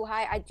too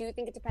high. I do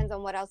think it depends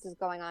on what else is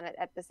going on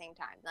at the same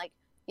time. Like,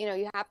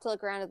 you have to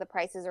look around at the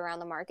prices around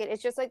the market.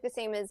 It's just like the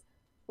same as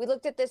we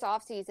looked at this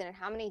offseason and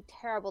how many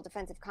terrible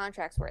defensive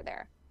contracts were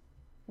there.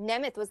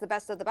 Nemeth was the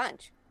best of the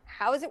bunch.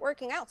 How is it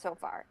working out so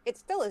far? It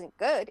still isn't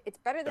good. It's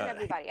better than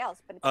everybody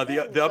else, but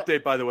it's the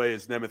update, by the way,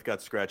 is Nemeth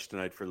got scratched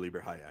tonight for Lieber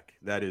Hayek.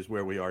 That is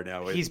where we are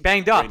now. He's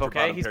banged up,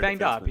 okay? He's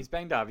banged up. He's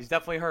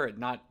definitely hurt.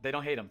 They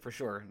don't hate him for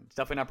sure. It's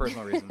definitely not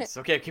personal reasons.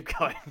 Okay, keep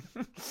going.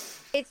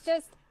 It's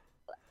just,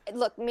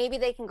 look, maybe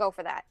they can go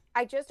for that.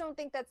 I just don't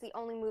think that's the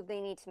only move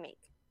they need to make.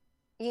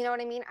 You know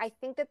what I mean? I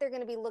think that they're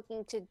going to be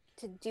looking to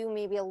do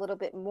maybe a little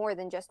bit more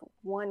than just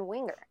one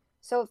winger.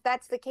 So if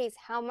that's the case,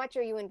 how much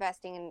are you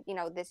investing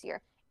in, this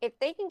year? If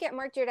they can get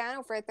Mark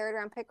Giordano for a 3rd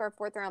round pick or a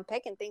 4th round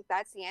pick and think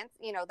that's the answer,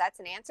 that's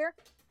an answer,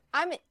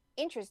 I'm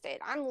interested.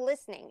 I'm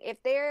listening.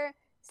 If they're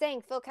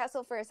saying Phil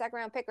Kessel for a 2nd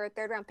round pick or a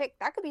 3rd round pick,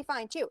 that could be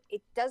fine too.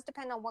 It does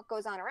depend on what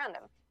goes on around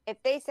them.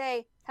 If they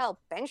say, hell,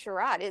 Ben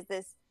Sherrod is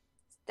this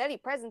steady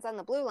presence on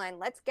the blue line,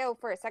 let's go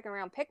for a 2nd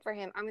round pick for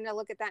him, I'm going to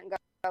look at that and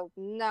go,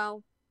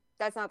 no,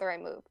 that's not the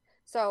right move.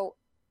 So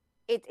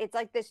it's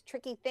like this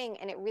tricky thing,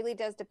 and it really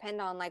does depend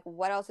on like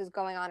what else is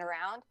going on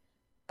around.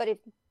 But if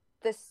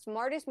the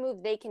smartest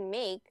move they can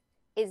make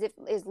is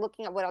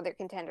looking at what other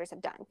contenders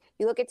have done.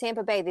 You look at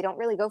Tampa Bay, they don't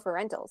really go for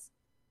rentals.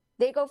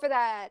 They go for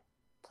that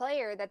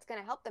player that's going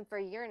to help them for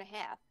a year and a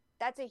half.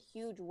 That's a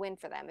huge win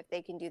for them if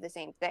they can do the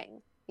same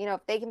thing.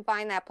 If they can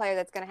find that player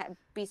that's going to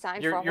be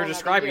signed for a whole You're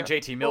describing year.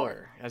 JT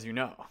Miller, as you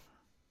know.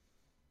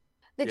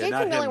 The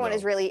JT Miller one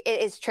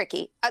is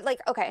tricky.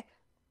 Okay.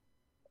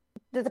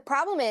 The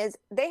problem is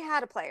they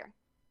had a player.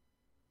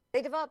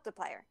 They developed a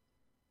player.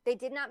 They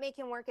did not make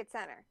him work at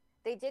center.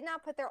 They did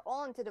not put their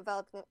all into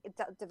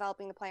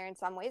developing the player in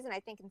some ways, and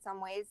I think in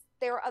some ways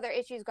there were other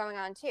issues going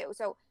on too.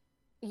 So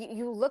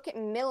you look at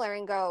Miller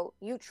and go,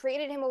 you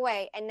traded him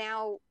away, and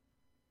now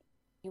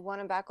you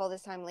want him back all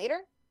this time later?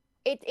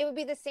 It would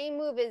be the same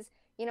move as,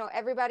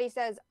 everybody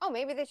says, oh,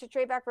 maybe they should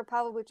trade back for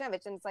Pavel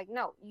Buchnevich, and it's like,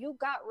 no, you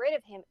got rid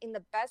of him in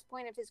the best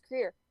point of his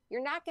career.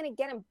 You're not going to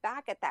get him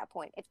back at that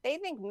point. If they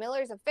think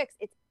Miller's a fix,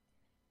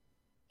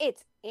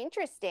 it's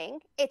interesting.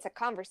 It's a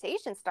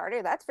conversation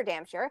starter, that's for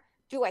damn sure.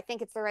 Do I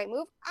think it's the right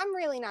move? I'm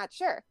really not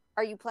sure.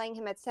 Are you playing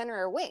him at center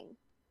or wing?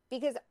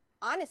 Because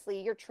honestly,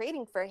 you're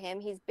trading for him.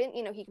 He's been,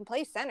 he can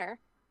play center.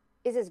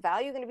 Is his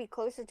value going to be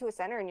closer to a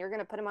center and you're going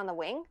to put him on the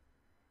wing?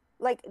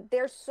 Like,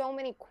 there's so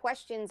many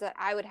questions that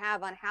I would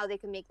have on how they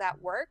can make that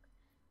work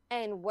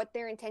and what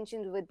their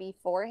intentions would be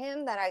for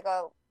him that I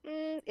go,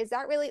 is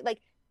that really,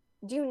 like,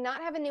 do you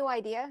not have a new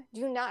idea?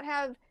 Do you not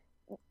have,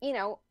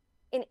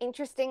 an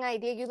interesting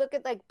idea? You look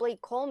at, like,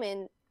 Blake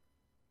Coleman.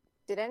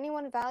 Did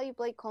anyone value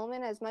Blake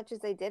Coleman as much as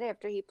they did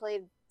after he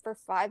played for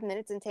 5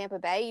 minutes in Tampa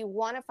Bay? You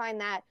want to find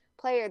that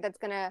player that's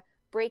going to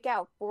break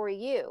out for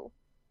you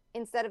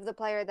instead of the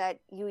player that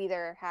you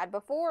either had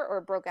before or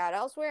broke out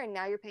elsewhere, and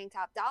now you're paying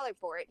top dollar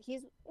for it.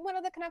 He's one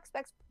of the Canucks'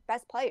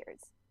 best players.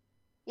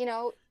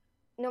 No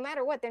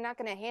matter what, they're not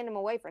going to hand him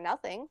away for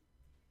nothing.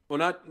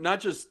 Well, not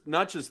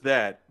just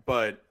that,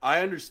 but I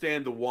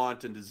understand the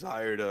want and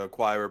desire to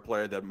acquire a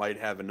player that might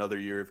have another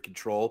year of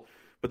control.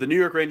 But the New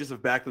York Rangers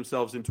have backed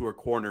themselves into a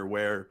corner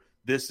where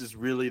this is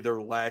really their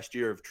last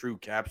year of true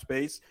cap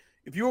space.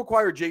 If you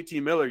acquire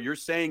JT Miller, you're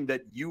saying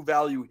that you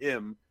value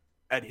him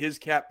at his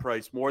cap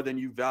price more than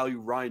you value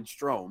Ryan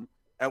Strome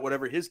at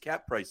whatever his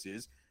cap price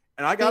is.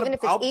 And even if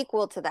it's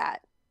equal to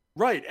that.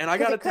 Right. And I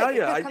got to tell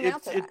you,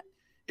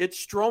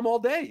 it's Strome all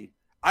day.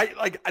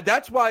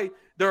 That's why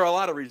there are a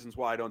lot of reasons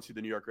why I don't see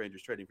the New York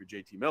Rangers trading for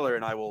JT Miller,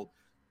 and I will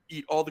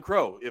eat all the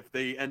crow if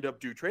they end up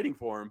trading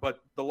for him.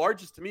 But the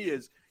largest to me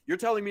is, you're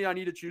telling me I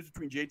need to choose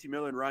between JT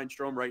Miller and Ryan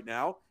Strome right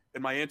now,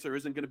 and my answer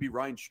isn't going to be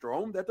Ryan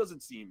Strome? That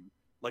doesn't seem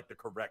like the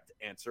correct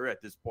answer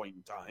at this point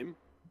in time.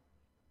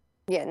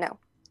 Yeah, no,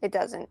 it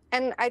doesn't.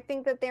 And I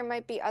think that there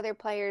might be other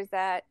players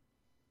that,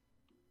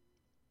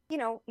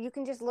 you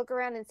can just look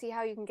around and see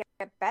how you can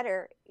get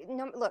better.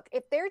 Look,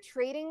 if they're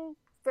trading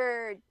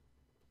for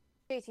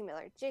JT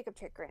Miller, Jacob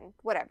Chikrin,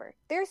 whatever,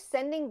 they're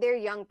sending their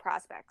young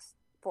prospects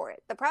for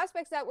it. The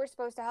prospects that were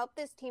supposed to help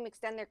this team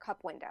extend their cup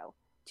window,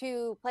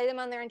 to play them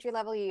on their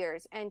entry-level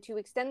years, and to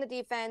extend the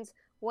defense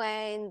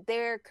when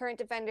their current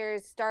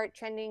defenders start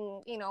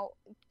trending,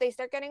 they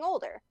start getting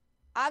older.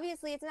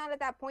 Obviously, it's not at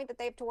that point that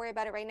they have to worry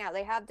about it right now.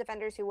 They have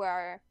defenders who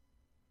are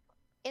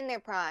in their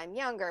prime,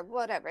 younger,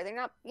 whatever. They're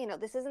not,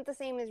 this isn't the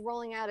same as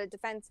rolling out a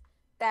defense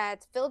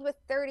that's filled with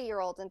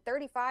 30-year-olds and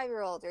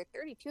 35-year-olds or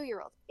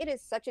 32-year-olds. It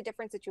is such a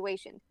different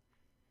situation.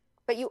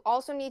 But you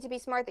also need to be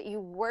smart that you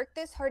work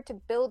this hard to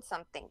build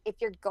something if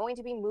you're going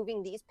to be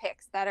moving these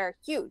picks that are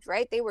huge,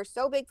 right? They were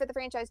so big for the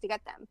franchise to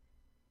get them.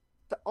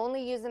 But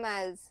only use them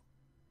as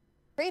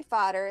trade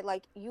fodder,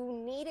 like, you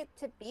need it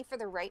to be for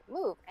the right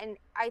move. And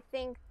I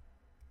think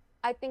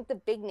I think the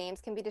big names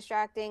can be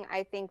distracting.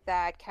 I think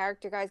that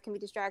character guys can be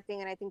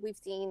distracting. And I think we've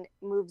seen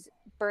moves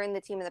burn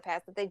the team in the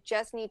past, that they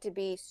just need to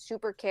be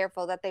super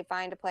careful that they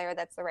find a player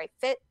that's the right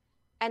fit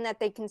and that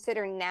they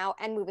consider now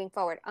and moving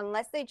forward,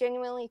 unless they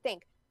genuinely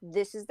think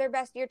this is their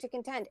best year to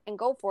contend and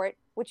go for it,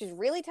 which is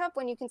really tough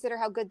when you consider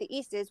how good the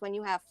East is, when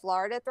you have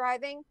Florida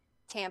thriving,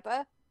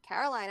 Tampa,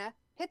 Carolina,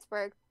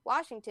 Pittsburgh,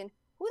 Washington.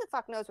 Who the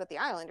fuck knows what the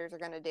Islanders are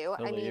going to do?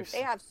 I mean,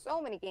 they have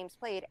so many games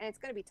played, and it's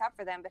going to be tough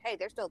for them, but hey,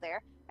 they're still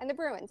there. And the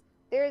Bruins.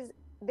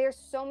 There's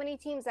so many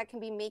teams that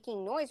can be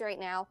making noise right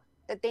now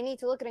that they need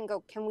to look at and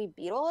go, can we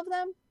beat all of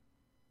them?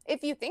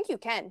 If you think you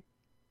can,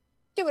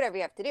 do whatever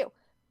you have to do.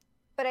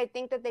 But I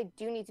think that they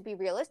do need to be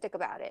realistic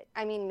about it.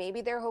 I mean,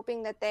 maybe they're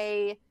hoping that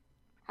they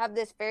have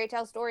this fairy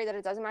tale story that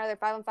it doesn't matter, their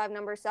 5-on-5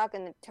 numbers suck,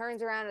 and it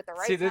turns around at the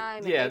right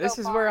time. Yeah, this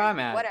is where I'm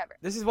at. Whatever.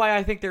 This is why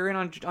I think they're in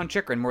on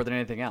Chychrun more than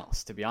anything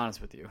else, to be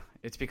honest with you.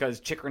 It's because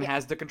Chychrun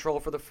has the control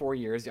for the 4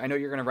 years. I know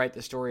you're going to write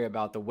the story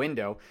about the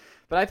window,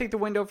 but I think the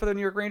window for the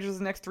New York Rangers is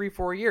the next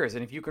 3-4 years.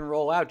 And if you can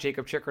roll out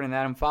Jacob Chychrun and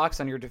Adam Fox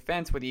on your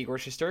defense with Igor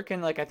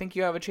Shesterkin, I think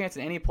you have a chance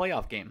in any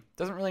playoff game.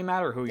 Doesn't really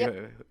matter who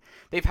you.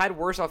 They've had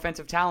worse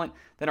offensive talent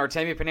than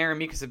Artemi Panarin,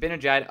 Mika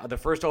Zibanejad, the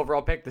first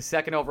overall pick, the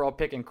second overall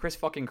pick, and Chris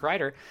fucking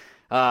Kreider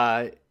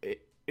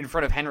in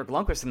front of Henrik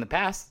Lundqvist in the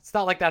past. It's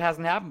not like that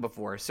hasn't happened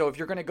before. So if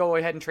you're going to go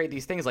ahead and trade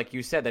these things, like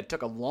you said, that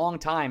took a long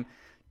time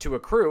to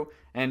accrue,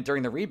 and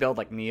during the rebuild,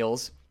 like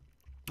Niels,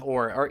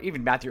 or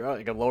even Matthew,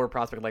 like a lower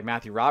prospect like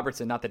Matthew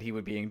Robertson, not that he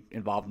would be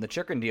involved in the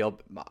Chychrun deal,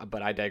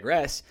 but I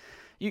digress.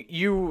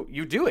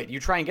 You do it. You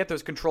try and get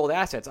those controlled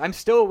assets. I'm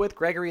still with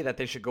Gregory that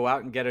they should go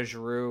out and get a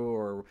Giroux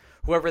or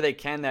whoever they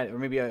can, or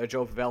maybe a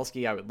Joe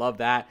Pavelski. I would love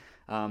that.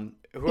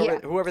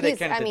 Whoever they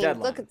can at the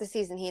deadline. Look at the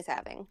season he's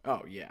having.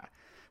 Oh, yeah.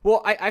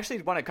 Well, I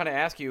actually want to kind of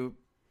ask you,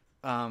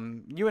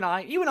 you and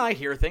I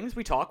hear things.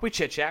 We talk, we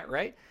chit-chat,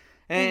 right?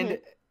 And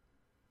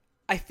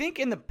I think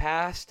in the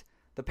past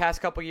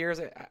couple years,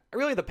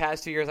 really the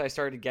past 2 years, I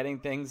started getting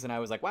things, and I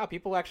was like, wow,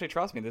 people actually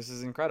trust me. This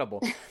is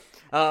incredible.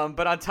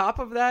 But on top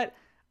of that,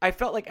 I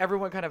felt like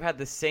everyone kind of had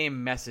the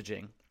same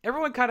messaging.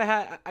 Everyone kind of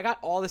I got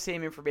all the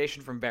same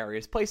information from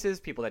various places,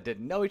 people that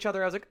didn't know each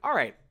other. I was like, all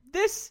right,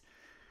 this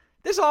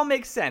all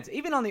makes sense.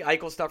 Even on the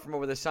Eichel stuff from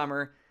over the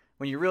summer,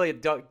 when you really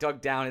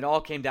dug down, it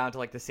all came down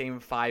to the same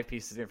 5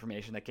 pieces of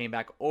information that came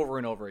back over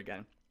and over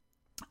again.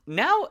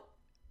 Now,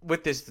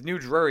 with this new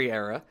Drury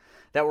era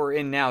that we're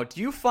in now,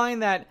 do you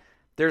find that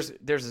there's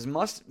as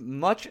much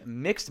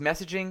mixed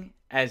messaging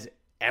as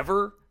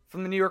ever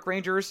from the New York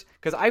Rangers?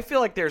 Because I feel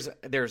like there's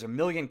a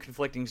million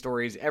conflicting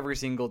stories every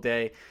single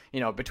day,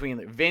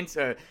 between Vince,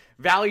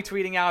 Valley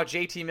tweeting out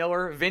JT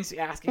Miller, Vince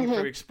asking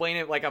to explain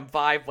it like I'm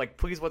 5,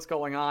 please, what's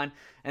going on?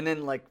 And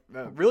then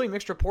really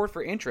mixed report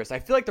for interest. I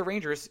feel like the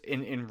Rangers,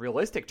 in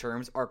realistic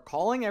terms, are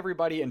calling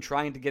everybody and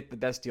trying to get the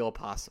best deal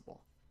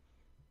possible.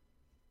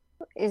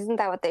 Isn't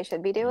that what they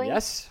should be doing?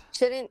 Yes.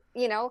 Shouldn't,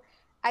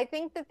 I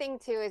think the thing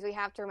too is we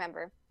have to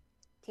remember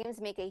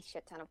teams make a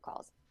shit ton of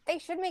calls. They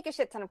should make a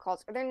shit ton of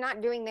calls or they're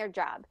not doing their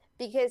job.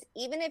 Because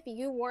even if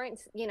you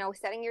weren't,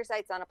 setting your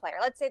sights on a player,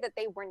 let's say that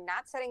they were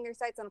not setting their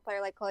sights on a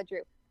player like Claude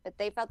Giroux, but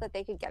they felt that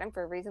they could get him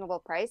for a reasonable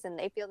price and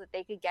they feel that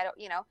they could get,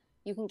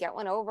 you can get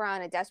one over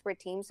on a desperate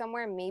team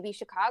somewhere. Maybe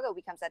Chicago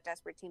becomes that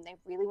desperate team. They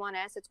really want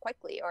assets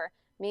quickly. Or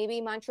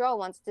maybe Montreal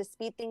wants to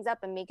speed things up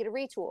and make it a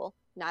retool.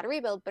 Not a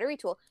rebuild, but a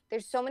retool.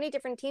 There's so many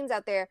different teams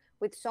out there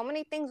with so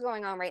many things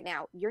going on right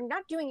now. You're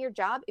not doing your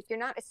job if you're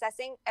not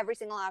assessing every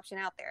single option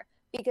out there.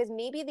 Because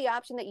maybe the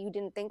option that you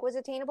didn't think was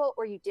attainable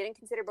or you didn't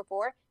consider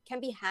before can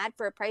be had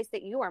for a price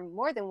that you are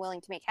more than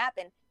willing to make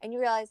happen. And you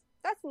realize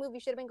that's the move you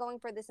should have been going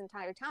for this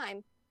entire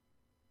time.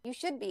 You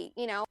should be,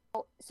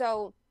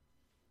 So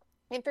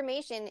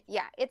information,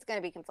 it's going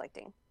to be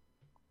conflicting.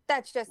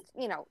 That's just,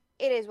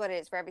 it is what it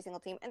is for every single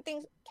team. And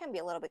things can be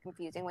a little bit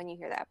confusing when you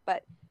hear that.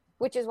 But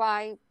which is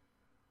why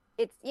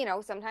it's,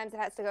 sometimes it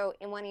has to go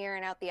in one ear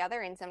and out the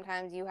other. And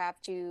sometimes you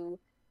have to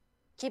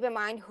keep in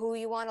mind who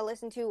you want to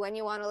listen to, when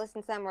you want to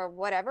listen to them or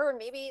whatever. Or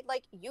maybe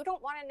you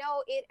don't want to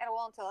know it at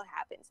all until it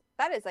happens.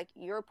 That is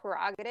your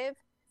prerogative.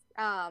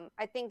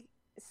 I think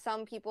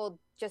some people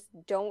just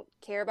don't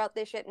care about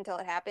this shit until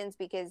it happens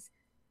because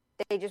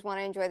they just want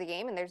to enjoy the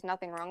game, and there's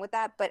nothing wrong with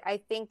that. But I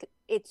think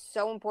it's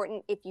so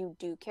important if you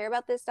do care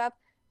about this stuff,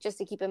 just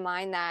to keep in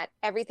mind that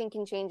everything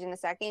can change in a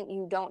second.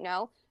 You don't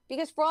know.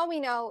 Because for all we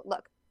know,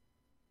 look,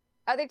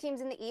 other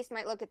teams in the East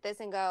might look at this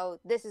and go,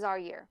 this is our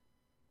year.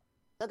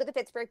 Look at the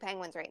Pittsburgh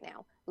Penguins right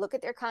now. Look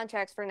at their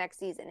contracts for next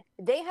season.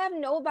 They have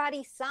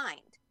nobody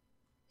signed.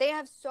 They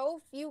have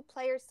so few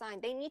players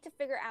signed. They need to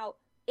figure out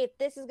if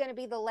this is going to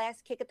be the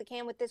last kick at the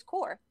can with this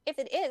core. If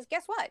it is,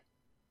 guess what?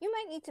 You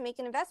might need to make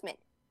an investment.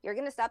 You're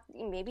going to stop.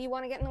 Maybe you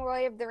want to get in the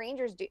way of the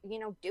Rangers,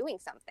 doing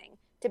something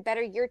to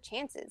better your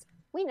chances.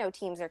 We know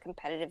teams are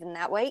competitive in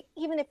that way,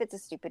 even if it's a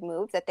stupid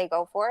move that they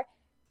go for.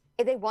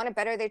 If they want to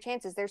better their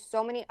chances, there's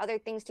so many other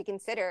things to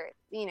consider,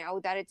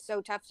 that it's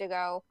so tough to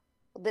go,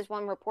 well, this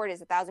one report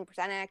is 1,000%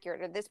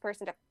 accurate, or this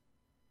person,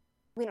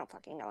 we don't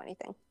fucking know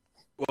anything.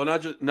 Well,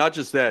 not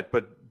just that,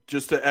 but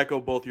just to echo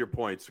both your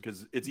points,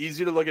 because it's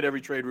easy to look at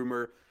every trade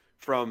rumor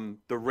from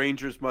the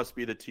Rangers must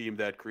be the team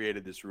that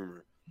created this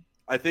rumor.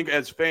 I think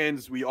as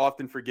fans, we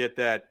often forget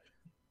that.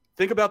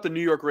 Think about the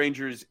New York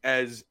Rangers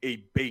as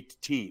a bait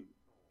team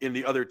in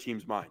the other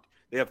team's mind.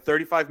 They have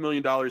 $35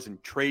 million in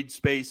trade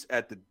space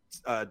at the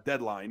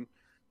deadline.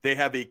 They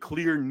have a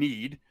clear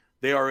need.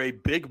 They are a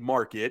big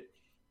market,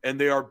 and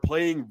they are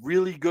playing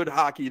really good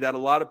hockey that a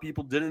lot of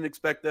people didn't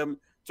expect them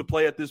to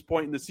play at this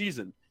point in the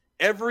season.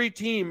 Every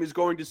team is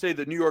going to say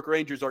the New York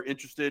Rangers are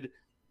interested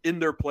in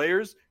their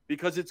players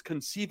because it's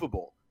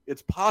conceivable.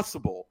 It's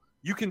possible.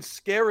 You can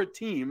scare a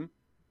team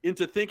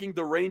into thinking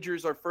the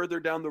Rangers are further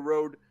down the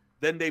road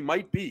than they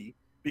might be,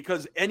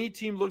 because any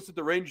team looks at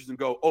the Rangers and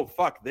go, oh,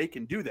 fuck, they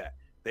can do that.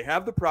 They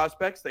have the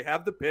prospects, they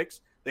have the picks,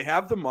 they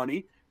have the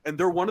money, and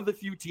they're one of the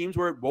few teams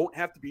where it won't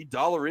have to be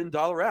dollar in,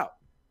 dollar out.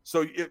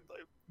 So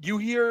you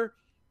hear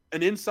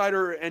an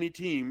insider or any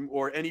team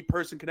or any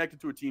person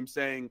connected to a team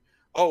saying,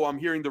 oh, I'm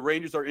hearing the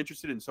Rangers are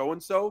interested in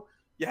so-and-so.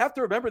 You have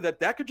to remember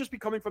that could just be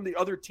coming from the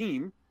other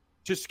team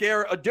to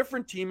scare a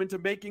different team into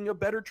making a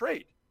better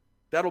trade.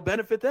 That'll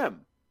benefit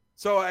them.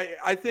 So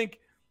I think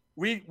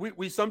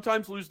we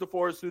sometimes lose the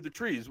forest through the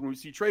trees when we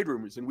see trade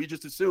rumors, and we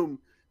just assume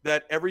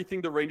that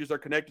everything the Rangers are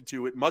connected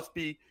to, it must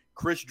be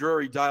Chris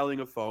Drury dialing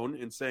a phone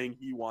and saying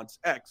he wants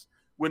X,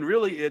 when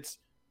really it's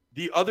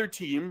the other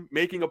team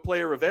making a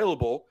player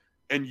available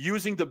and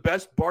using the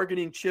best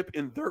bargaining chip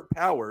in their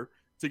power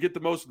to get the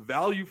most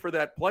value for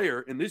that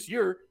player. And this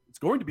year, it's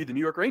going to be the New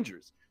York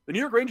Rangers. The New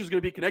York Rangers are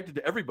going to be connected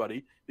to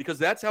everybody because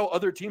that's how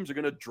other teams are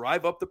going to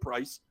drive up the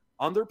price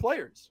on their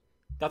players.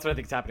 That's what I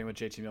think is happening with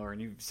JT Miller,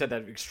 and you said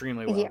that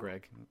extremely well,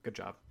 Greg. Good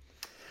job.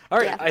 All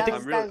right, yeah,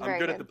 I'm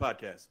good at the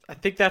podcast. I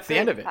think that's the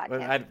end of it.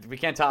 We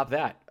can't top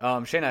that.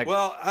 Shayna.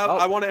 Well,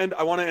 I want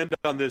to end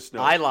on this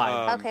note. I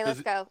lied. Okay,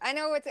 let's go. I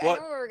know where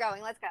we're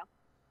going. Let's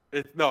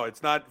go. No,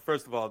 it's not.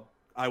 First of all,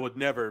 I would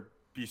never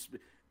be.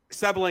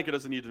 Sabalenka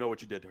doesn't need to know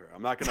what you did to her.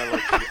 I'm not going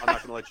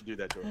to let you do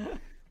that to her.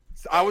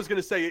 So I was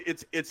going to say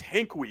it's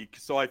Hank week,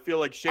 so I feel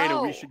like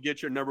Shayna, we should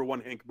get your number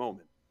one Hank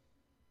moment.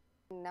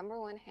 Number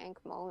one Hank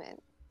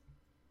moment.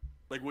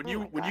 Like when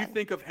you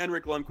think of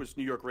Henrik Lundqvist,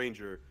 New York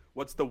Ranger,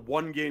 what's the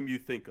one game you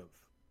think of?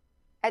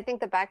 I think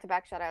the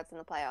back-to-back shutouts in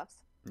the playoffs.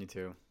 Me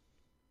too.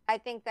 I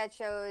think that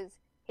shows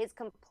his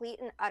complete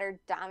and utter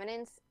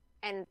dominance,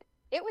 and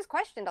it was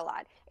questioned a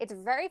lot. It's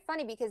very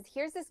funny because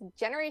here's this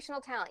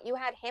generational talent. You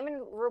had him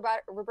and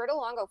Roberto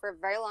Longo for a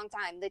very long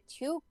time, the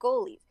two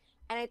goalies,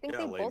 and I think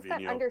they both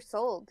got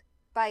undersold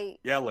by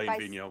Lane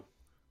Vigneault.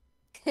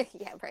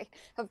 Yeah, right.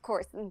 Of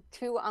course,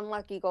 two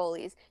unlucky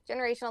goalies,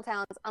 generational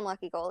talents,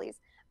 unlucky goalies.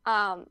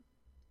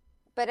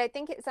 But I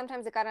think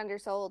sometimes it got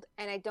undersold,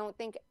 and I don't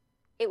think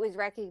it was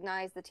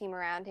recognized, the team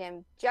around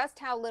him, just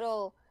how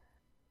little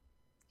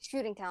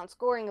shooting talent,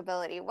 scoring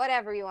ability,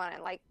 whatever you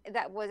want, like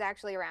that was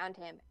actually around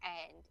him.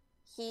 And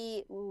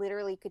he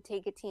literally could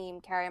take a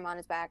team, carry him on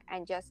his back,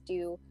 and just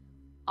do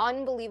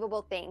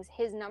unbelievable things.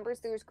 His numbers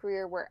through his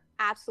career were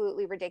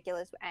absolutely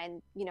ridiculous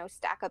and,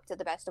 stack up to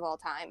the best of all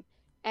time.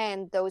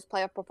 And those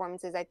playoff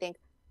performances, I think,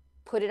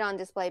 put it on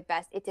display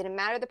best. It didn't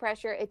matter the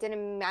pressure. It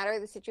didn't matter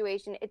the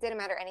situation. It didn't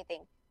matter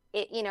anything.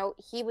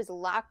 He was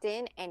locked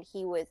in and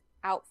he was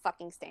out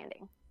fucking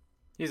standing.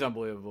 He's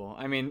unbelievable.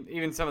 I mean,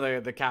 even some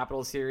of the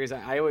Capitals series,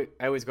 I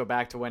always go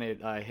back to when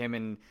him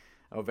and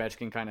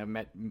Ovechkin kind of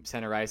met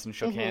center ice and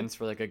shook hands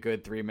for like a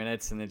good 3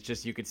 minutes. And it's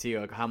just, you could see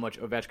like how much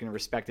Ovechkin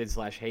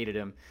respected/hated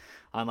him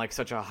on like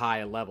such a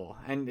high level.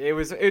 And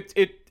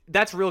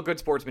that's real good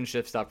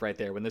sportsmanship stuff right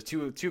there. When those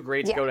two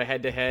greats go to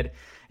head,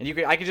 and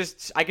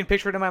I can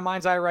picture it in my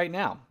mind's eye right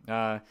now.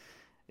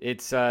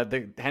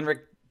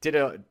 Henrik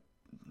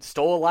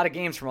stole a lot of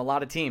games from a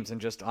lot of teams and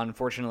just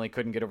unfortunately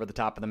couldn't get over the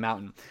top of the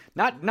mountain.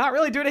 Not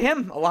really due to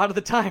him a lot of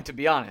the time, to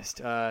be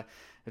honest.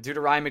 Due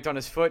to Ryan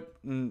McDonough's foot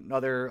and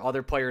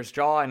other players'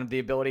 jaw and the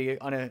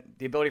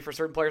ability for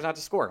certain players not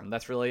to score. And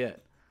that's really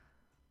it.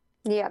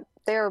 Yeah,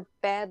 there were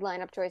bad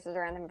lineup choices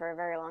around him for a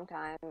very long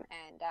time,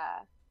 and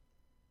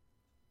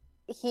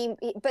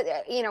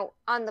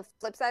on the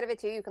flip side of it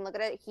too, you can look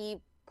at it. He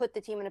put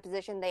the team in a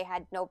position they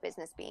had no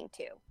business being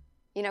to.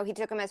 He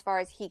took them as far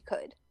as he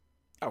could.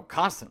 Oh,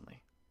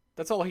 constantly.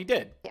 That's all he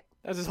did. Yeah.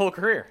 That's his whole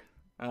career.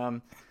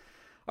 All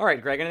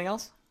right, Greg, anything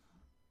else?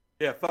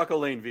 Yeah, fuck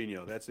Alain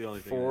Vigneault. That's the only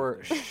thing.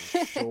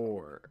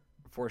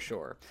 For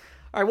sure.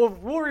 All right,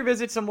 we'll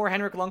revisit some more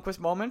Henrik Lundqvist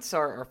moments,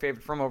 our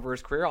favorite from over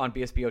his career on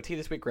BSBOT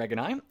this week, Greg and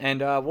I.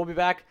 And we'll be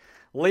back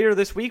later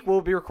this week.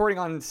 We'll be recording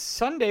on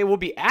Sunday. We'll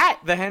be at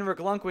the Henrik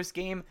Lundqvist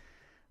game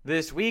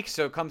this week,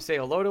 so come say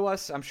hello to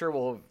us. I'm sure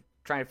we'll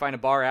try and find a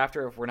bar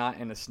after if we're not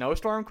in a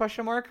snowstorm, ?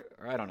 Or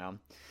I don't know.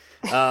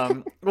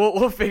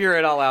 We'll figure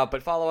it all out,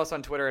 but follow us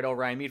on Twitter at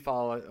ORionMead,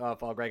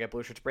 follow Greg at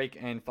Blue Shirts Break,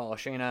 and follow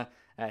Shayna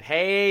at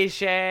Hey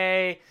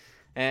Shay,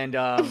 and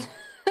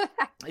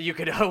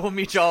we'll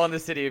meet you all in the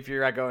city if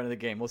you're going to the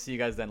game. We'll see you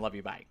guys then. Love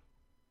you. Bye.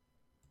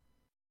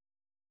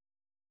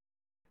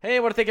 Hey, I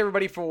want to thank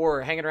everybody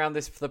for hanging around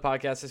for the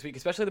podcast this week,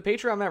 especially the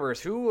Patreon members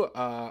who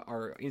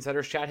our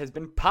Insiders chat has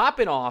been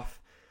popping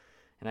off.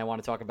 And I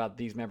want to talk about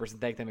these members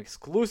and thank them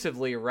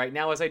exclusively right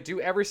now, as I do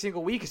every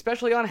single week,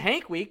 especially on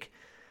Hank Week.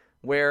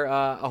 where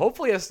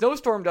hopefully a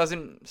snowstorm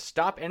doesn't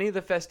stop any of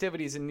the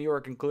festivities in New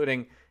York,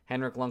 including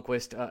Henrik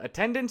Lundqvist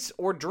attendance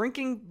or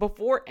drinking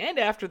before and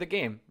after the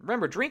game.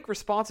 Remember, drink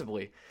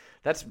responsibly.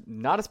 That's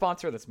not a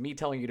sponsor. That's me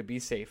telling you to be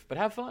safe, but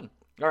have fun.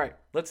 All right,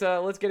 let's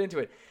get into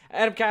it.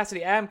 Adam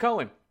Cassidy, Adam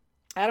Cohen,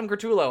 Adam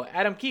Gertullo,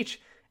 Adam Keach,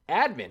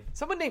 admin.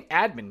 Someone named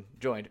Admin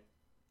joined.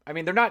 I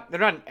mean, they're not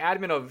an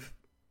admin of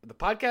the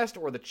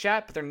podcast or the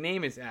chat, but their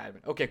name is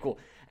admin. Okay, cool.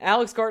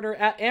 Alex Gardner,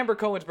 Amber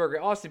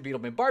Cohensberger, Austin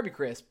Beetleman, Barbie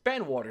Chris,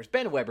 Ben Waters,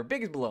 Ben Weber,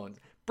 Biggest Malones,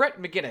 Brett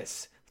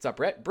McGinnis. What's up,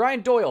 Brett?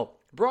 Brian Doyle,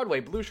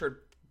 Broadway Blue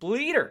Shirt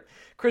Bleeder,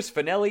 Chris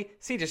Finelli,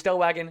 CJ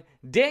Stellwagen,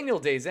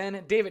 Daniel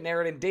Dazen, David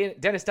Narradin,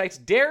 Dennis Tights,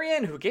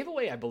 Darian, who gave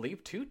away, I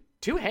believe, two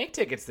Hank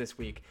tickets this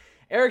week.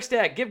 Eric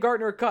Stagg, give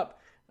Gardner a cup.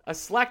 A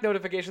Slack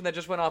notification that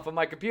just went off on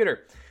my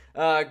computer.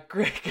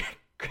 Greg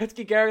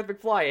Gretzky, Gareth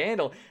McFly,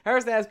 Handle,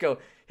 Harris Nasco,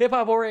 Hip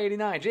Hop Horror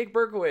 89, Jake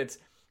Berkowitz,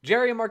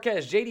 Jerry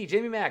Marquez, JD,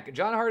 Jamie Mack,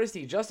 John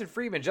Hardesty, Justin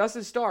Friedman,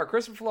 Justin Starr,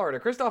 Christopher Florida,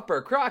 Christoph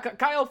Burke,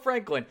 Kyle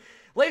Franklin,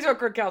 Lazo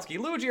Krakowski,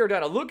 Lou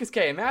Giordano, Lucas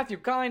K, Matthew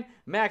Kine,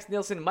 Max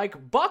Nielsen,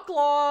 Mike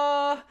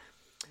Bucklaw,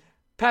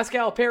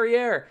 Pascal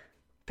Perrier,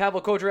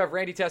 Pavel Kodrev,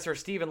 Randy Tesser,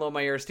 Stephen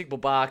Lohmeyer,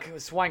 Stig Bach,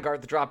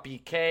 Swingart, The Drop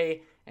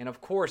BK, and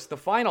of course, the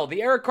final,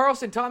 the Eric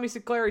Carlson, Tommy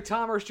Sinclair,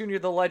 Tom Hirsch Jr.,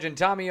 the legend,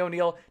 Tommy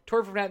O'Neill,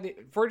 Tor from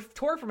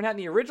Manhattan,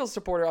 the original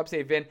supporter,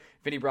 Upstate Vin,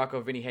 Vinny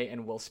Bracco, Vinny Hay,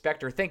 and Will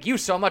Spector. Thank you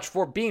so much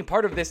for being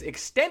part of this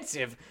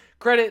extensive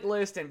credit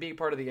list and being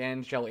part of the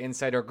NHL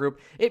Insider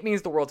Group. It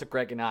means the world to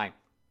Greg and I.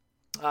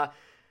 I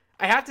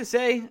have to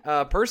say,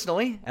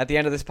 personally, at the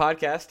end of this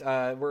podcast,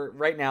 we're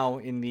right now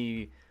in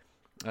the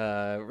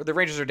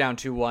Rangers are down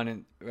 2-1,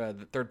 and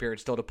the third period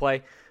still to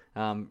play.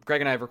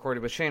 Greg and I have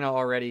recorded with Shayna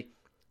already,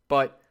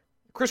 but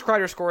Chris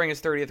Kreider scoring his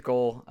 30th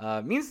goal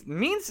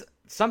means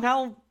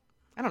somehow,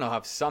 I don't know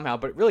how somehow,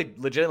 but it really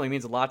legitimately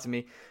means a lot to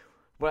me.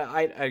 Well,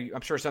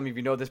 I'm sure some of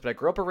you know this, but I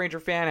grew up a Ranger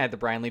fan. I had the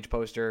Brian Leetch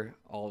poster,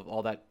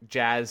 all that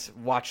jazz.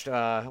 Watched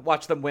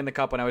them win the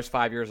cup when I was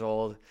 5 years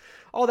old,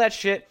 all that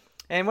shit.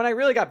 And when I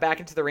really got back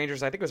into the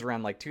Rangers, I think it was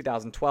around like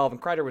 2012, and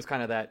Kreider was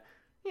kind of that,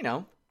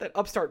 that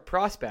upstart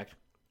prospect.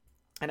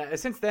 And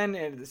since then,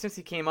 and since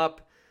he came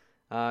up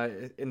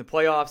in the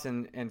playoffs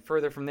and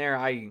further from there,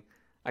 I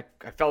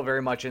fell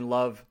very much in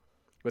love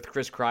with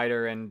Chris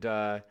Kreider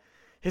and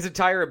his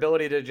entire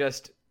ability to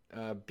just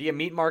be a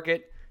meat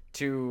market,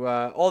 to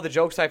all the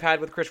jokes I've had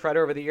with Chris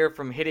Kreider over the year,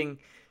 from hitting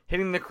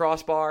the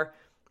crossbar,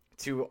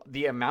 to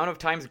the amount of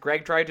times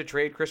Greg tried to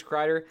trade Chris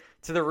Kreider,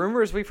 to the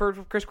rumors we've heard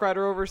from Chris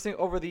Kreider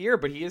over the year.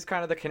 But he is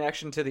kind of the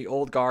connection to the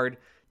old guard,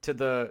 to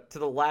the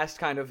last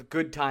kind of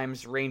good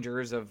times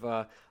Rangers of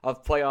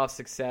playoff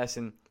success,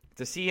 and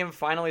to see him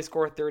finally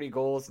score 30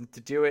 goals and to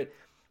do it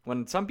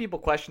when some people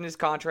question his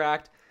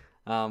contract,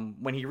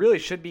 when he really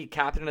should be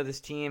captain of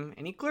this team,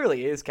 and he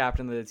clearly is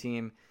captain of the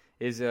team,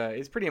 is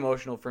pretty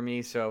emotional for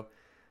me. So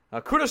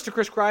kudos to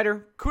Chris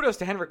Kreider. Kudos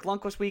to Henrik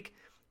Lundqvist week.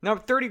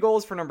 Number 30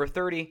 goals for number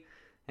 30.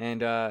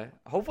 And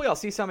hopefully I'll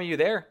see some of you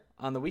there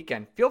on the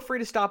weekend. Feel free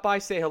to stop by,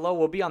 say hello.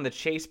 We'll be on the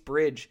Chase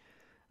Bridge.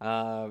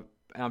 And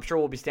I'm sure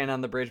we'll be standing on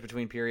the bridge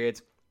between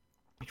periods.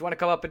 If you want to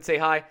come up and say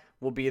hi,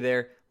 we'll be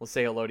there. We'll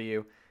say hello to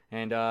you.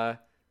 And have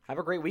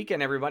a great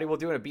weekend, everybody. We'll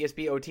do a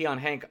BSB OT on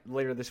Hank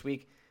later this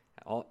week.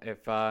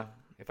 If I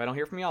don't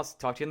hear from you, I'll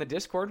talk to you in the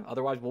Discord.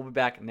 Otherwise, we'll be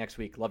back next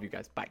week. Love you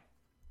guys. Bye.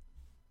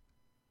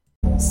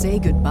 Say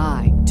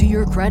goodbye to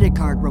your credit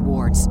card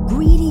rewards.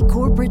 Greedy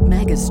corporate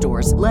mega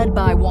stores, led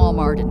by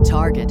Walmart and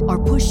Target,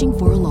 are pushing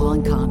for a law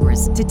in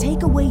Congress to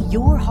take away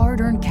your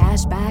hard-earned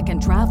cash back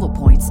and travel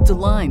points to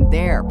line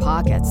their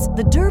pockets.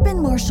 The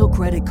Durbin-Marshall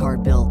credit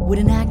card bill would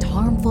enact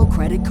harmful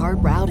credit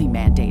card routing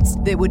mandates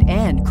that would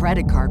end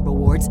credit card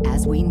rewards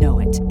as we know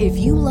it. If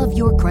you love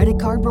your credit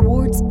card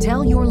rewards,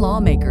 tell your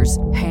lawmakers,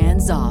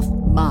 hands off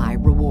my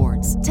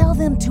rewards. Tell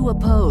them to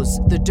oppose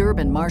the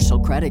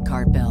Durbin-Marshall credit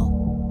card bill.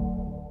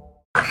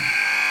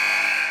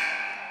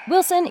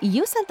 Wilson,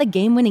 you sent the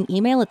game-winning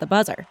email at the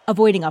buzzer,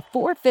 avoiding a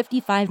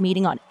 4:55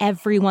 meeting on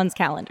everyone's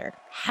calendar.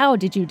 How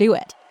did you do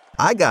it?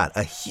 I got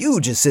a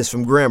huge assist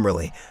from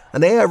Grammarly,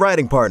 an AI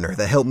writing partner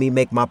that helped me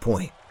make my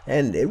point.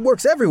 And it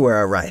works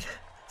everywhere I write.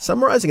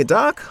 Summarizing a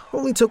doc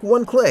only took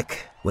one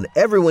click. When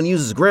everyone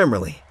uses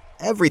Grammarly,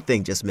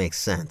 everything just makes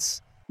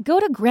sense. Go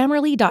to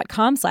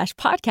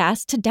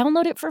Grammarly.com/podcast to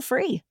download it for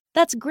free.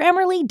 That's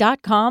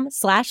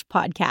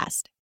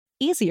Grammarly.com/podcast.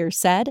 Easier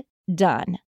said, done.